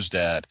shows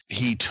that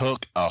he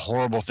took a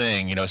horrible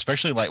thing,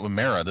 especially like with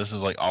Mara. This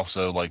is like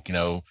also like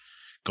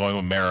going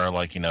with Mara,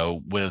 like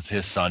with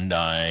his son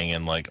dying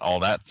and like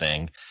all that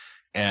thing,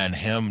 and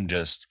him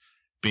just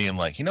being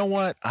like, you know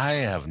what? I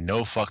have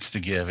no fucks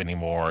to give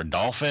anymore.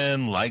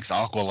 Dolphin likes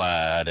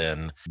Aqualad,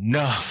 and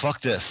no,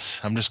 fuck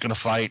this. I'm just gonna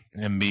fight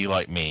and be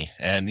like me.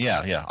 And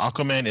yeah,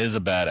 Aquaman is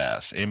a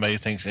badass. Anybody who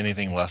thinks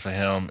anything less of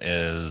him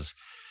is,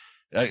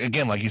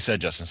 again, like you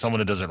said, Justin, someone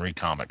who doesn't read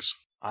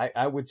comics.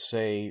 I would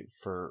say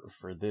for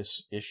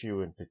this issue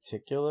in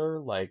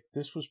particular, like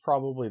this was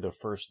probably the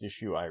first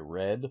issue I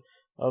read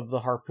of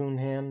the Harpoon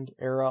Hand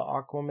era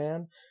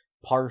Aquaman,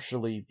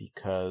 partially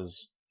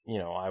because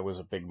I was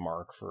a big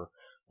mark for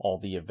all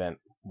the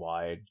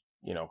event-wide,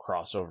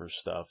 crossover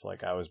stuff.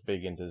 Like, I was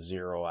big into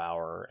Zero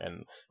Hour,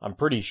 and I'm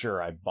pretty sure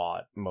I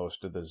bought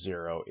most of the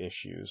Zero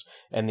issues.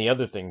 And the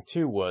other thing,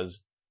 too,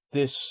 was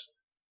this...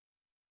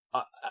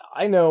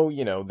 I know,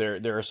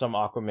 there are some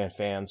Aquaman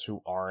fans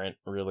who aren't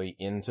really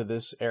into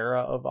this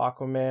era of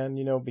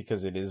Aquaman,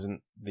 because it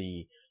isn't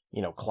the,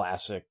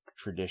 classic,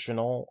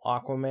 traditional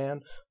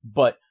Aquaman.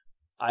 But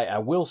I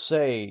will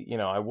say,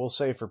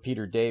 for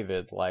Peter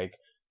David, like,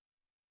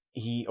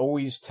 he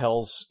always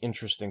tells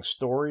interesting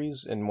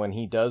stories, and when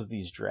he does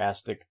these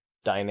drastic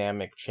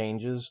dynamic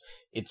changes,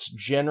 it's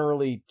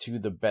generally to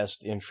the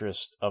best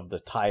interest of the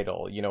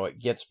title. It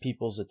gets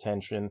people's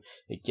attention,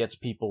 it gets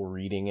people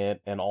reading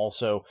it, and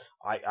also,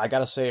 I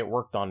gotta say it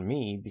worked on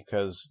me,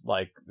 because,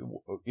 like,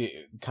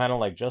 kind of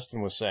like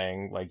Justin was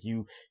saying, like,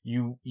 you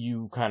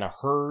kind of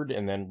heard,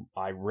 and then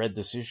I read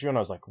this issue, and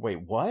I was like,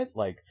 wait, what?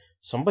 Like,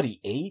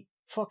 somebody ate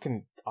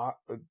fucking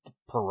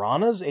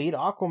piranhas ate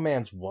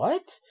Aquaman's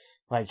what?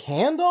 Like,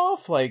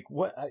 handoff? Like,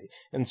 what?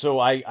 And so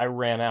I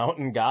ran out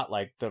and got,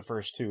 like, the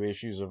first 2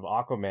 issues of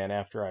Aquaman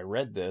after I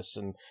read this.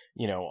 And,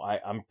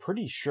 I'm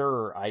pretty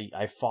sure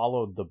I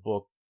followed the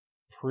book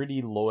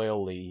pretty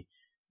loyally,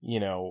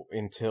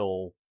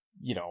 until,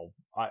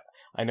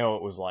 I know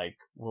it was like,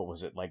 what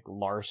was it? Like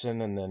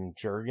Larson and then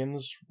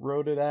Jurgens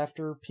wrote it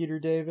after Peter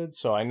David.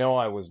 So I know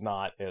I was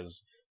not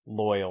as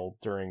loyal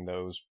during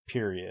those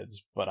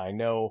periods, but I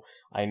know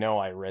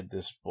I read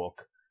this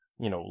book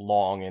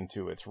long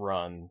into its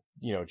run,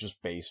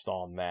 just based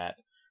on that,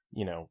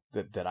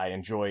 that I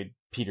enjoyed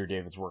Peter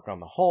David's work on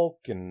the Hulk,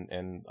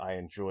 and I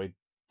enjoyed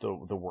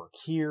the work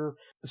here.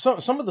 So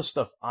some of the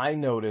stuff I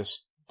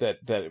noticed that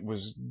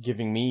was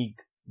giving me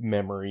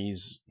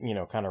memories,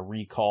 kind of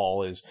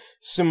recall, is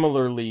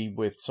similarly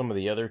with some of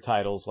the other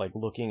titles, like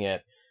looking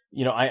at,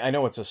 I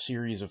know it's a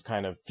series of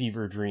kind of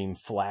fever dream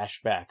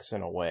flashbacks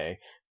in a way,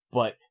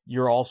 but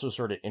you're also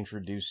sort of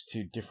introduced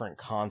to different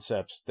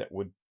concepts that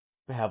would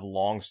have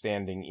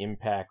long-standing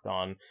impact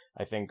on,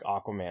 I think,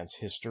 Aquaman's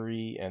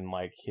history and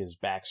like his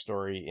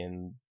backstory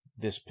in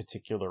this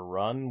particular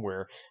run,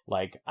 where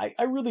like I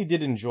really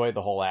did enjoy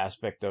the whole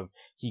aspect of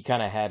he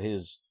kind of had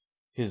his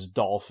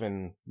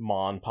dolphin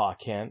Mon Pa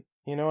Kent,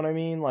 you know what I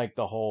mean? Like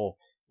the whole,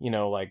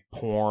 like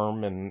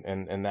Porm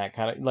and that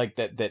kind of, like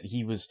that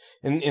he was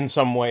in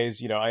some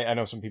ways, I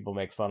know some people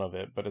make fun of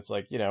it, but it's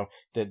like,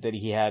 that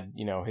he had,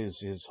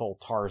 his whole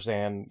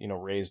Tarzan,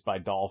 raised by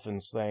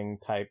dolphins thing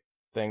type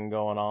thing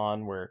going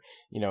on, where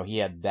he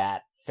had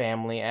that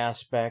family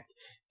aspect,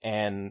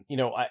 And, you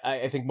know,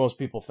 I think most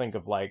people think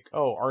of like,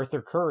 oh,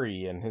 Arthur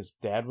Curry and his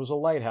dad was a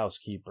lighthouse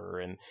keeper,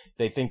 and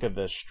they think of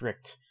the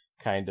strict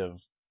kind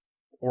of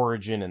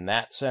origin in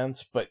that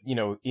sense. But, you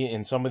know,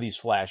 in some of these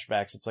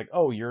flashbacks, it's like,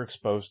 oh, you're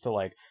exposed to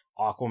like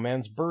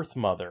Aquaman's birth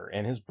mother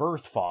and his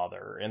birth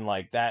father, and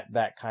like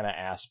that kind of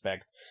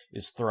aspect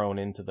is thrown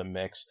into the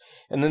mix.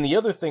 And then the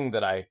other thing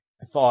that I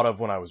thought of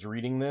when I was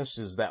reading this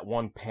is that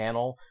one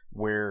panel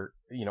where,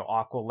 you know,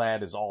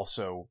 Aqualad is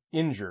also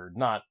injured,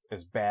 not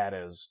as bad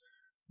as,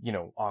 you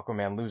know,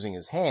 Aquaman losing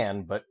his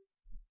hand, but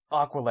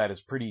Aqualad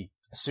is pretty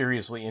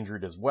seriously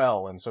injured as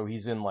well, and so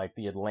he's in like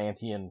the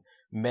Atlantean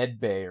med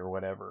bay or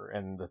whatever,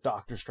 and the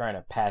doctor's trying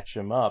to patch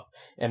him up.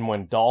 And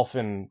when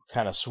Dolphin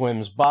kind of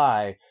swims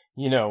by,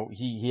 you know,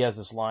 he has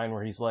this line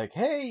where he's like,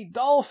 "Hey,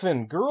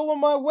 Dolphin, girl of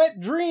my wet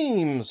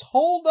dreams,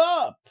 hold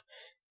up!"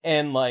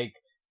 And like,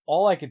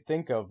 all I could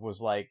think of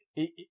was like,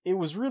 it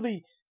was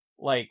really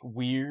like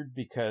weird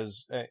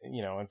because,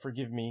 you know, and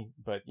forgive me,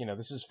 but you know,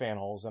 this is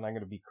Fanholes and I'm going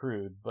to be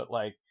crude, but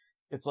like,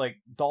 it's like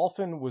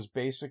Dolphin was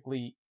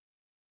basically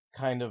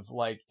kind of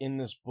like in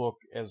this book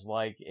as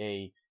like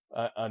a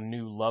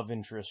new love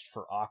interest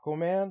for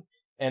Aquaman,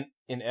 and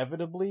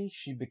inevitably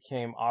she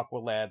became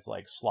Aqualad's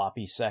like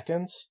sloppy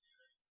seconds.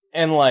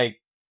 And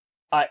like,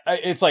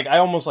 it's like I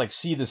almost like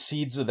see the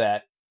seeds of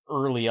that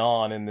early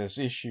on in this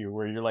issue,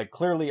 where you're like,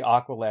 clearly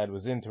Aqualad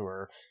was into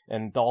her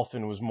and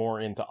Dolphin was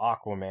more into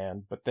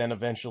Aquaman, but then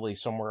eventually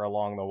somewhere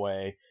along the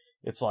way,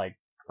 it's like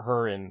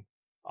her and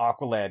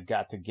Aqualad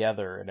got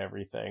together and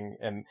everything.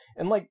 And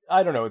like,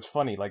 I don't know, it's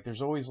funny, like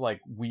there's always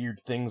like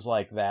weird things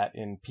like that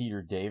in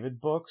Peter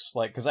David books,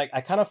 like, because I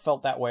kind of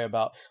felt that way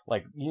about,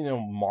 like, you know,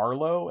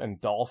 Marlowe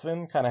and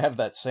Dolphin kind of have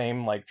that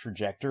same like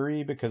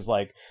trajectory, because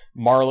like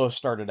Marlowe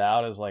started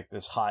out as like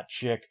this hot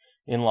chick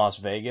in Las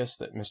Vegas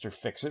that Mr.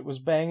 Fix-It was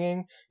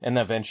banging, and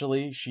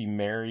eventually she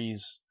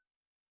marries,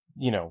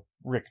 you know,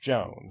 Rick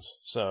Jones.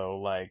 So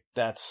like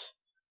that's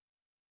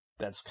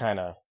kind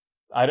of,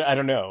 I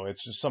don't know.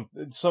 It's just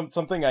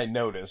something I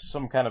noticed,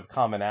 some kind of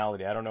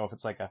commonality. I don't know if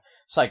it's like a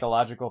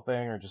psychological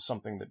thing or just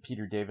something that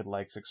Peter David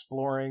likes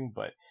exploring,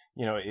 but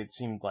you know, it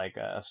seemed like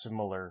a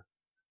similar,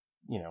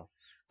 you know.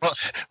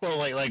 Well,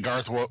 like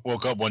Garth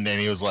woke up one day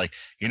and he was like,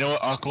 "You know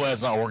what?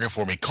 Aqualad's not working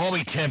for me. Call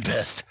me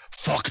Tempest.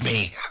 Fuck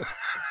me."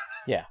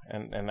 Yeah,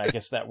 and I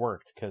guess that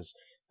worked, because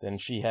then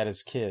she had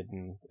his kid,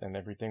 and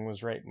everything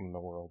was right in the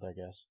world, I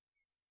guess.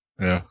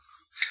 Yeah,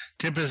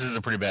 Tempest is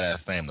a pretty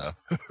badass name,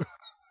 though.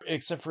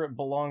 Except for it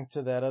belonged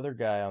to that other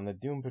guy on the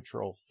Doom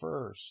Patrol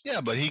first.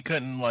 Yeah, but he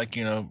couldn't, like,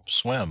 you know,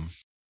 swim.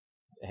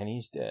 And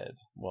he's dead.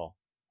 Well,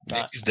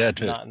 he's dead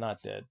too.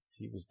 Not dead.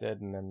 He was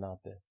dead and then not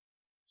dead.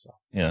 So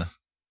yeah.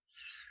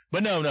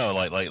 But no,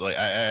 like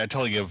I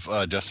totally give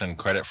Justin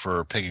credit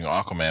for picking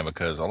Aquaman,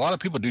 because a lot of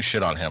people do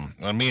shit on him.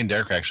 And me and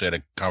Derek actually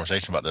had a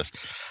conversation about this.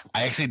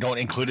 I actually don't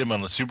include him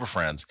on the Super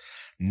Friends,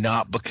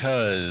 not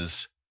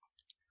because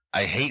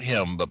I hate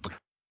him, but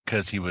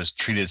because he was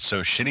treated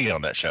so shitty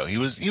on that show. He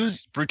was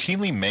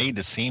routinely made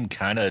to seem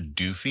kind of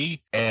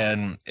doofy.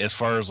 And as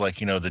far as, like,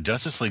 you know, the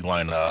Justice League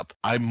lineup,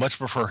 I much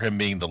prefer him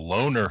being the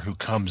loner who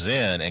comes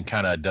in and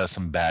kind of does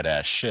some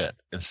badass shit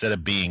instead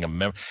of being a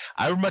member.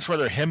 I would much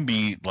rather him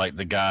be like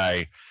the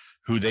guy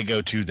who they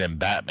go to than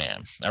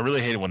Batman. I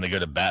really hate it when they go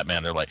to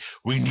Batman. They're like,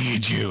 "We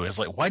need you." It's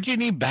like, why do you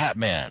need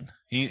Batman?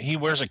 He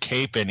wears a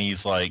cape and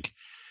he's like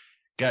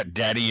got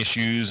daddy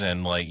issues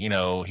and, like, you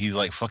know, he's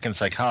like fucking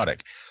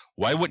psychotic.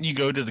 Why wouldn't you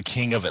go to the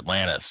King of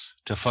Atlantis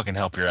to fucking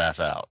help your ass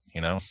out,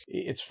 you know?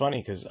 It's funny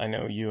because I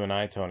know you and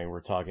I, Tony,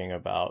 were talking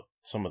about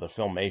some of the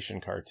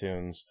Filmation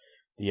cartoons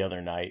the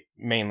other night,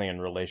 mainly in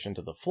relation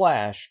to The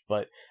Flash,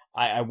 but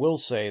I will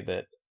say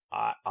that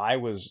I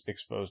was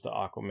exposed to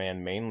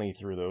Aquaman mainly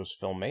through those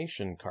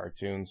Filmation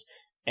cartoons,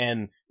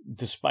 and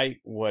despite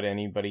what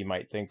anybody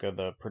might think of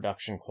the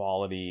production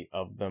quality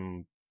of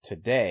them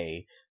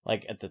today,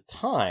 like at the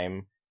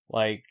time,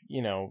 like,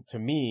 you know, to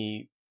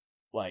me,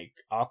 like,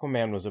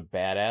 Aquaman was a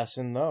badass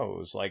in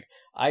those. Like,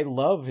 I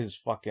love his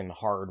fucking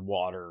hard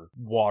water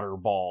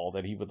ball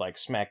that he would, like,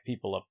 smack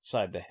people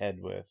upside the head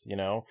with, you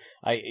know?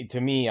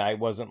 To me, I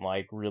wasn't,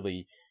 like,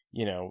 really,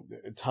 you know,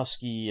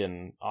 Tusky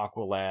and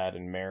Aqualad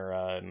and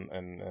Mera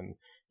and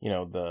you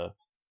know,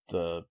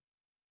 the,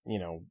 you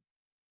know,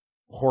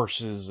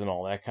 horses and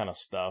all that kind of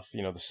stuff,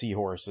 you know, the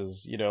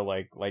seahorses, you know,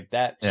 like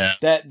that, yeah.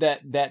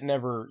 that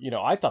never, you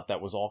know, I thought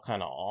that was all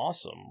kind of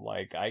awesome.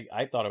 Like,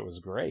 I thought it was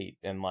great.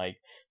 And like,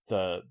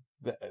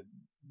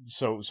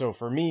 so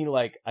for me,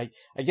 like, I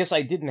guess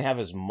I didn't have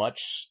as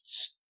much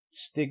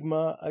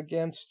stigma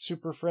against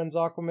Super Friends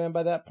Aquaman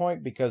by that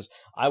point, because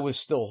I was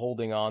still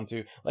holding on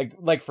to,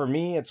 like for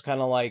me, it's kind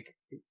of like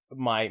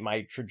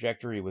my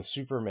trajectory with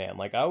Superman.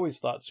 Like, I always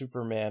thought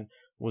Superman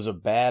was a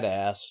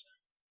badass,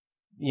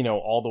 you know,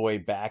 all the way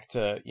back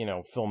to, you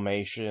know,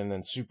 Filmation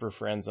and Super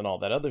Friends and all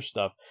that other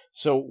stuff.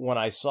 So when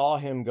I saw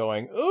him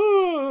going,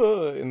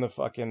 "Ugh," in the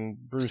fucking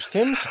Bruce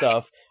Timm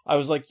stuff, I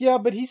was like, yeah,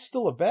 but he's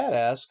still a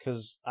badass,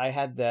 because I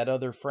had that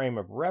other frame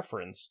of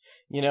reference,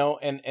 you know,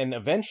 and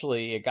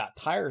eventually it got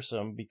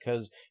tiresome,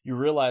 because you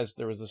realized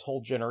there was this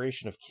whole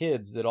generation of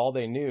kids that all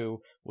they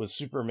knew was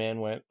Superman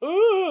went,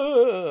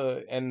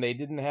 "Ugh," and they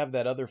didn't have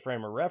that other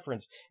frame of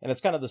reference. And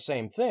it's kind of the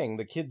same thing.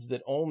 The kids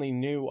that only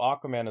knew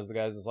Aquaman as the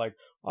guys is like,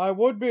 I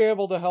would be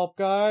able to help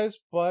guys,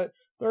 but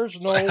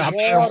there's no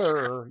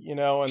water,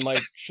 and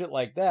like shit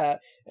like that.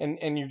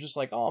 And you're just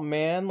like, oh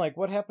man, like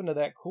what happened to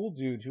that cool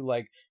dude who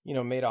like,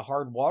 made a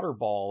hard water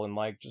ball and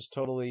like just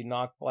totally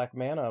knocked Black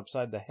Manta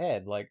upside the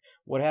head? Like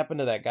what happened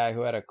to that guy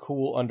who had a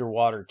cool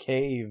underwater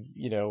cave,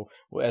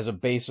 as a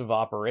base of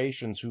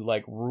operations, who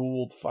like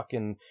ruled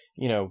fucking,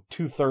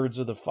 2/3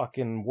 of the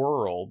fucking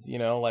world,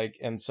 like,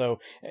 and so,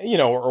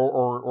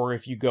 or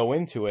if you go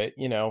into it,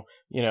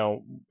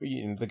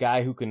 the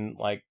guy who can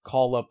like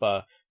call up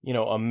a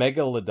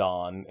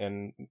megalodon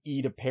and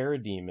eat a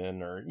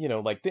parademon,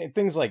 or, like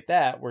things like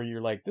that, where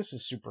you're like, this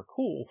is super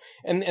cool.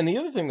 And the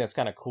other thing that's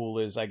kind of cool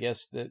is, I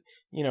guess, that,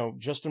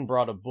 Justin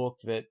brought a book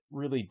that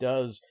really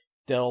does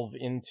delve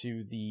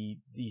into the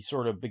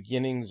sort of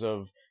beginnings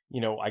of,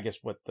 I guess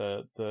what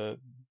the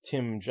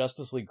Tim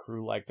Justice League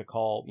crew like to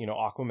call,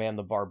 Aquaman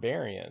the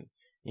Barbarian.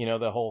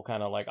 The whole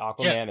kind of like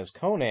Aquaman is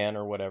Conan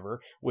or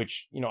whatever,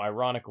 which,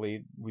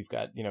 ironically, we've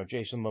got,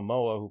 Jason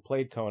Momoa, who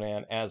played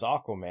Conan, as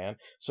Aquaman.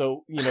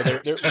 So,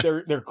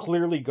 they're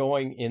clearly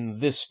going in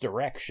this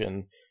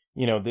direction,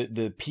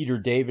 the Peter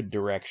David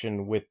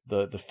direction, with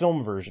the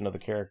film version of the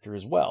character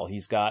as well.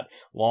 He's got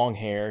long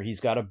hair.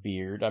 He's got a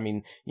beard. I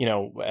mean,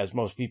 as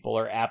most people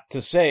are apt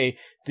to say,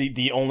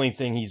 the only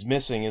thing he's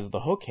missing is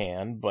the hook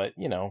hand, but,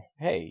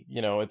 hey,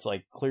 it's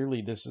like,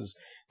 clearly this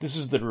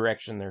is the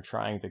direction they're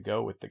trying to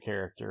go with the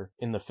character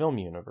in the film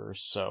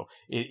universe. So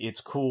it's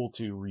cool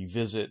to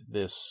revisit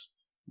this,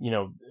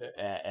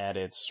 at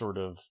its sort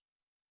of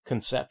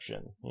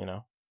conception,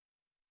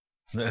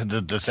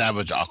 The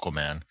Savage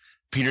Aquaman.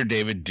 Peter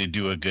David did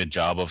do a good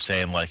job of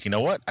saying, like, you know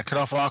what? I cut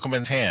off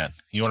Aquaman's hand.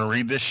 You want to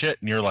read this shit?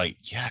 And you're like,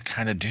 yeah, I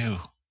kind of do.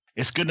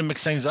 It's good to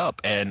mix things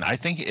up. And I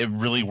think it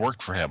really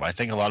worked for him. I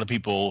think a lot of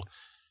people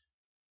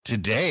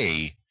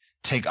today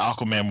take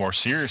Aquaman more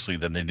seriously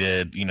than they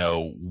did,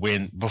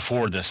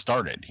 before this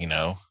started,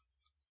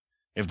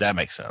 if that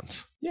makes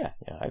sense. Yeah,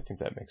 I think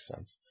that makes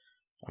sense.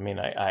 I mean,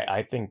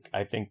 I think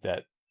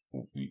that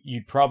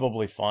you'd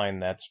probably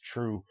find that's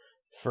true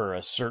for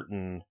a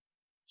certain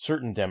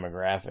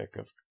demographic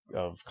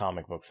of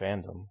comic book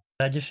fandom.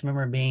 I just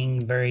remember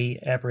being very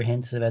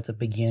apprehensive at the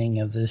beginning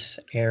of this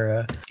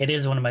era. It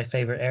is one of my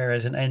favorite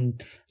eras,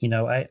 and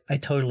I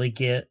totally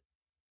get,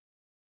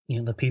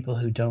 the people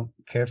who don't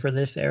care for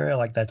this era,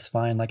 like, that's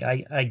fine. Like,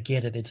 I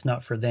get it. It's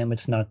not for them.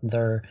 It's not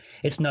their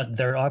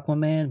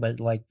Aquaman, but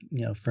like,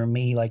 for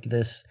me, like,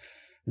 this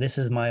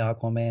is my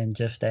Aquaman,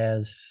 just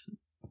as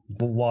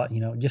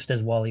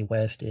Wally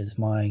West is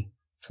my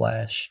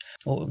Flash.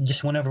 Well,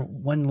 just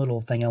one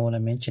little thing I want to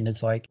mention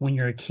is, like, when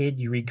you're a kid,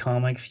 you read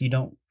comics,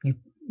 you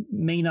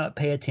may not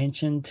pay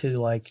attention to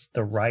like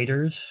the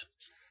writers.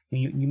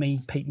 You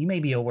may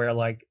be aware,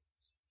 like,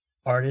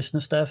 artists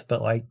and stuff,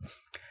 but like,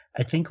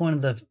 I think one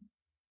of the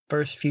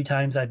first few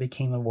times I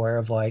became aware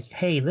of, like,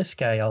 hey, this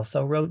guy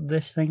also wrote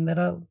this thing that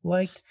I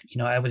liked.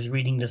 I was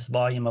reading this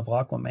volume of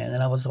Aquaman,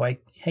 and I was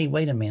like, hey,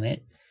 wait a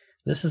minute,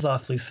 this is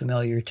awfully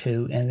familiar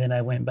too. And then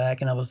I went back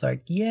and I was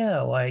like,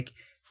 yeah, like,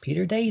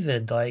 Peter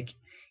David, like,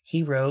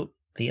 he wrote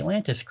the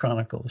Atlantis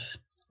Chronicles,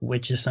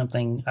 which is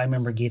something I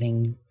remember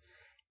getting,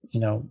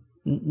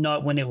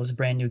 not when it was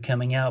brand new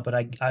coming out, but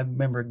I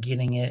remember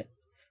getting it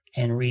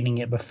and reading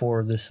it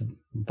before this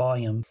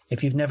volume.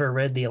 If you've never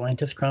read the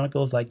Atlantis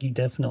Chronicles, like, you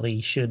definitely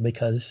should,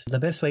 because the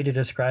best way to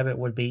describe it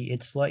would be,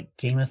 it's like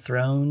Game of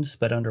Thrones,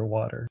 but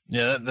underwater.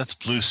 Yeah, that's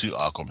Blue Suit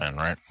Aquaman,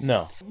 right?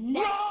 No.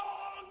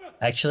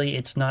 Actually,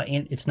 it's not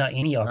any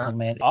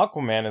Aquaman.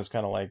 Aquaman is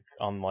kind of like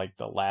on like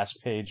the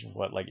last page of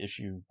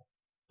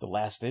the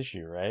last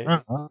issue, right?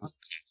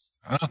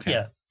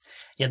 Okay.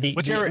 Yeah. The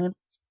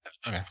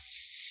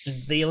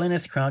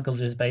Atlantis Chronicles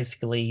is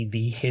basically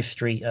the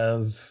history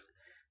of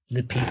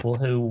the people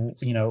who,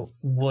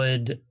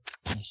 would,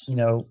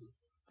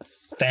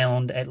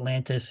 found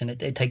Atlantis, and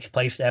it takes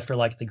place after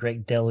like the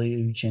Great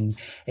Deluge, and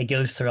it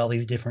goes through all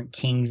these different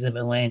kings of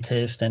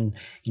Atlantis, and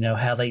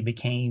how they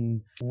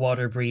became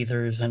water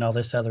breathers and all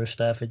this other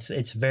stuff.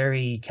 It's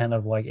very kind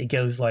of like, it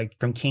goes like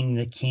from king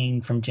to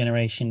king, from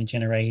generation to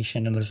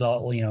generation, and there's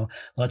all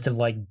lots of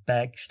like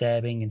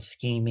backstabbing and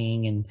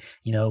scheming, and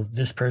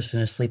this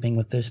person is sleeping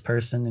with this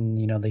person,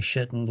 and they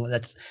shouldn't.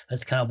 That's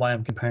kind of why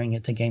I'm comparing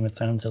it to Game of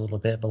Thrones a little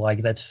bit. But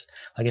like, that's,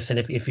 like I said,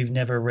 if you've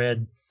never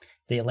read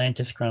the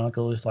Atlantis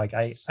Chronicles, like,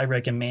 I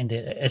recommend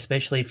it,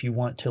 especially if you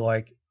want to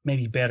like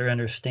maybe better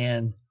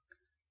understand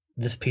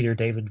this Peter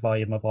David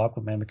volume of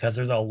Aquaman, because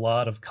there's a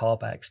lot of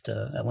callbacks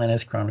to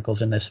Atlantis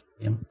Chronicles in this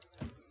volume.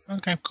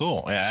 Okay,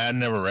 cool. Yeah, I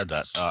never read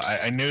that.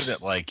 I knew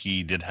that like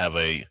he did have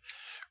a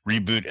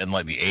reboot in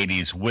like the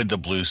 80s with the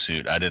blue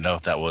suit. I didn't know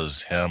if that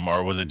was him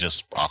or was it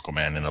just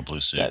Aquaman in a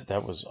blue suit.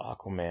 That was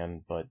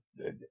Aquaman, but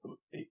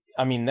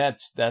I mean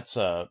that's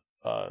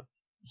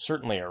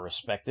certainly a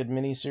respected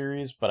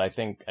miniseries, but I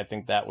think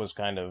that was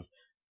kind of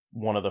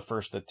one of the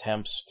first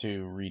attempts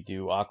to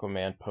redo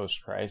Aquaman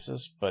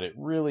post-Crisis, but it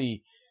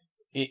really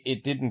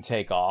it didn't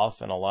take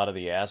off, and a lot of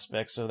the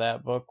aspects of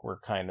that book were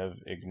kind of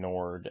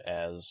ignored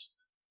as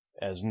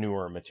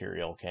newer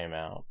material came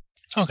out.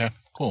 Okay,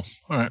 cool.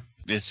 All right.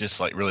 It's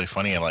just like really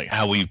funny and like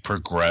how we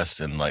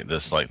progress in like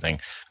this like thing.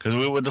 Because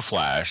we with the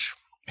Flash,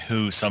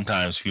 who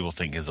sometimes people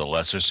think is a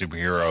lesser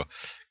superhero,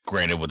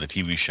 granted with the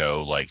TV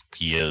show, like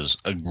he is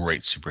a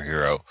great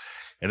superhero.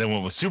 And then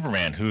went with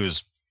Superman, who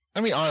is,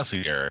 I mean,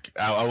 honestly, Eric,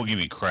 I will give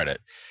you credit.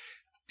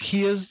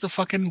 He is the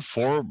fucking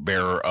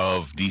forebearer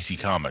of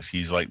DC Comics.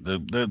 He's like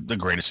the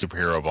greatest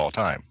superhero of all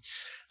time.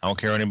 I don't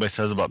care what anybody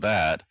says about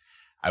that.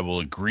 I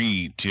will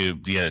agree to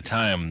the end of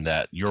time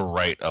that your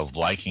right of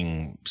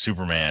liking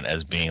Superman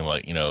as being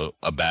like, you know,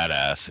 a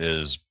badass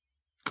is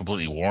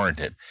completely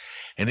warranted.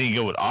 And then you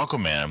go with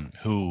Aquaman,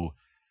 who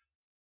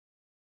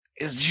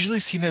is usually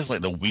seen as like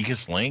the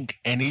weakest link,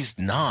 and he's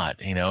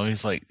not. You know,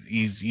 he's like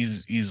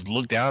he's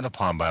looked down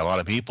upon by a lot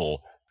of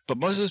people. But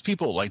most of those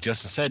people, like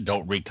Justin said,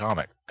 don't read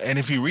comics. And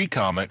if you read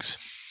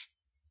comics,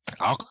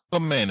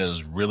 Aquaman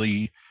is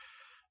really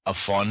a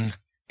fun,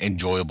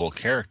 enjoyable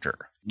character.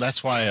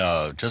 That's why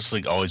Justice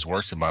League always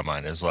works in my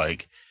mind. Is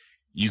like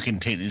you can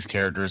take these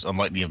characters,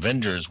 unlike the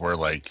Avengers, where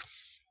like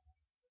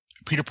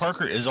Peter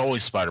Parker is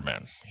always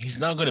Spider-Man. He's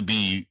not going to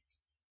be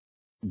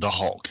the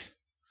Hulk.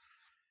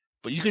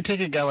 But you could take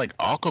a guy like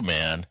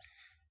Aquaman,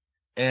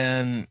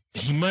 and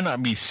he might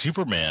not be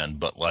Superman,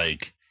 but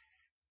like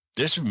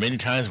there's been many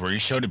times where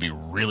he's shown to be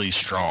really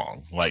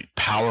strong, like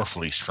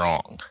powerfully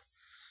strong.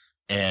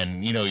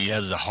 And, you know, he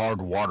has the hard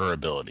water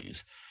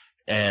abilities.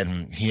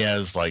 And he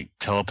has like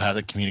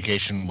telepathic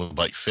communication with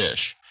like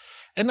fish.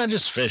 And not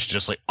just fish,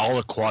 just like all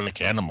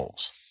aquatic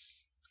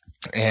animals.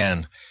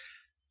 And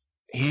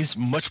he's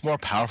much more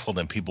powerful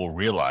than people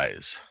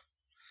realize.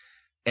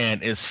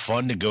 And it's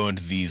fun to go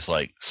into these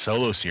like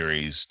solo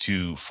series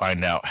to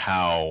find out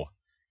how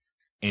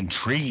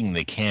intriguing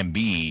they can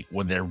be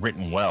when they're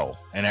written well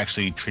and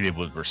actually treated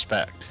with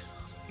respect.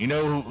 You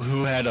know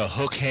who had a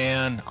hook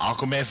hand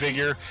Aquaman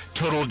figure?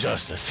 Total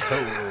Justice.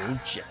 Total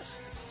Justice.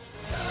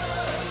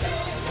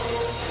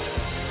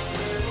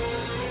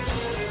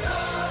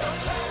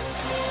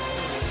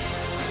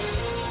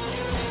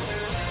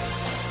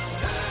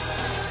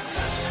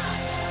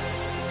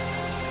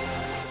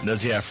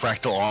 Does he have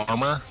fractal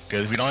armor?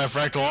 Because if you don't have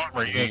fractal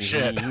armor, you ain't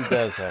shit. He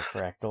does have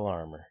fractal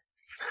armor.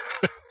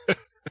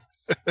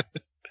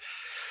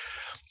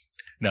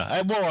 No,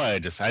 I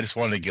just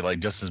wanted to get like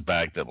Justice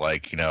back that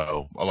like, you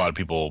know, a lot of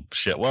people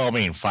shit. Well, I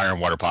mean, Fire and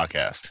Water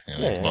podcast. You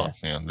know, Yeah. Well,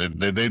 you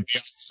know, they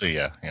see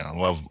ya. You know,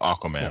 love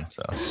Aquaman.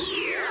 So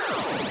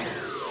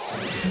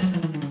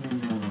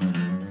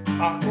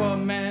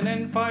Aquaman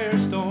and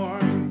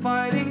Firestorm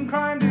fighting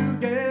crime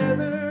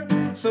together.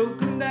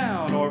 Soak 'em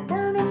down or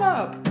burn 'em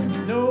up.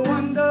 No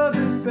one does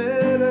it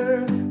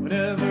better.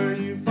 Whenever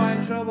you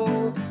find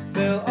trouble,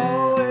 they'll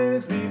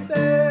always be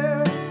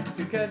there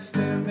to catch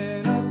them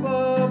in a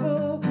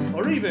bubble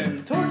or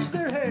even torch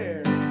their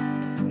hair.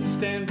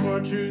 Stand for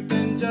truth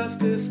and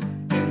justice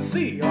in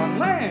sea, on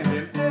land,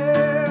 and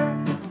air.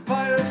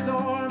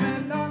 Firestorm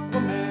and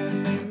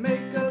Aquaman, they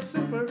make a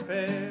super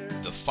pair.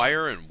 The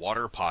Fire and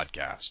Water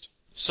Podcast,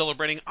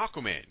 celebrating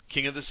Aquaman,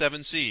 King of the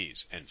Seven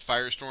Seas, and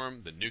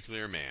Firestorm, the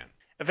Nuclear Man.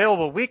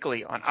 Available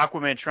weekly on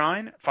Aquaman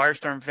Shrine,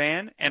 Firestorm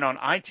Fan, and on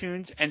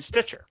iTunes and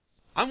Stitcher.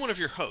 I'm one of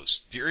your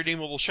hosts, the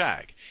Irredeemable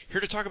Shag, here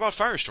to talk about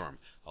Firestorm.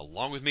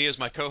 Along with me is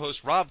my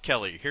co-host Rob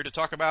Kelly, here to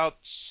talk about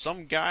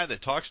some guy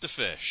that talks to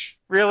fish.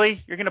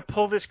 Really? You're going to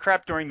pull this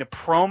crap during the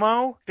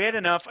promo? Bad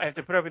enough I have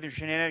to put up with your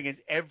shenanigans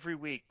every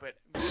week, but...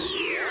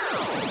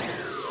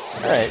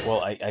 All right,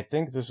 well, I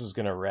think this is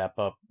going to wrap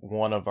up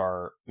one of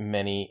our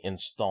many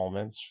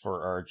installments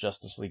for our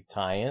Justice League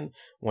tie-in.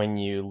 When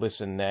you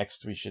listen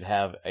next, we should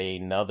have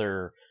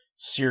another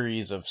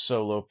series of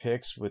solo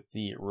picks with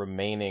the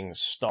remaining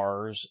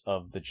stars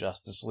of the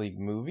Justice League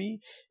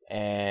movie.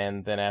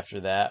 And then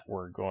after that,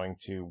 we're going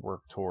to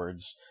work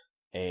towards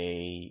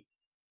a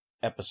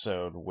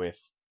episode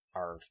with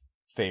our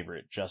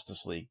favorite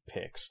Justice League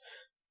picks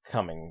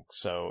coming.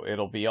 So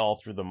it'll be all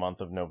through the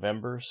month of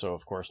November. So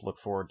of course, look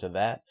forward to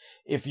that.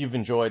 If you've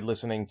enjoyed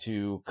listening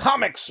to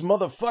comics,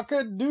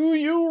 motherfucker, do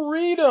you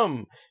read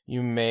them?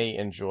 You may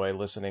enjoy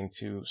listening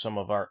to some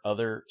of our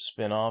other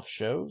spin-off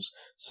shows,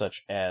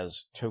 such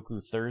as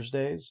Toku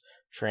Thursdays,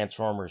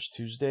 Transformers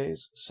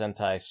Tuesdays,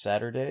 Sentai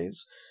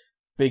Saturdays,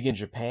 Big in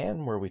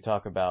Japan, where we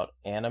talk about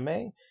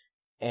anime,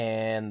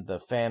 and the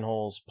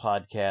Fanholes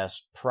podcast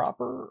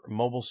proper,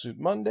 Mobile Suit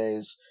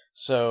Mondays.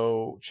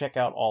 So check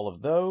out all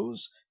of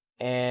those.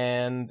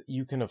 And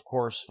you can, of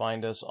course,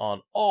 find us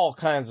on all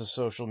kinds of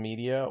social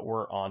media.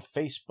 We're on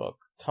Facebook,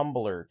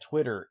 Tumblr,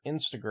 Twitter,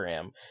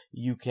 Instagram.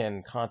 You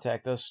can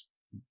contact us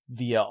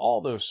via all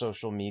those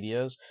social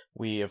medias.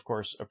 We, of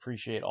course,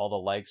 appreciate all the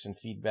likes and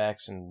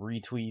feedbacks and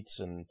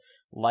retweets and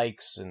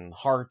likes and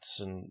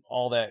hearts and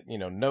all that, you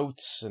know,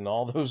 notes and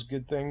all those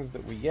good things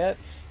that we get.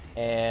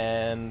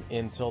 And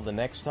until the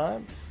next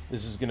time,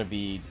 this is going to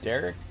be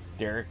Derek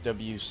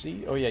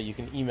WC. Oh yeah, you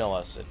can email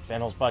us at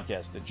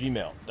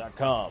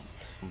fanholespodcast@gmail.com.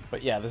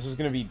 But yeah, this is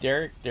going to be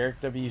Derek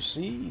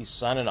WC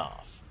signing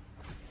off.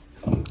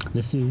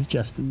 This is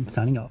Justin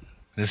signing off.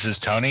 This is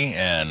Tony,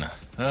 and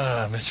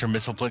Mr.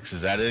 Mitzelplix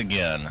is at it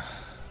again.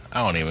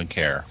 I don't even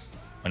care.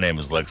 My name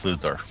is Lex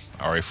Luthor.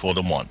 I already fooled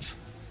him once.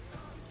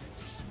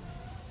 It's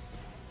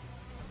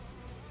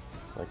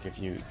like if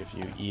you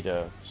eat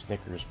a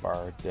Snickers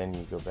bar, then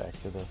you go back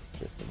to the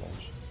fifth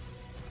dimension.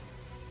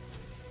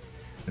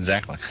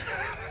 Exactly.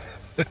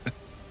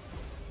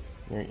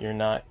 You're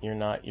not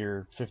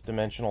your fifth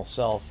dimensional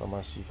self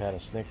unless you've had a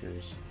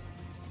Snickers,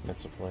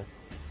 Mitzelplix.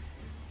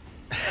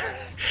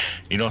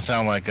 You don't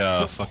sound like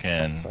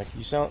fucking Like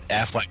you sound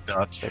Affleck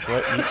Dutch. Like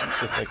what?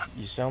 It's like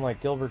you sound like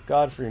Gilbert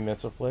Godfrey,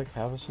 Mitzelplix.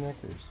 Have a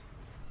Snickers.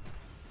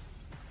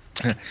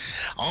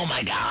 Oh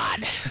my God!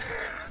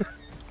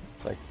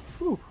 It's like,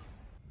 whew.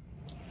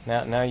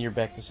 Now you're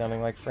back to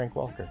sounding like Frank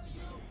Welker.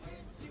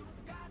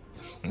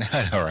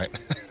 All right.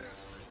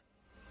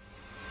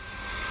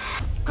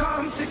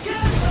 Come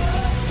together.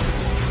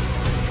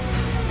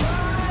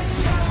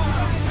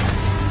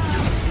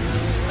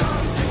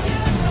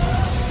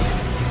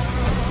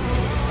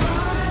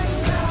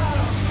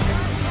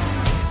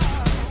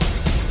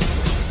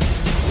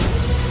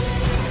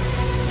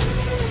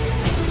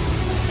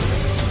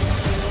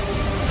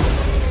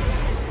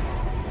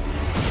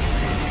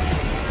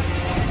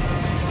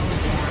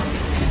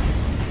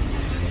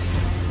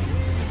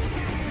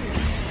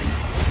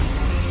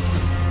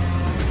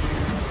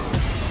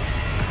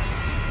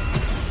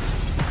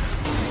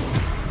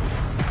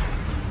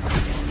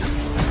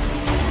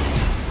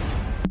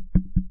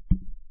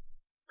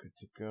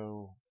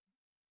 Go.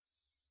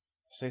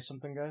 Say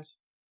something, guys?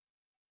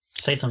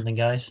 Say something,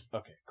 guys.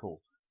 Okay,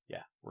 cool.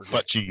 Yeah, we're good.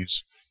 Butt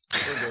cheese.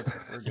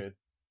 We're good.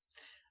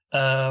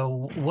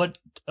 What?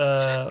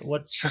 I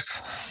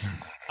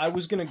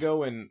was gonna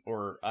go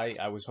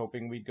I was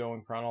hoping we'd go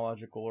in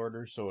chronological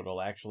order, so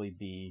it'll actually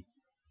be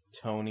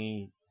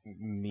Tony,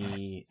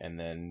 me, and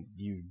then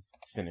you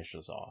finish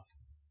us off.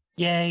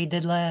 Yay,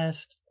 did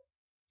last.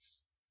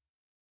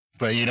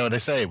 But you know what they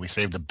say, we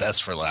save the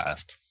best for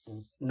last.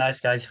 Nice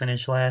guys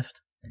finish last.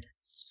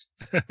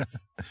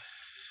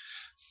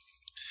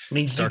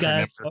 Means you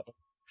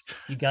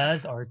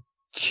guys are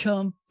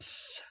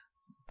chumps.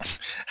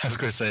 I was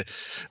going to say,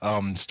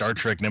 Star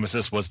Trek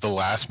Nemesis was the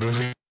last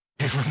movie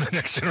from the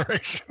Next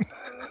Generation.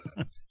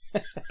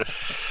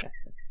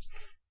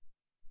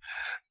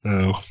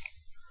 Oh.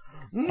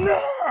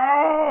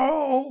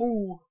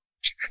 No!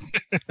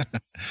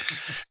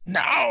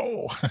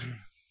 No!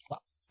 Oh,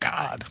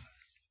 God.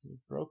 You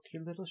broke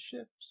your little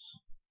ships.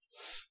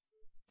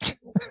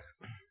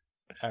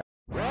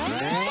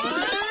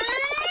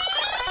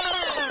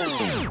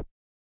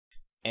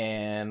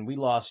 And we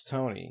lost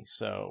Tony,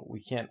 so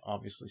we can't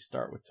obviously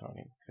start with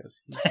Tony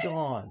because he's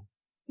gone.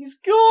 He's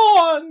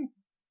gone!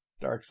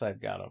 Darkseid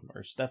got him,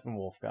 or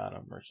Steppenwolf got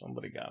him, or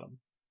somebody got him.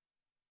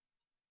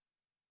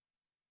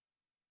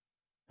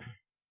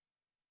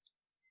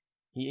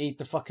 He ate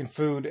the fucking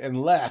food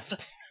and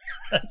left.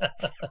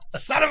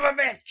 Son of a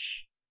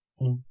bitch!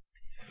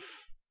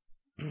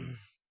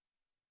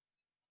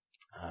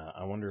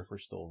 I wonder if we're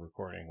still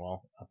recording.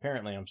 Well,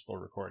 apparently I'm still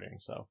recording,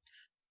 so.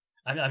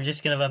 I'm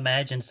just gonna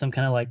imagine some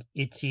kind of like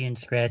itchy and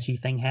scratchy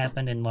thing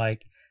happened, and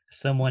like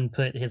someone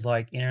put his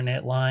like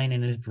internet line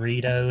in his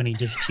burrito, and he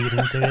just chewed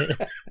into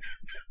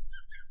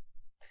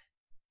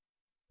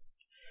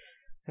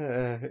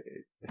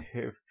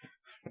it.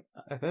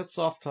 That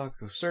soft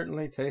taco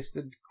certainly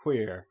tasted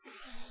queer.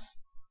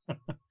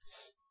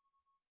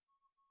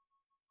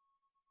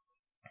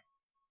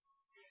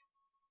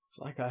 It's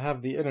like I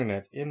have the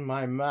internet in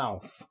my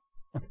mouth.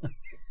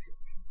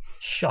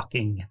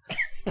 Shocking.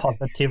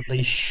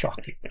 Positively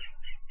shocking.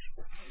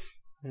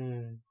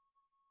 Okay,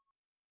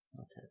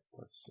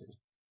 let's see.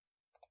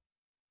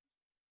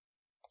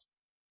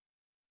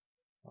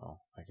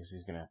 Well, I guess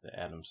he's gonna have to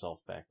add himself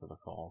back to the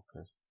call,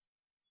 because...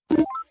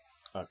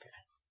 Okay.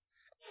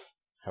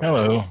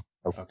 Hello.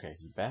 Okay,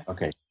 you back?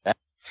 Okay.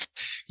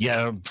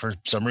 Yeah, for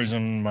some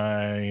reason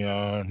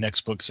my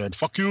next book said,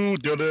 "Fuck you,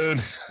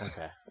 Dylan."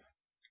 Okay.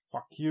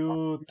 Fuck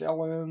you,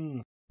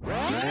 Dylan.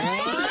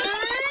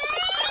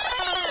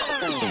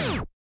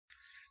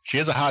 She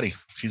is a hottie.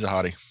 She's a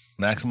hottie.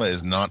 Maxima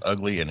is not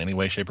ugly in any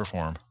way, shape, or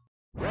form.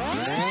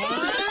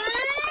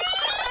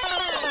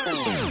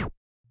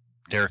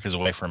 Derek is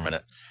away for a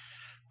minute.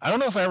 I don't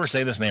know if I ever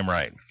say this name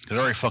right, because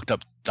I already fucked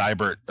up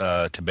Dibert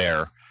to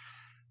Bear.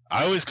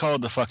 I always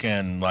called the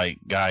fucking, like,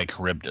 guy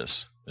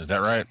Charybdis. Is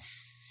that right?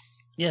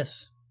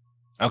 Yes.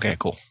 Okay,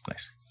 cool.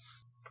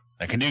 Nice.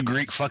 I can do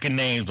Greek fucking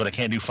names, but I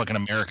can't do fucking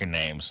American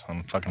names.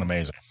 I'm fucking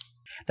amazing.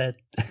 That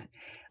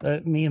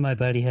me and my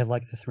buddy have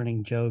like this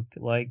running joke.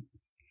 Like,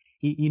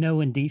 you know,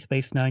 in Deep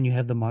Space Nine, you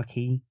have the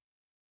Maquis.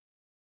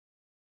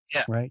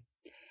 Yeah. Right.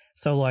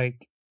 So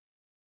like,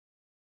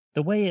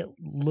 the way it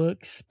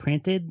looks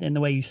printed and the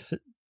way you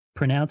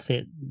pronounce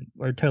it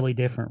are totally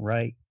different,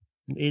 right?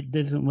 It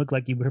doesn't look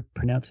like you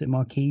pronounce it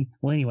Maquis.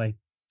 Well, anyway,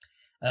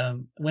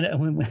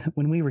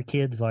 when we were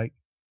kids, like,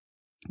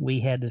 we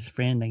had this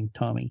friend named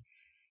Tommy,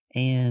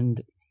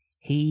 and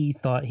he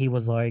thought he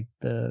was like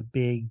the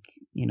big,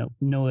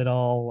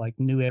 know-it-all, like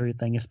knew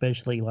everything,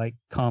 especially like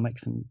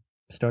comics and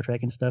Star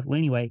Trek and stuff. Well,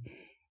 anyway,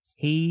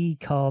 he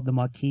called the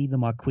Marquis the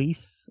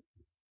Marquise,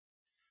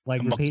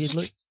 like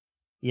repeatedly.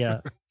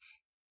 Yeah.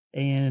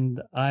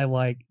 And I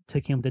like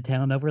took him to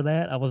town over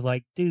that. I was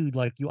like, dude,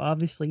 like you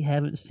obviously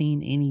haven't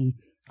seen any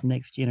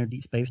Next Gen or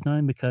Deep Space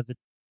Nine because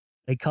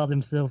they call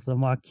themselves the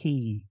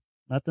Marquis,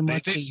 not the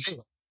Marquis.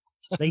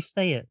 They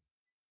say it.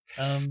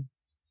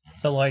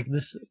 So like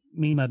this,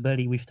 me and my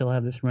buddy, we still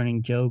have this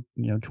running joke,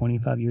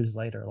 25 years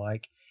later.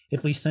 Like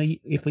if we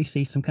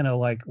see some kind of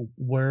like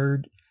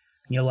word,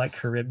 like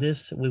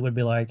Charybdis, we would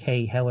be like,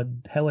 hey, how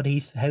would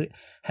he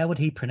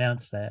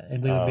pronounce that?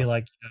 And we would be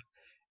like,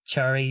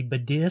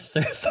 Charybdis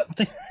or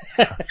something.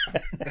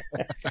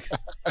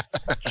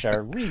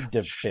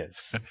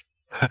 Charybdis.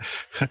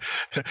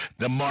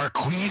 The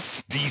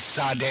Marquise de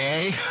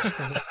Sade.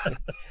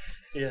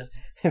 Yeah.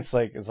 It's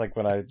like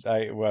when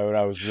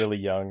I was really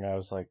young, I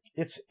was like,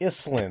 it's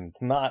Island,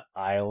 not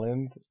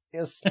island.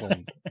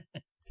 Island.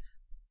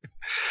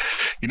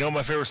 You know what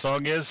my favorite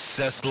song is?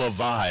 C'est la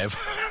Vive.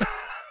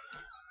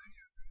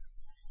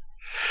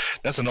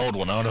 That's an old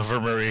one. I don't know if I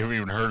remember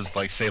even heard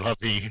like Say La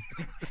Vie.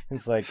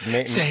 It's like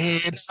Say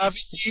La Vie.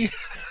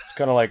 It's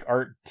kind of like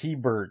Art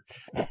T-Bert.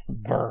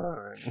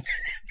 Burn.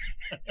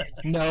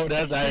 No,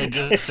 I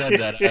just said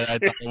that. I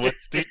thought it was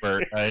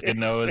T-Bert. I didn't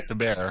know it was the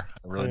bear.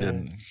 I really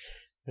didn't.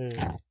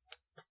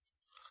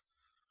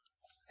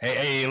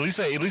 Hey, at least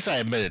I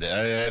admitted it.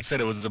 I said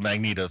it was a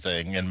Magneto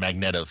thing.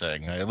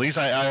 At least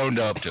I owned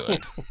up to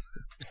it.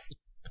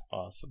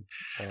 Awesome.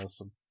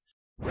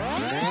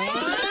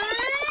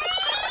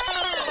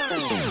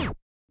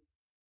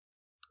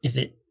 Is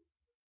it?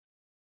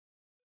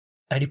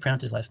 How do you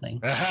pronounce his last name?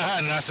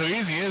 Not so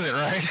easy, is it?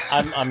 Right?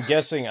 I'm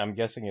guessing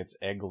it's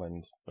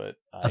Egland, but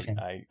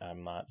Okay.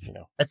 I'm not.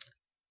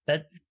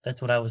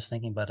 That's what I was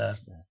thinking, but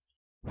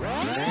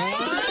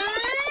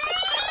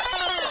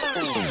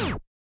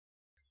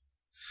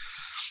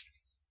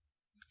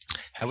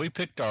Have we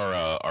picked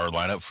our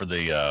lineup for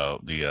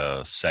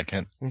the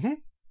second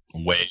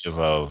wave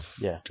of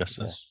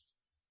Justice?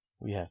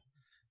 Yeah. We have.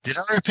 Did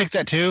I already pick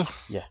that too?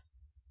 Yeah.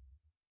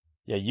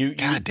 Yeah, you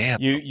God damn.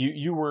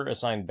 You were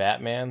assigned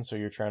Batman, so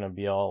you're trying to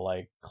be all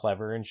like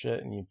clever and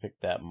shit, and you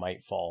picked that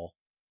Mightfall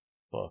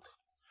book.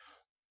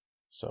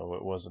 So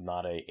it was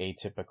not a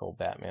atypical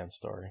Batman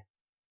story.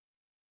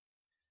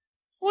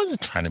 I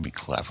wasn't trying to be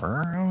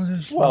clever. I was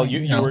just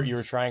you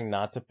were trying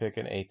not to pick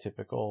an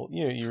atypical.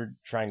 You were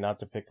trying not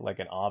to pick like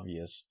an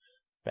obvious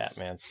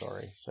Batman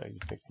story, so you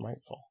picked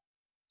Mightfall.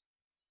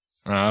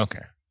 Oh,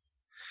 okay.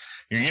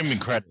 You're giving me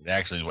credit.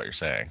 Actually, is what you're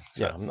saying.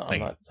 So, yeah,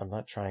 I'm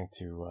not trying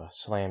to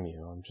slam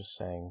you. I'm just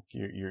saying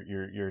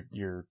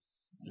you're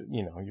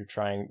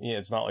trying. Yeah,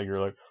 it's not like you're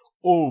like,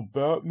 oh,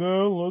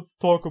 Batman, let's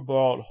talk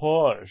about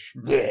Hush.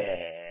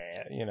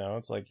 Yeah,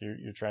 it's like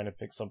you're trying to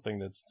pick something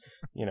that's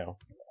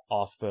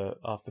off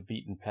the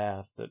beaten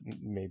path that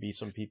maybe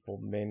some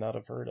people may not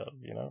have heard of,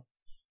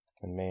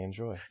 and may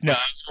enjoy. No.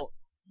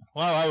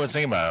 Well, I was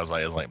thinking about it.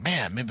 I was like,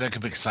 man, maybe I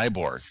could pick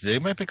Cyborg. Did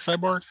anybody pick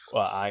Cyborg?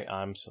 Well,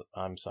 I'm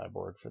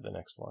Cyborg for the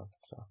next one.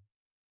 So.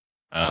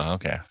 Oh,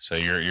 okay. So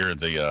you're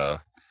the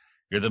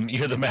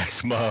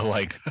Maxima,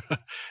 like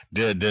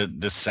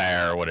the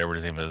Sire or whatever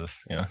his name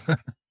is.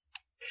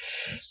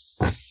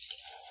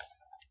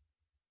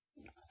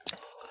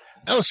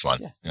 That was fun.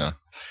 Yeah.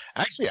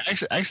 I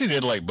actually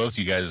did like both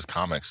you guys'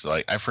 comics.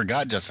 Like I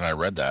forgot, Justin, I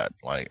read that.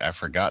 Like I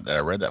forgot that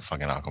I read that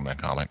fucking Aquaman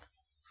comic.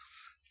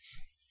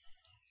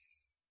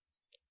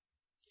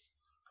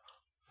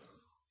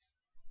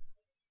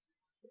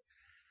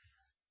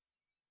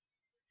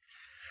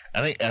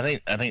 I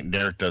think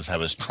Derek does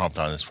have his trump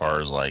on as far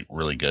as like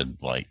really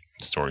good like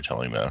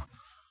storytelling though.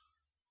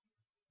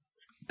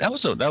 That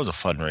was a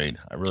fun read.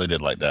 I really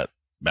did like that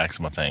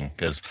Maxima thing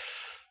because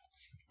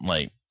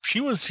like she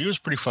was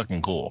pretty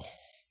fucking cool.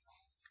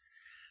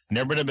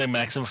 Never been a big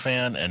Maxima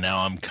fan, and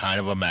now I'm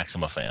kind of a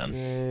Maxima fan.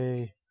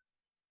 Yay!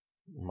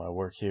 My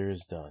work here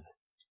is done.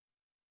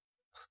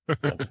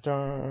 Dun,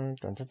 dun,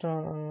 dun, dun,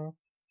 dun,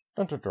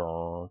 dun, dun,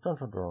 dun,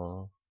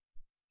 dun,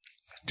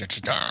 dun,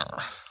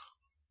 dun.